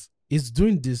guess what? He's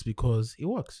doing this because it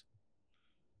works.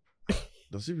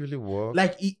 Does it really work?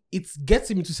 Like it gets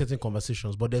him into certain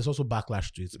conversations, but there's also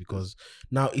backlash to it because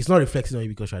now it's not reflecting on you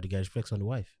because you're the guy, it reflects on the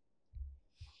wife.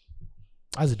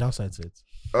 That's the downside to it.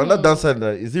 On that downside,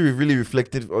 is it really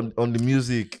reflected on the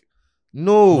music?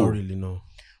 No. Not really, no.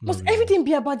 Must everything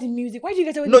be about the music? Why do you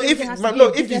guys always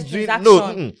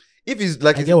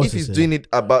if he's doing it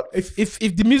about if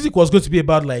the music was going to be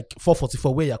about like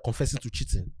 444 where you're confessing to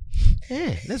cheating,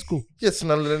 let's go. Yes,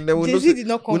 now then we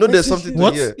know there's something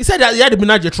what? to hear. He said that he had the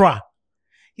BBNaija trial.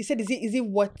 He said, is it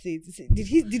worth it? Did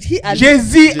he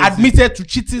Jay-Z admitted to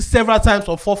cheating several times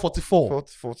on 444.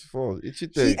 444. He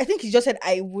cheated. I think he just said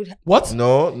I would. What?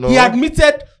 No. He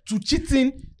admitted to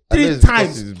cheating 3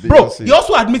 times, bro. He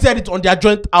also admitted it on their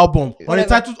joint album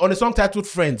on a song titled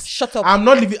 "Friends." Shut up. I'm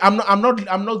not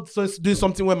doing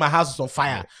something when my house is on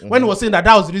fire. When he was saying that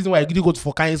was the reason why he didn't go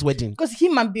for Kanye's wedding. Because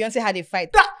him and Beyonce had a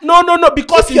fight. No,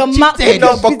 because he cheated.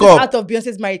 Out of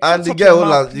Beyonce's marriage. And the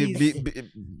girl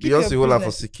Beyonce hold on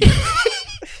for security.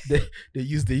 they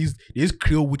use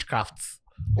Creole witchcraft.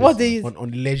 What they use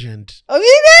on Legend. Oh,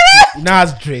 yeah. Now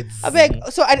has dreads. I beg.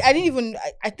 So I didn't even.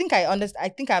 I think I understand. I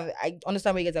think I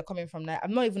understand where you guys are coming from. Now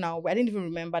I'm not even now. I didn't even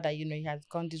remember that he has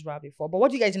gone this route before. But what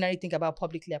do you guys generally think about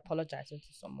publicly apologizing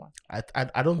to someone? I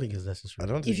don't think it's necessary.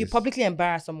 If you publicly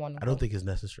embarrass someone, I don't think it's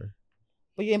necessary.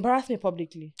 But you embarrassed me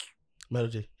publicly.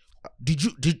 Melody,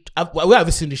 where have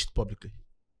you seen this shit publicly?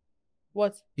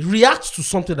 What? It reacts to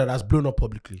something that has blown up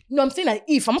publicly. No, I'm saying that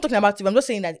if I'm not talking about it, I'm just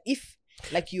saying that if.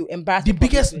 Like you embarrassed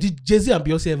did Jay-Z and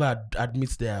Beyonce ever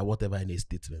admit their whatever in a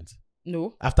statement?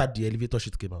 No. After the elevator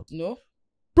shit came out? No.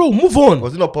 Bro, move on.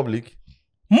 Was it not public?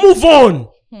 Move on.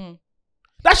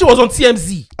 That shit was on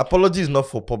TMZ. Apology is not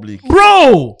for public.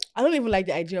 Bro! I don't even like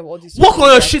the idea of all this. Work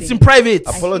on your shit in private.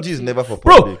 Apology is never for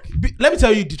public. Bro, let me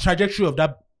tell you the trajectory of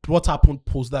that, what happened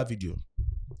post that video.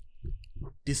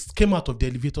 This came out of the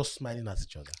elevator smiling at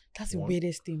each other. That's the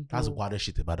weirdest thing, bro. That's the wildest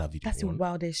shit about that video. That's the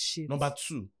wildest shit. Number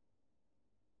 2.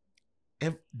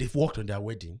 They've worked on their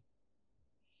wedding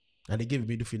and they gave a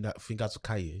middle finger to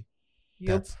Kanye.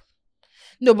 Yep.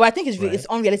 No, but I think it's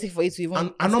unrealistic for you to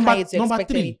even and number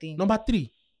three,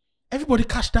 everybody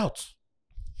cashed out.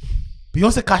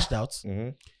 Beyonce cashed out.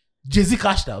 Jay-Z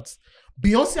cashed out.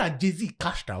 Beyonce and Jay-Z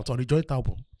cashed out on the joint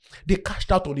album. They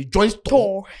cashed out on the joint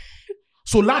tour.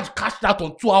 Solange cashed out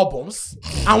on 2 albums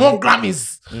and 1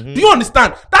 Grammys. Do you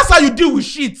understand? That's how you deal with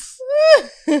shit.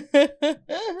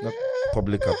 Not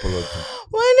public apology.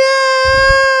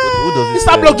 Who does this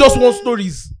blog just wants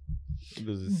stories.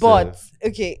 But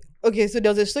okay. So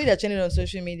there was a story that trended on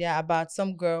social media about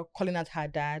some girl calling out her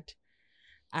dad,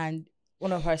 and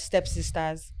one of her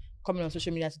stepsisters coming on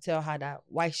social media to tell her that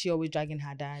why she always dragging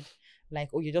her dad. Like,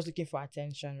 oh, you're just looking for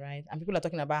attention, right? And people are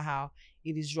talking about how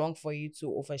it is wrong for you to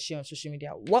overshare on social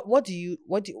media. What do you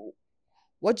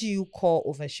call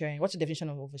oversharing? What's the definition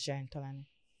of oversharing, Tolani?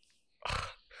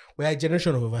 We're a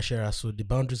generation of oversharers, so the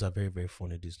boundaries are very, very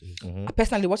funny these days.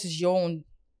 Personally, what's your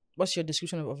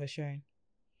description of oversharing?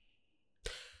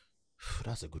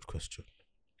 That's a good question.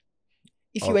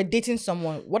 If you were dating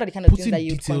someone, what are the kind of things that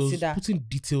you consider? Putting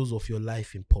details of your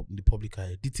life in the public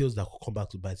eye, details that could come back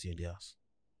to bite you in the ass.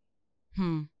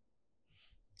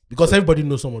 Because everybody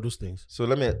knows some of those things. So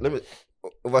let me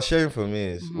oversharing for me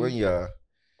is when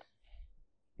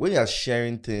you're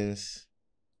sharing things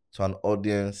to an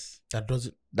audience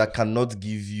that cannot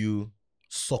give you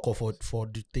succor for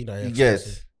the thing that you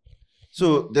yes.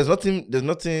 So there's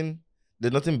nothing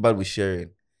bad with sharing.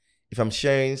 If I'm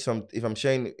sharing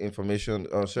information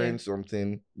or sharing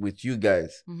something with you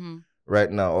guys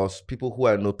right now, or people who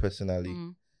I know personally,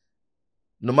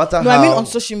 no matter how. I mean on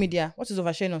social media. What is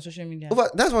oversharing on social media?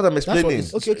 That's what I'm explaining.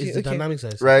 It's the dynamics,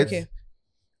 right? Okay.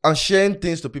 And sharing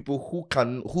things to people who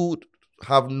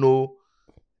have no.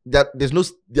 They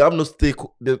have no stake.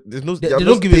 They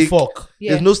don't give a fuck.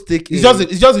 Yeah. There's no stake. It's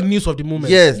just the news of the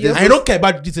moment. Yes, I don't care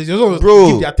about the details. You just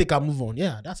give their take and move on.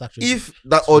 Yeah, that's actually. If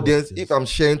that audience, if I'm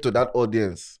sharing to that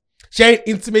audience, sharing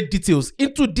intimate details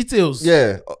into details.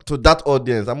 Yeah, to that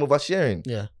audience, I'm oversharing.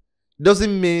 Yeah,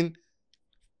 doesn't mean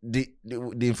the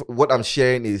what I'm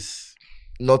sharing is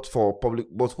not for public,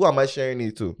 but who am I sharing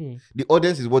it to? The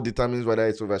audience is what determines whether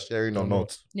it's oversharing or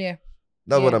not. Yeah.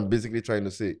 That's what I'm basically trying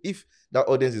to say. If that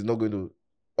audience is not going to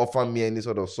offer me any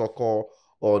sort of succor,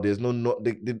 or there's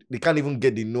they can't even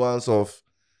get the nuance of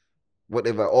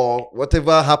whatever, or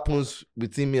whatever happens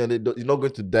between me and it's not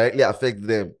going to directly affect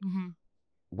them.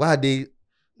 Why do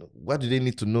they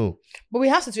need to know? But we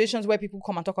have situations where people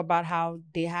come and talk about how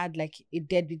they had like a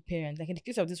deadbeat parent. Like in the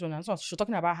case of this one, she was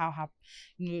talking about how her,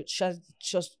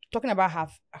 she was talking about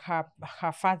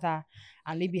her father,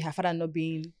 and maybe her father not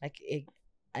being like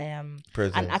an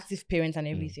active parent and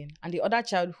everything. And the other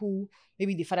child who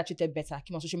maybe the father treated better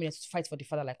came on social media to fight for the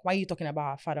father. Like, why are you talking about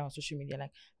our father on social media?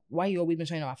 Like, why are you always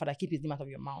mentioning our father? Keep his name out of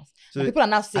your mouth. So people are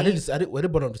now saying, were they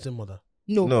born of the same mother?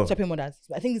 No, separate mothers.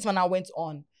 I think this man now went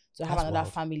on to have another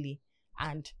family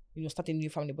and start a new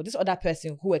family. But this other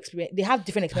person who they have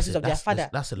different experiences of their father.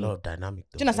 That's a lot of dynamic.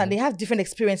 Do you understand? They have different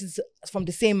experiences from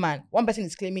the same man. One person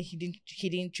is claiming he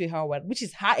didn't treat her well, which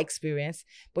is her experience.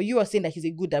 But you are saying that he's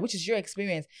a good dad, which is your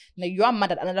experience. Now you are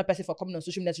mad at another person for coming on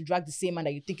social media to drag the same man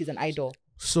that you think is an idol.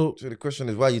 So the question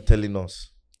is, why are you telling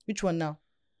us? Which one now?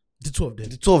 The two of them.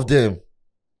 The two of them.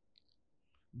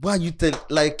 Why are you telling?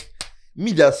 Like,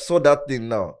 me that saw that thing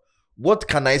now. What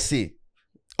can I say?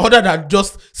 Other than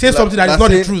just say something that is not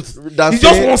the truth. It's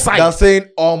just one side. That's saying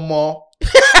Omo.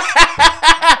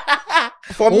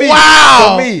 For me,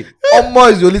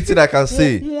 Omo is the only thing I can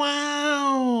say.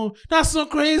 Wow, that's so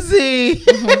crazy.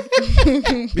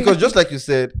 Because just like you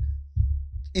said,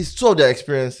 it's two of their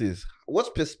experiences.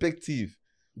 What perspective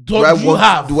do I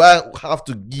have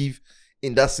to give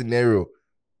in that scenario?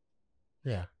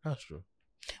 Yeah, that's true.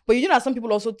 But you know that some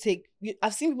people also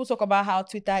I've seen people talk about how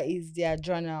Twitter is their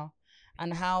journal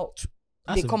and how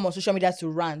they come on social media to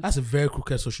rant. That's a very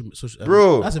crooked social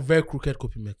bro. That's a very crooked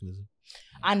coping mechanism.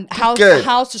 And how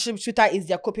Twitter is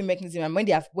their coping mechanism, and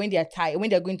when they are tired, when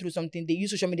they're going through something, they use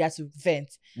social media to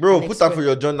vent. Bro, put that for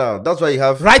your journal. That's why you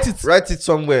have write it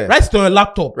somewhere. Write it on your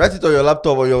laptop. Write it on your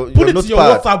laptop or your put it notepad. in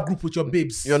your WhatsApp group with your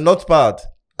babes. Your notepad.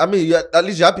 I mean, at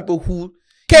least you have people who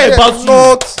care about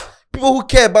you. People who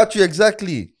care about you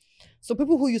exactly. So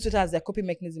people who use Twitter as their coping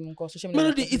mechanism, social media.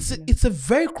 Melody, it's a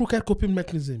very crooked coping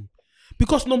mechanism.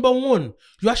 Because number one,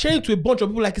 you are sharing to a bunch of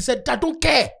people, like you said, that don't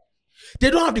care. They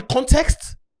don't have the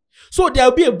context. So there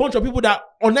will be a bunch of people that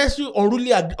honestly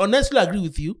agree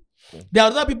with you. There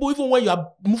are other people, even when you are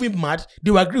moving mad,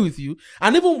 they will agree with you.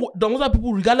 And even the other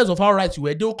people, regardless of how right you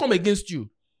were, they will come against you.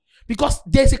 Because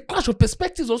there's a clash of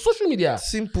perspectives on social media.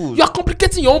 Simple. You are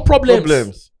complicating your own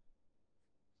problems.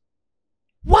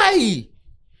 Why?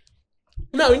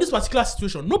 Now, in this particular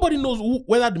situation, nobody knows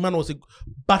whether the man was a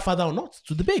bad father or not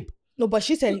to the babe. No, but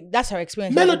she said that's her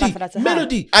experience. Melody,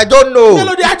 I don't know.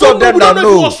 Melody, I don't know. We don't know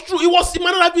if it was true. It was. It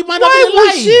might not have been. Why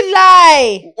would she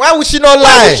lie? Why would she not lie?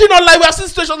 Why would she not lie? We have seen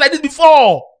situations like this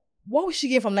before. What was she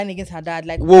getting from lying against her dad?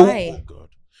 Like, whoa. why? Oh God.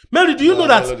 Melody, do you know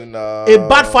that a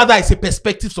bad father is a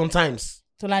perspective sometimes?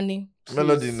 Tolani.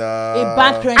 Melody, A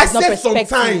bad parent is not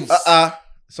perspective.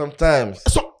 Sometimes.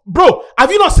 So, bro,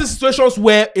 have you not seen situations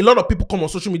where a lot of people come on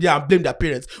social media and blame their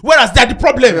parents, whereas they're the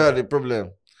problem? Yeah, the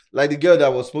problem. Like the girl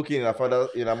that was smoking in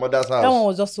her mother's house. That one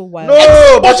was just so wild.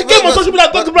 No, but she came on social media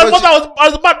and thought the mother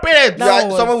was a bad parent. Yeah,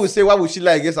 someone would say, why would she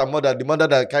lie against her mother? The mother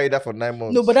that carried her for 9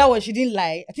 months. No, but that one, she didn't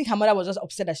lie. I think her mother was just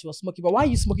upset that she was smoking. But why are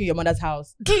you smoking in your mother's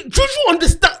house? Do you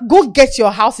understand? Go get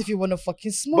your house if you want to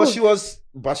fucking smoke. But she was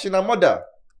bashing her mother.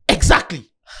 Exactly.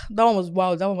 That one was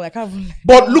wild. That one was like, I can't even...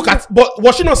 But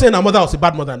was she not saying her mother was a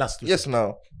bad mother? And that's true? Yes,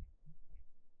 now.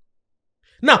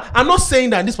 Now, I'm not saying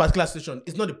that in this particular situation,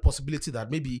 it's not a possibility that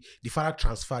maybe the father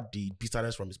transferred the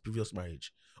bitterness from his previous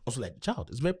marriage. Also, like the child,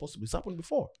 it's very possible. It's happened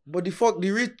before. But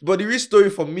the real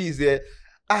story for me is that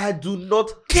I do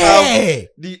not care. Have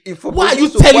the information. Why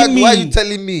are you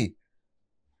telling me?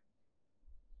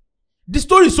 The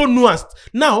story is so nuanced.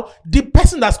 Now, the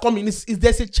person that's coming is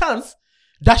there's a chance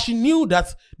that she knew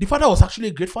that the father was actually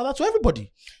a great father to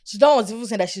everybody. So that was even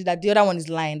saying that the other one is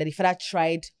lying, that the father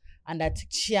tried. And that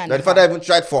she and the father even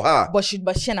tried for her. But she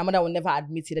and her mother will never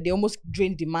admit it. That they almost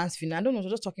drained the man's fin. I don't know,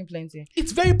 just talking plenty.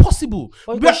 It's very possible.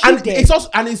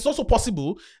 It's also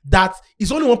possible that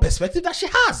it's only one perspective that she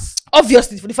has.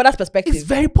 Obviously, for the father's perspective. It's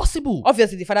very possible.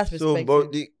 Obviously, the father's perspective. So,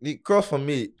 but the cross for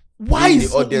me, why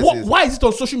is it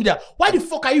on social media? Why the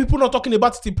fuck are you people not talking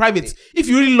about it in private if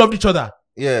you really loved each other?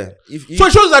 Yeah. So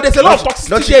it shows that there's a lot of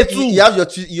toxicity there too.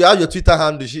 You have your Twitter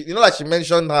handle. Like she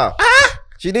mentioned her.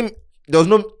 She didn't. There was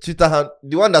no Twitter hand.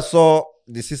 The one that saw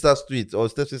the sister's tweet or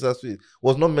stepsister's tweet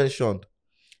was not mentioned.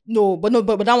 No, but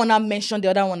that one not mentioned the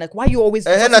other one. Like, why you always?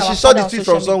 And she saw the tweet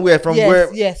from somewhere.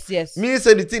 Yes. Me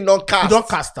say the thing don't cast. You don't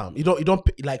cast them. You don't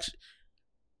like.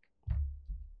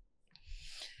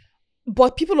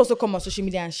 But people also come on social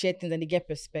media and share things and they get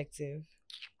perspective.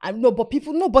 But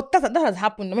that has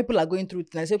happened. People are going through it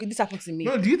and they say, okay, this happened to me.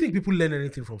 No, do you think people learn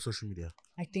anything from social media?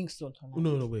 I think so.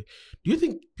 No way. Do you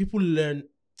think people learn?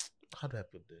 How do I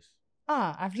put this?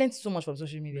 I've learned so much from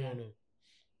social media. No.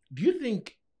 Do you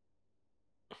think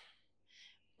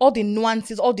all the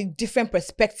nuances, all the different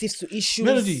perspectives to issues?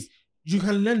 Melody, you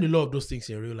can learn a lot of those things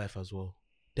in real life as well.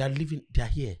 They are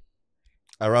here.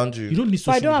 Around you. You don't need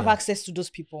social media. But I don't have access to those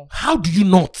people. How do you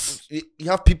not? You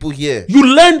have people here. You've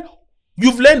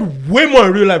learned way more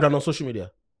in real life than on social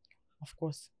media. Of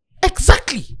course.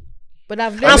 Exactly. But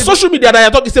I've learned... And social media that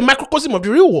you're talking is a microcosm of the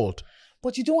real world.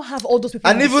 But you don't have all those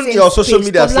people. And even your social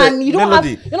media said, you don't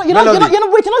Melody. You're not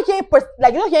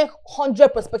hearing 100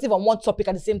 perspective on one topic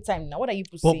at the same time. Now, what are you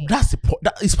saying? But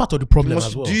that is part of the problem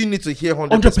as well. Do you need to hear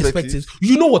 100 perspectives?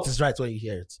 You know what is right when you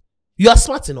hear it. You are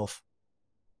smart enough.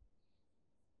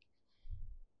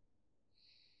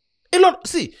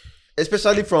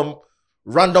 Especially from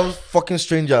random fucking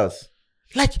strangers.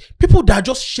 Like people that are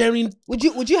just sharing.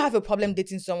 Would you have a problem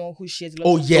dating someone who shares?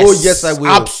 Yes, I will.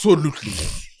 Absolutely.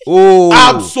 Whoa.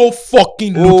 As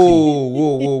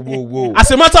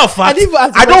a matter of fact,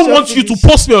 I don't want you to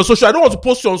post me on social. I don't want to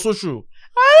post you on social.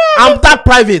 I'm that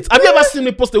private. Have you ever seen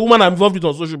me post a woman I'm involved with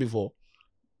on social before?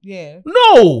 Yeah.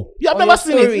 No. You have On never your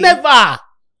seen story. it. Never.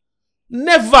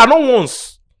 Never. Not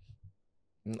once.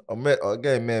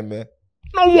 Okay, man. Not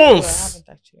No, I once. haven't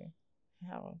actually.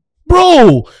 I haven't.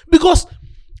 Bro. Because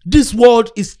this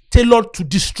world is tailored to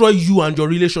destroy you and your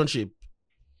relationship.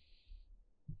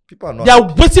 People are not. They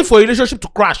are waiting for a relationship to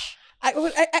crash.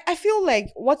 I feel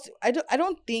like I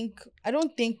don't think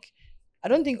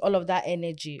all of that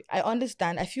energy. I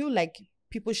understand. I feel like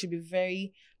people should be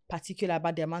very particular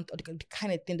about the amount of the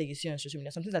kind of thing that you see on social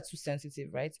media. Something that's too sensitive,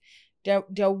 right? There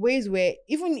are ways where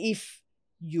even if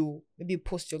you maybe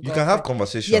post your You girlfriend, can have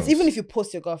conversations. yes, even if you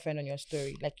post your girlfriend on your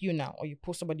story, like you now, or you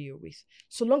post somebody you're with,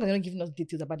 so long as you're not giving us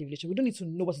details about the relationship, we don't need to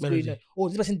know what's going on. Oh,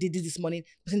 this person did this morning,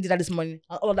 this person did that this morning,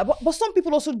 and all of that. But some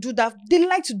people also do that. They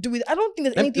like to do it. I don't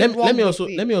think there's anything wrong Let me with also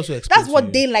it. explain. That's to what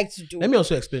you. they like to do. Let me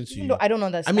also explain to Even you. though I don't I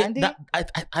understand mean,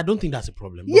 it. I don't think that's a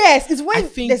problem. But Yes, it's when I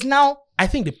think- there's now I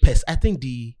think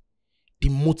the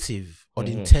motive or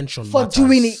the intention for matters.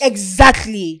 doing it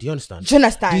exactly. Do you understand? Do you The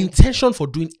understand? intention for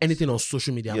doing anything on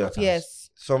social media Yeah. matters. Yes.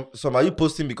 Some are you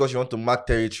posting because you want to mark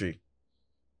territory?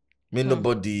 Me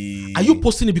nobody. Are you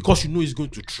posting it because you know it's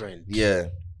going to trend? Yeah.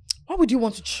 Why would you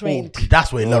want to trend? Oh,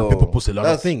 that's where a lot of people post a lot of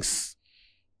That's- things.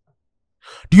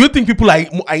 Do you think people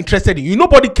are interested in you?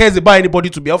 Nobody cares about anybody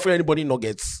to be offering anybody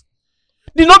nuggets.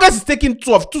 The nuggets is taking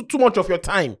too much of your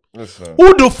time. Listen.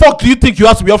 Who the fuck do you think you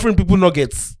have to be offering people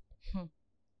nuggets?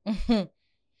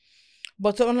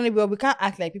 But only we can't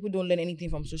act like people don't learn anything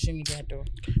from social media though.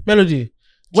 Melody,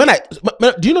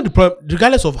 do you know the problem?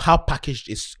 Regardless of how packaged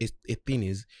a thing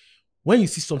is, when you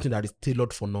see something that is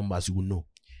tailored for numbers, you will know.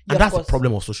 Yeah, And of that's the course.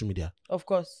 problem of social media. Of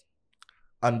course.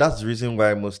 And that's the reason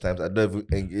why most times I don't even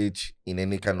engage in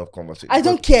any kind of conversation. I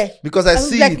don't care. Because I I'm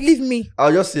see like, it. leave me.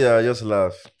 I'll just say, I'll just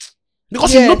laugh.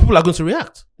 Because Yeah. you know people are going to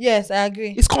react. Yes, I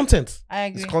agree. It's content. I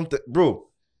agree. It's content, bro.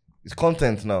 It's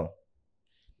content now.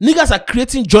 Niggas are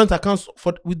creating joint accounts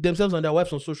with themselves and their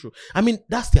wives on social. I mean,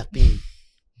 that's their thing.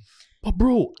 But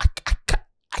bro, I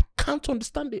can't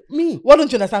understand it. Me, What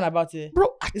don't you understand about it? bro,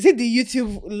 Is it the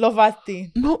YouTube lover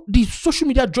thing? no, the social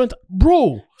media joint,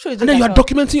 bro. Show the And then you are joint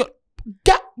documenting your...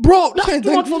 bro, that's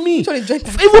too much for me. Show the joint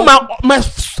Even my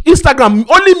Instagram,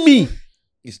 only me.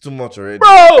 It's too much already.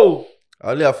 Bro.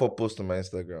 I only have 4 posts on my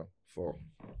Instagram. 4.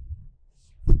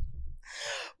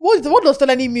 What does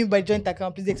Tolani mean by joint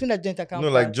account? Please explain that joint account. No,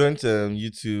 like part. joint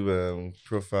YouTube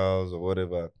profiles or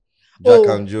whatever. Oh.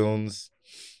 Jack and Jones.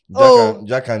 Oh.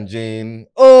 Jack and Jane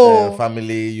Oh.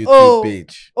 family YouTube Oh.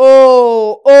 page.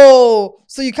 Oh.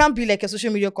 So you can't be like a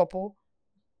social media couple.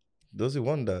 Does it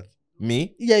want that?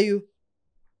 Me? Yeah, you.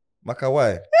 Maka,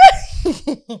 why?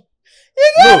 You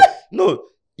No.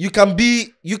 You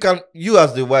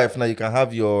as the wife now, you can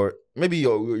have maybe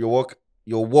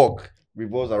your work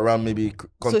revolves around maybe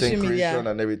content Social media. creation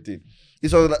and everything.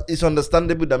 It's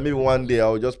understandable that maybe one day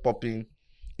I'll just pop in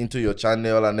into your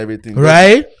channel and everything.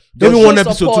 Right? Just Maybe one show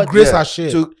episode support. to grace Yeah, her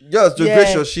shit. to Yeah.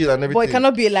 grace your shit and everything. But it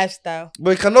cannot be a lifestyle.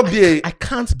 But it cannot be a I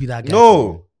can't be that guy.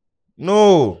 no.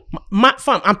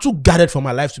 Fam, I'm too guarded for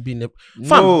my life to be in a...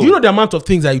 Fam, No. do you know the amount of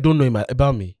things that you don't know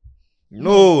about me?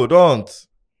 No, don't.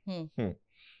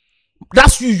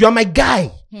 That's you. You're my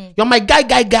guy. You're my guy.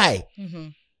 Mm-hmm.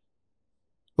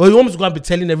 Well, you want me to go and be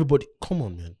telling everybody? Come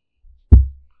on, man.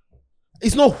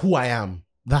 It's not who I am.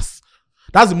 That's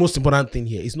the most important thing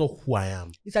here. It's not who I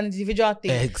am. It's an individual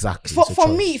thing. Exactly. For It's a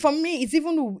choice. me,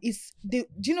 do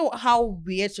you know how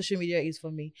weird social media is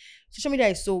for me? Social media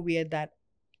is so weird that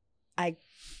I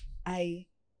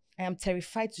am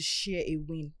terrified to share a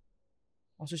win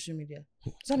on social media.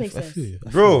 Does that make I sense? feel you. I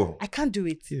feel Bro, I can't do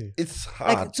it. you. it's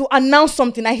hard. Like to announce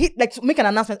something, I hate like to make an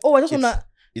announcement. Oh, I just wanna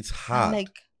It's hard. like.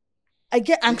 I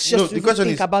get anxious No, to the even question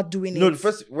think is- about doing No, it. the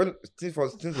first when things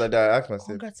like that, I ask myself,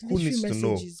 who Congratulatory needs to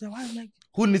know? messages. I'm like,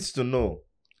 Who needs to know?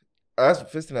 I ask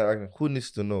first thing I ask, who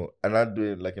needs to know? And I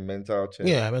do it like a mental check.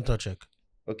 Yeah, I went to check.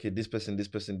 Okay, this person. Do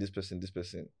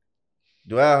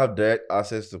I have direct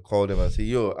access to call them and say,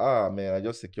 yo, man, I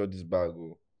just secured this bag.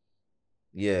 Oh.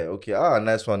 Yeah, okay.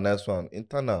 Nice one.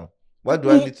 Internal. Why do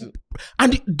I need to?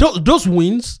 And those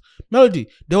wins, Melody,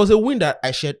 there was a win that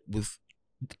I shared with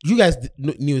you guys.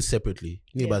 Knew it separately.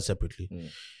 Knew about it separately.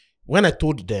 When I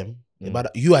told them about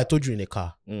you, I told you in a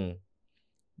car.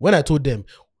 When I told them,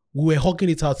 we were hugging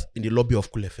it out in the lobby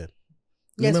of Cool FM.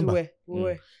 yes, Remember? we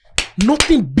were.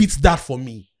 Nothing beats that for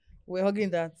me. We're hugging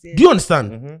that. Yeah. Do you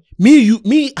understand?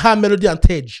 Me, her, Melody, and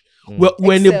Tej were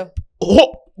in a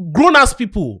grown ass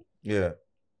people. Yeah.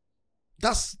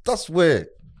 That's where.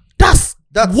 That's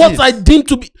what it. I deem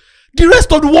to be. The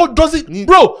rest of the world doesn't,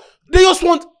 bro. They just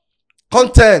want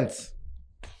Content.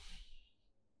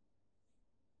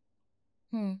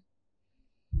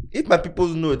 If my people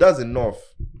know, that's enough.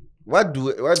 Why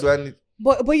do I need?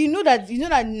 But you know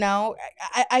that now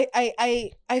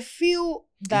I feel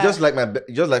that Just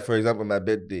like for example my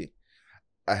birthday,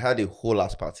 I had a whole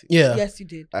ass party. Yeah. yes you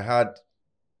did. I had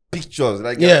pictures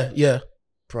like Yeah.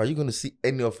 Bro, are you gonna see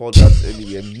any of all that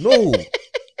anywhere? No.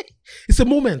 It's a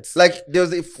moment. Like there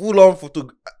was a full-on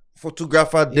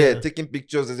photographer there Yeah. taking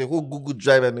pictures. There's a whole Google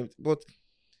Drive and everything. But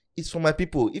it's for my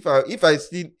people. If I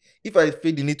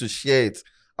feel the need to share it,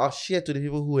 I'll share it to the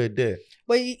people who were there.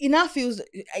 But it now feels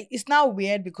it's now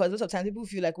weird because lots of times people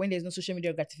feel like when there's no social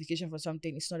media gratification for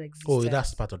something, it's not existent. Oh,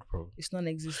 that's part of the problem. It's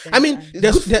non-existent. I mean, And-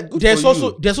 there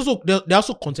are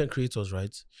also content creators,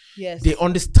 right? yes, They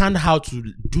understand how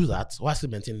to do that while still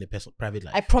maintaining the private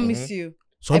life. I promise you.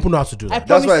 Some people know how to do that.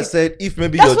 That's why I promise you- said if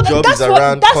maybe That's your what- job that's is what-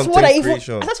 around that's content what I even,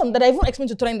 creation. That's something that I even explained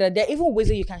to Torin that there are even ways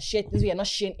that you can share things where you're not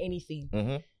sharing anything.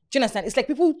 Mhm. Do you understand? It's like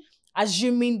people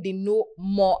assuming they know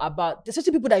more about. There's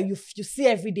certain people that you see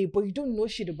every day, but you don't know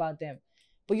shit about them.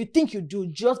 But you think you do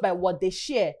just by what they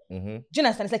share. Mhm. Do you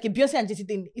understand? It's like a Beyonce and JT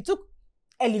thing. It took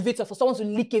elevator for someone to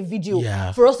leak a video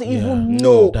Yeah, for us to yeah. even No.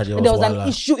 know That that there there was was an wahala.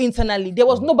 issue internally. There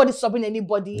was nobody stopping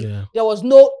anybody. Yeah. There was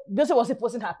no Beyonce wasn't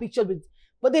posting her pictures with,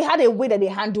 but they had a way that they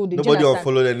handled it. Do you Nobody understand?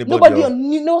 unfollowed anybody. Nobody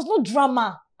on- there was no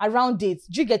drama around it.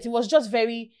 Do you get it? It was just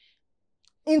very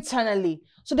internally.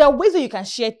 So there are ways that you can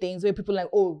share things where people are like,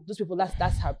 oh, those people,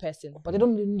 that's her person, but they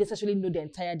don't necessarily know the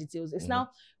entire details. It's now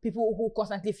people who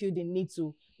constantly feel the need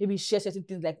to maybe share certain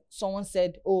things, like someone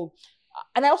said, oh,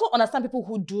 and I also understand people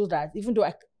who do that, even though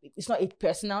it's not a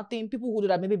personal thing. People who do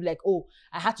that maybe be like, oh,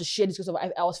 I had to share this because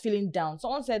I was feeling down.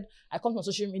 Someone said, I come on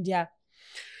social media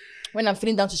when I'm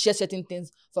feeling down to share certain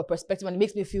things for perspective, and it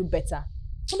makes me feel better.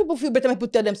 Some people feel better when people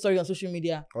tell them story on social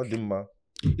media. Oh, dimma.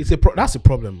 That's a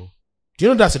problem. Though. Do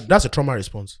you know that's a trauma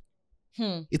response?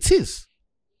 It is.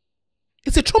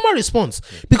 It's a trauma response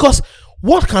because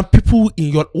what can people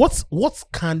in your what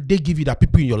can they give you that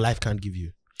people in your life can't give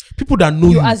you? People that know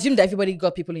you. You assume that everybody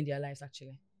got people in their lives,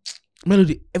 actually.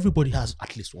 Melody, everybody has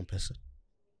at least one person.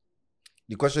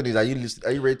 The question is, are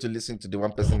you ready to listen to the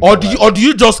one person? in Or your do you life? or do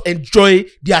you just enjoy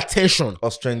the attention? Or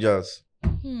strangers?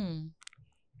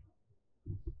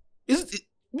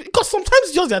 Because sometimes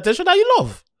it's just the attention that you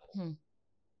love.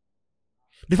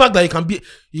 The fact that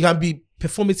you can be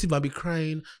performative and be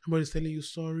crying, somebody's telling you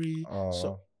sorry.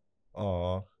 So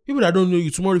people that don't know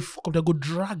you tomorrow, if you fuck up, they go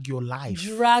drag your life.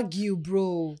 Drag you,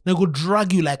 bro. They go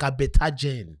drag you like a beta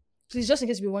gen. Please, just in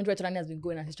case you wonder where Torani has been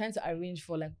going, and he's trying to arrange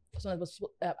for like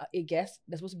a guest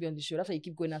that's supposed to be on the show. That's why you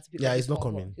keep going out to pick Yeah, up he's his not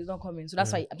phone coming. call. He's not coming. So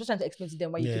that's why I'm just trying to explain to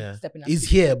them why you keep stepping out. He's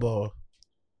here, but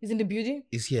He's in the building.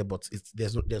 he's here, but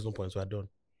there's no point. So I done.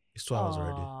 It's 2 hours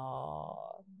already.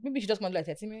 Maybe you should just want to do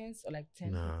like 30 minutes or like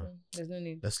 10. Nah. 15. There's no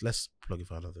need. Let's plug it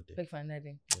for another day. Like for another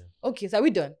day. Yeah. Okay, so are we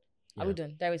done? Are Yeah. we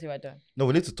done? That way, we're done. No,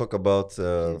 we need to talk about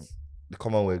the Please.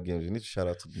 Commonwealth Games. We need to shout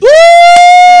out to them.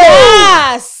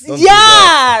 Yes! Don't do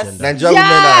that. Yes! Nigerian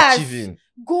women are achieving.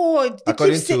 Good. They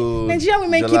According keep sa- to Nigerian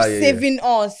women July, keep saving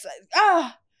us.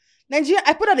 Nigeria.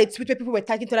 I put out a tweet where people were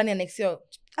tagging Tolani and Excel.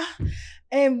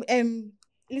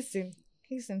 Listen.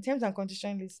 Terms and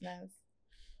conditions, listeners.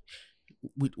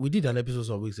 We did an episode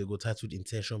some weeks ago titled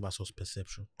Intention versus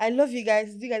Perception. I love you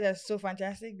guys. You guys are so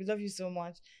fantastic. We love you so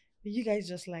much. But you guys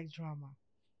just like drama.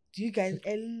 Do you guys?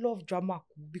 I love drama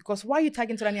because why are you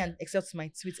tagging Tolani and Excel to my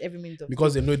tweets every minute?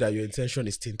 Because they know that your intention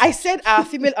is tainted. I said our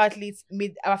female athlete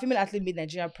made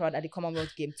Nigeria proud at the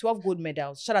Commonwealth Games. 12 gold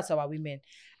medals. Shout out to our women.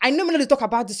 I know we don't talk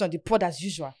about this on the pod as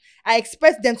usual. I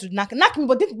expect them to knock me,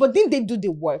 but didn't they do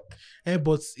the work?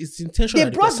 But it's intention. They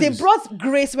that brought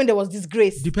grace when there was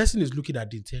disgrace. the person is looking at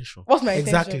the intention. What's my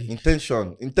exactly?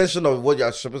 Intention of what you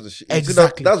are supposed to share.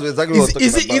 Exactly. That's exactly what I'm talking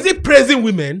about. Is it praising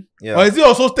women? Yeah. Or is it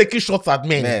also taking shots at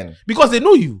men? Because they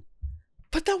know you.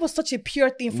 But that was such a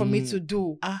pure thing for me to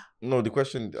do. No, the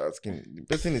question asking, the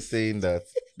person is saying that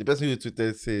the person who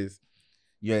tweeted says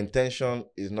your intention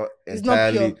is not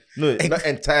entirely not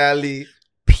entirely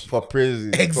for praise,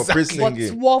 for praise But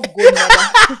singing. 12 gold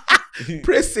medals.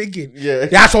 Praise singing. Yeah.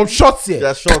 There are some shots here.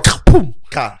 There are shots. Boom.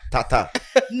 Tata.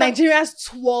 Nigeria's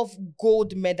 12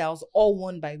 gold medals, all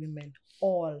won by women.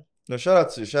 All. No, shout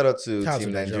out to Shout out Team to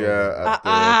Nigeria at the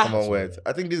Commonwealth.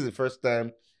 I think this is the first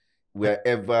time we're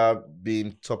ever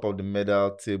been top of the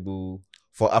medal table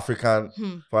for an African.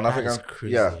 That is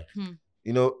crazy. Yeah.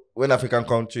 You know, when African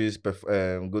countries go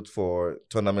for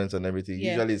tournaments and everything,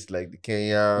 usually it's like the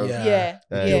Kenya,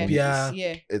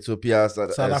 Ethiopia,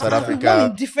 South Africa,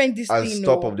 One in different as disciplines.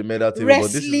 top of the medal table.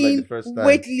 Wrestling, but this is like the first time.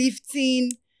 weightlifting,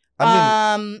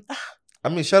 I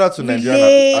mean, shout out to relay,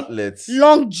 Nigerian athletes.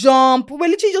 long jump. We're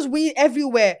literally just winning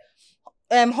everywhere.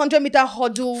 100-meter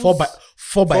hurdles.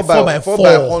 4 by 4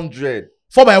 by 100.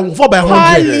 4 by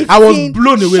 100. I was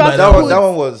blown away by that one. That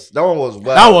one was wild.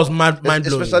 That was mind blowing.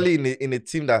 Especially in a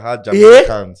team that had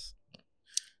Jamaicans.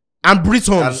 And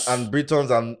Britons. And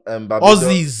Britons and Barbados.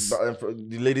 Aussies.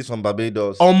 The ladies from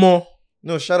Barbados. Omo.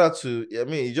 No, shout out to, I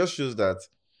mean, it just shows that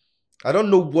I don't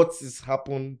know what has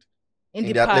happened in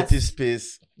the athletic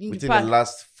space within the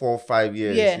last 4 or 5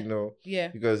 years, you know. Yeah.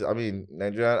 Because I mean,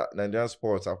 Nigerian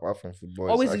sports apart from football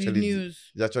always is in the news.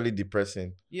 It's actually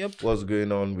depressing. Yep. What's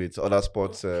going on with other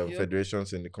sports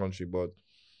federations in the country, but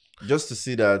just to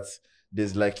see that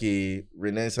there's like a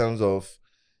renaissance of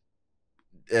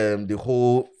the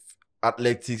whole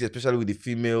athletics, especially with the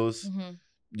females,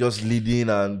 just leading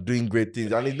and doing great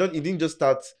things, and it didn't just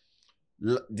start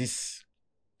this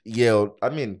year. I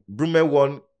mean, Brume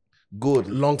won gold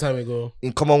long time ago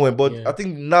in Commonwealth, but I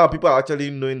think now people are actually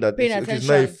knowing that it's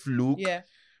not a fluke,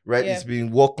 right? Yeah. It's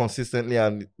been worked consistently,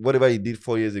 and whatever he did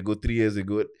 4 years ago, 3 years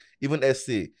ago, even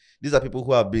SA, these are people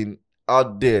who have been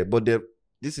out there, but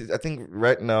I think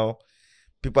right now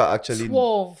people are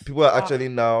actually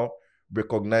now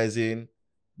recognizing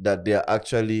that they are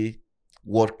actually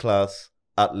world class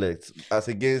athletes, as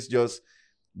against just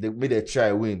they made a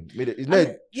try win. It's not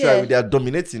a try win, they are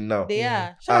dominating now. They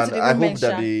are. And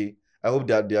I hope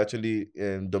that they actually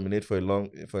dominate for a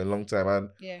long time, and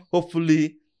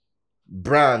hopefully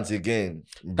brands again.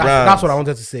 That's what I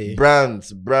wanted to say.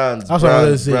 Brands. That's what I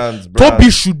wanted to say.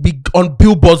 Toby should be on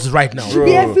billboards right now. Should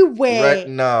be everywhere.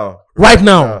 Right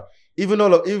now. Even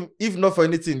if not for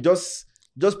anything, just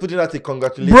putting out a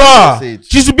congratulations message.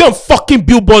 She should be on fucking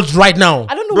billboards right now.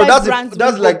 I don't know why brands.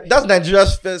 That's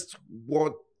Nigeria's first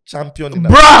world champion.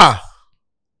 Bruh.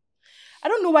 I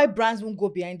don't know why brands won't go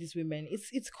behind these women.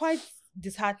 It's quite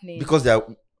disheartening. Because they are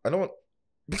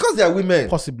women.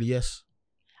 Possibly, yes.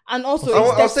 And also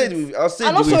I'll say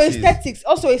aesthetics.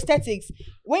 Also aesthetics.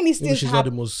 When these things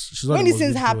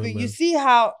happen, you see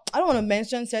how, I don't want to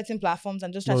mention certain platforms.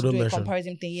 I'm just trying to do a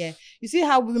comparison thing here. You see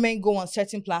how women go on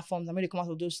certain platforms, and when they come out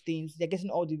of those things, they're getting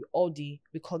all the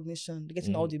recognition, they're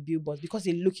getting all the billboards because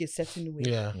they look a certain way.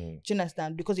 Yeah. Do you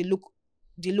understand? Because they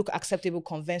look acceptable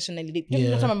conventionally.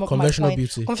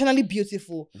 Conventionally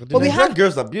beautiful. But we have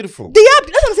girls are beautiful. They are.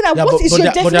 That's what I'm saying. What is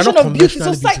your definition of beauty?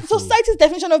 Society's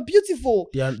definition of beautiful.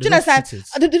 Do you understand?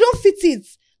 They don't fit it.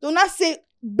 They'll not say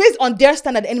based on their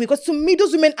standard anyway. Because to me,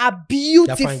 those women are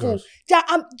beautiful. Do you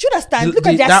understand? Look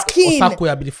at their skin.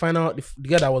 Osako be the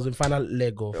girl that was in final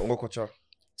leg of.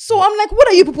 So I'm like, what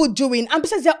are you people doing? And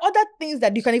besides, there are other things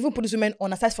that you can even put these women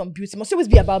on aside from beauty. It must always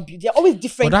be about beauty. There are always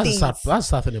different things. That's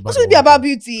sad thing about it. Must always be about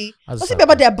beauty. Must always be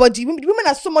about their body. Women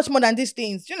are so much more than these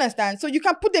things. Do you understand? So you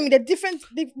can put them in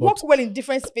they work well in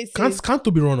different spaces. Can't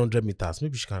to be run 100 meters?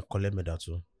 Maybe she can collect medal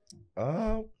too.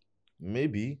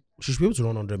 Maybe. She should be able to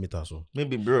run 100 meters too.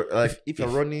 Maybe, bro. Like if you're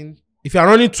running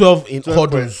 12 in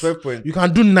hurdles, 12 points. You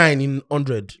can do 9 in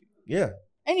 100. Yeah.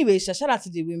 Anyway, shout out to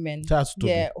the women. Shout out to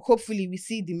Toby. Yeah, hopefully we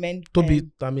see the men. Toby,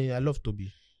 I love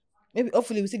Toby. Maybe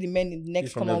hopefully we see the men in the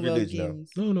next Commonwealth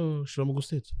Games. No, she's from Ogun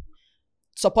State.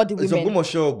 Support the women.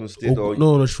 It's Ogun State.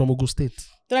 No, she's from Ogun State.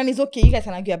 Then it's okay. You guys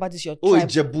can argue about this. Your tribe.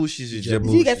 Ijebu, she's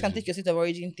Ijebu. You guys can take your state of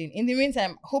origin thing. In the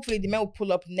meantime, hopefully the men will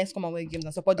pull up next Commonwealth Games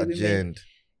and support the women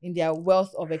in their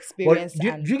wealth of experience.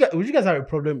 Would you guys have a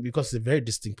problem, because it's a very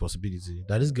distinct possibility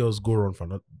that these girls go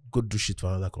do shit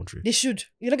for another country? They should.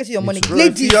 You don't get to your money, bro,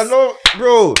 ladies.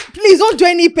 Bro, please don't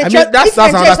join any Patreon. If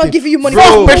Patreon is not giving you money,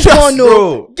 bro,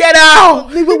 get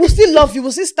out. We will still love you.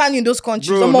 We'll still stand in those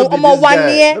countries.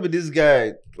 Maybe this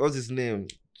guy. What's his name?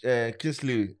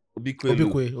 Kingsley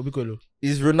Obikwelu.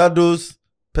 He's Ronaldo's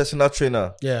personal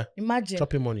trainer. Yeah. Imagine.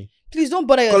 Chopping money. Please don't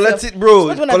bother yourself. Collect it,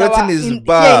 bro. Collecting is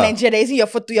bad. Here in Nigeria, they're using your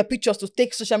photo, your pictures to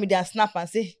take social media and snap and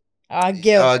say, our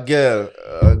girl.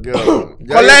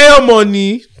 Collect your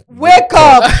money. Wake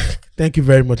up. Thank you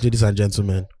very much, ladies and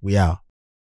gentlemen. We are.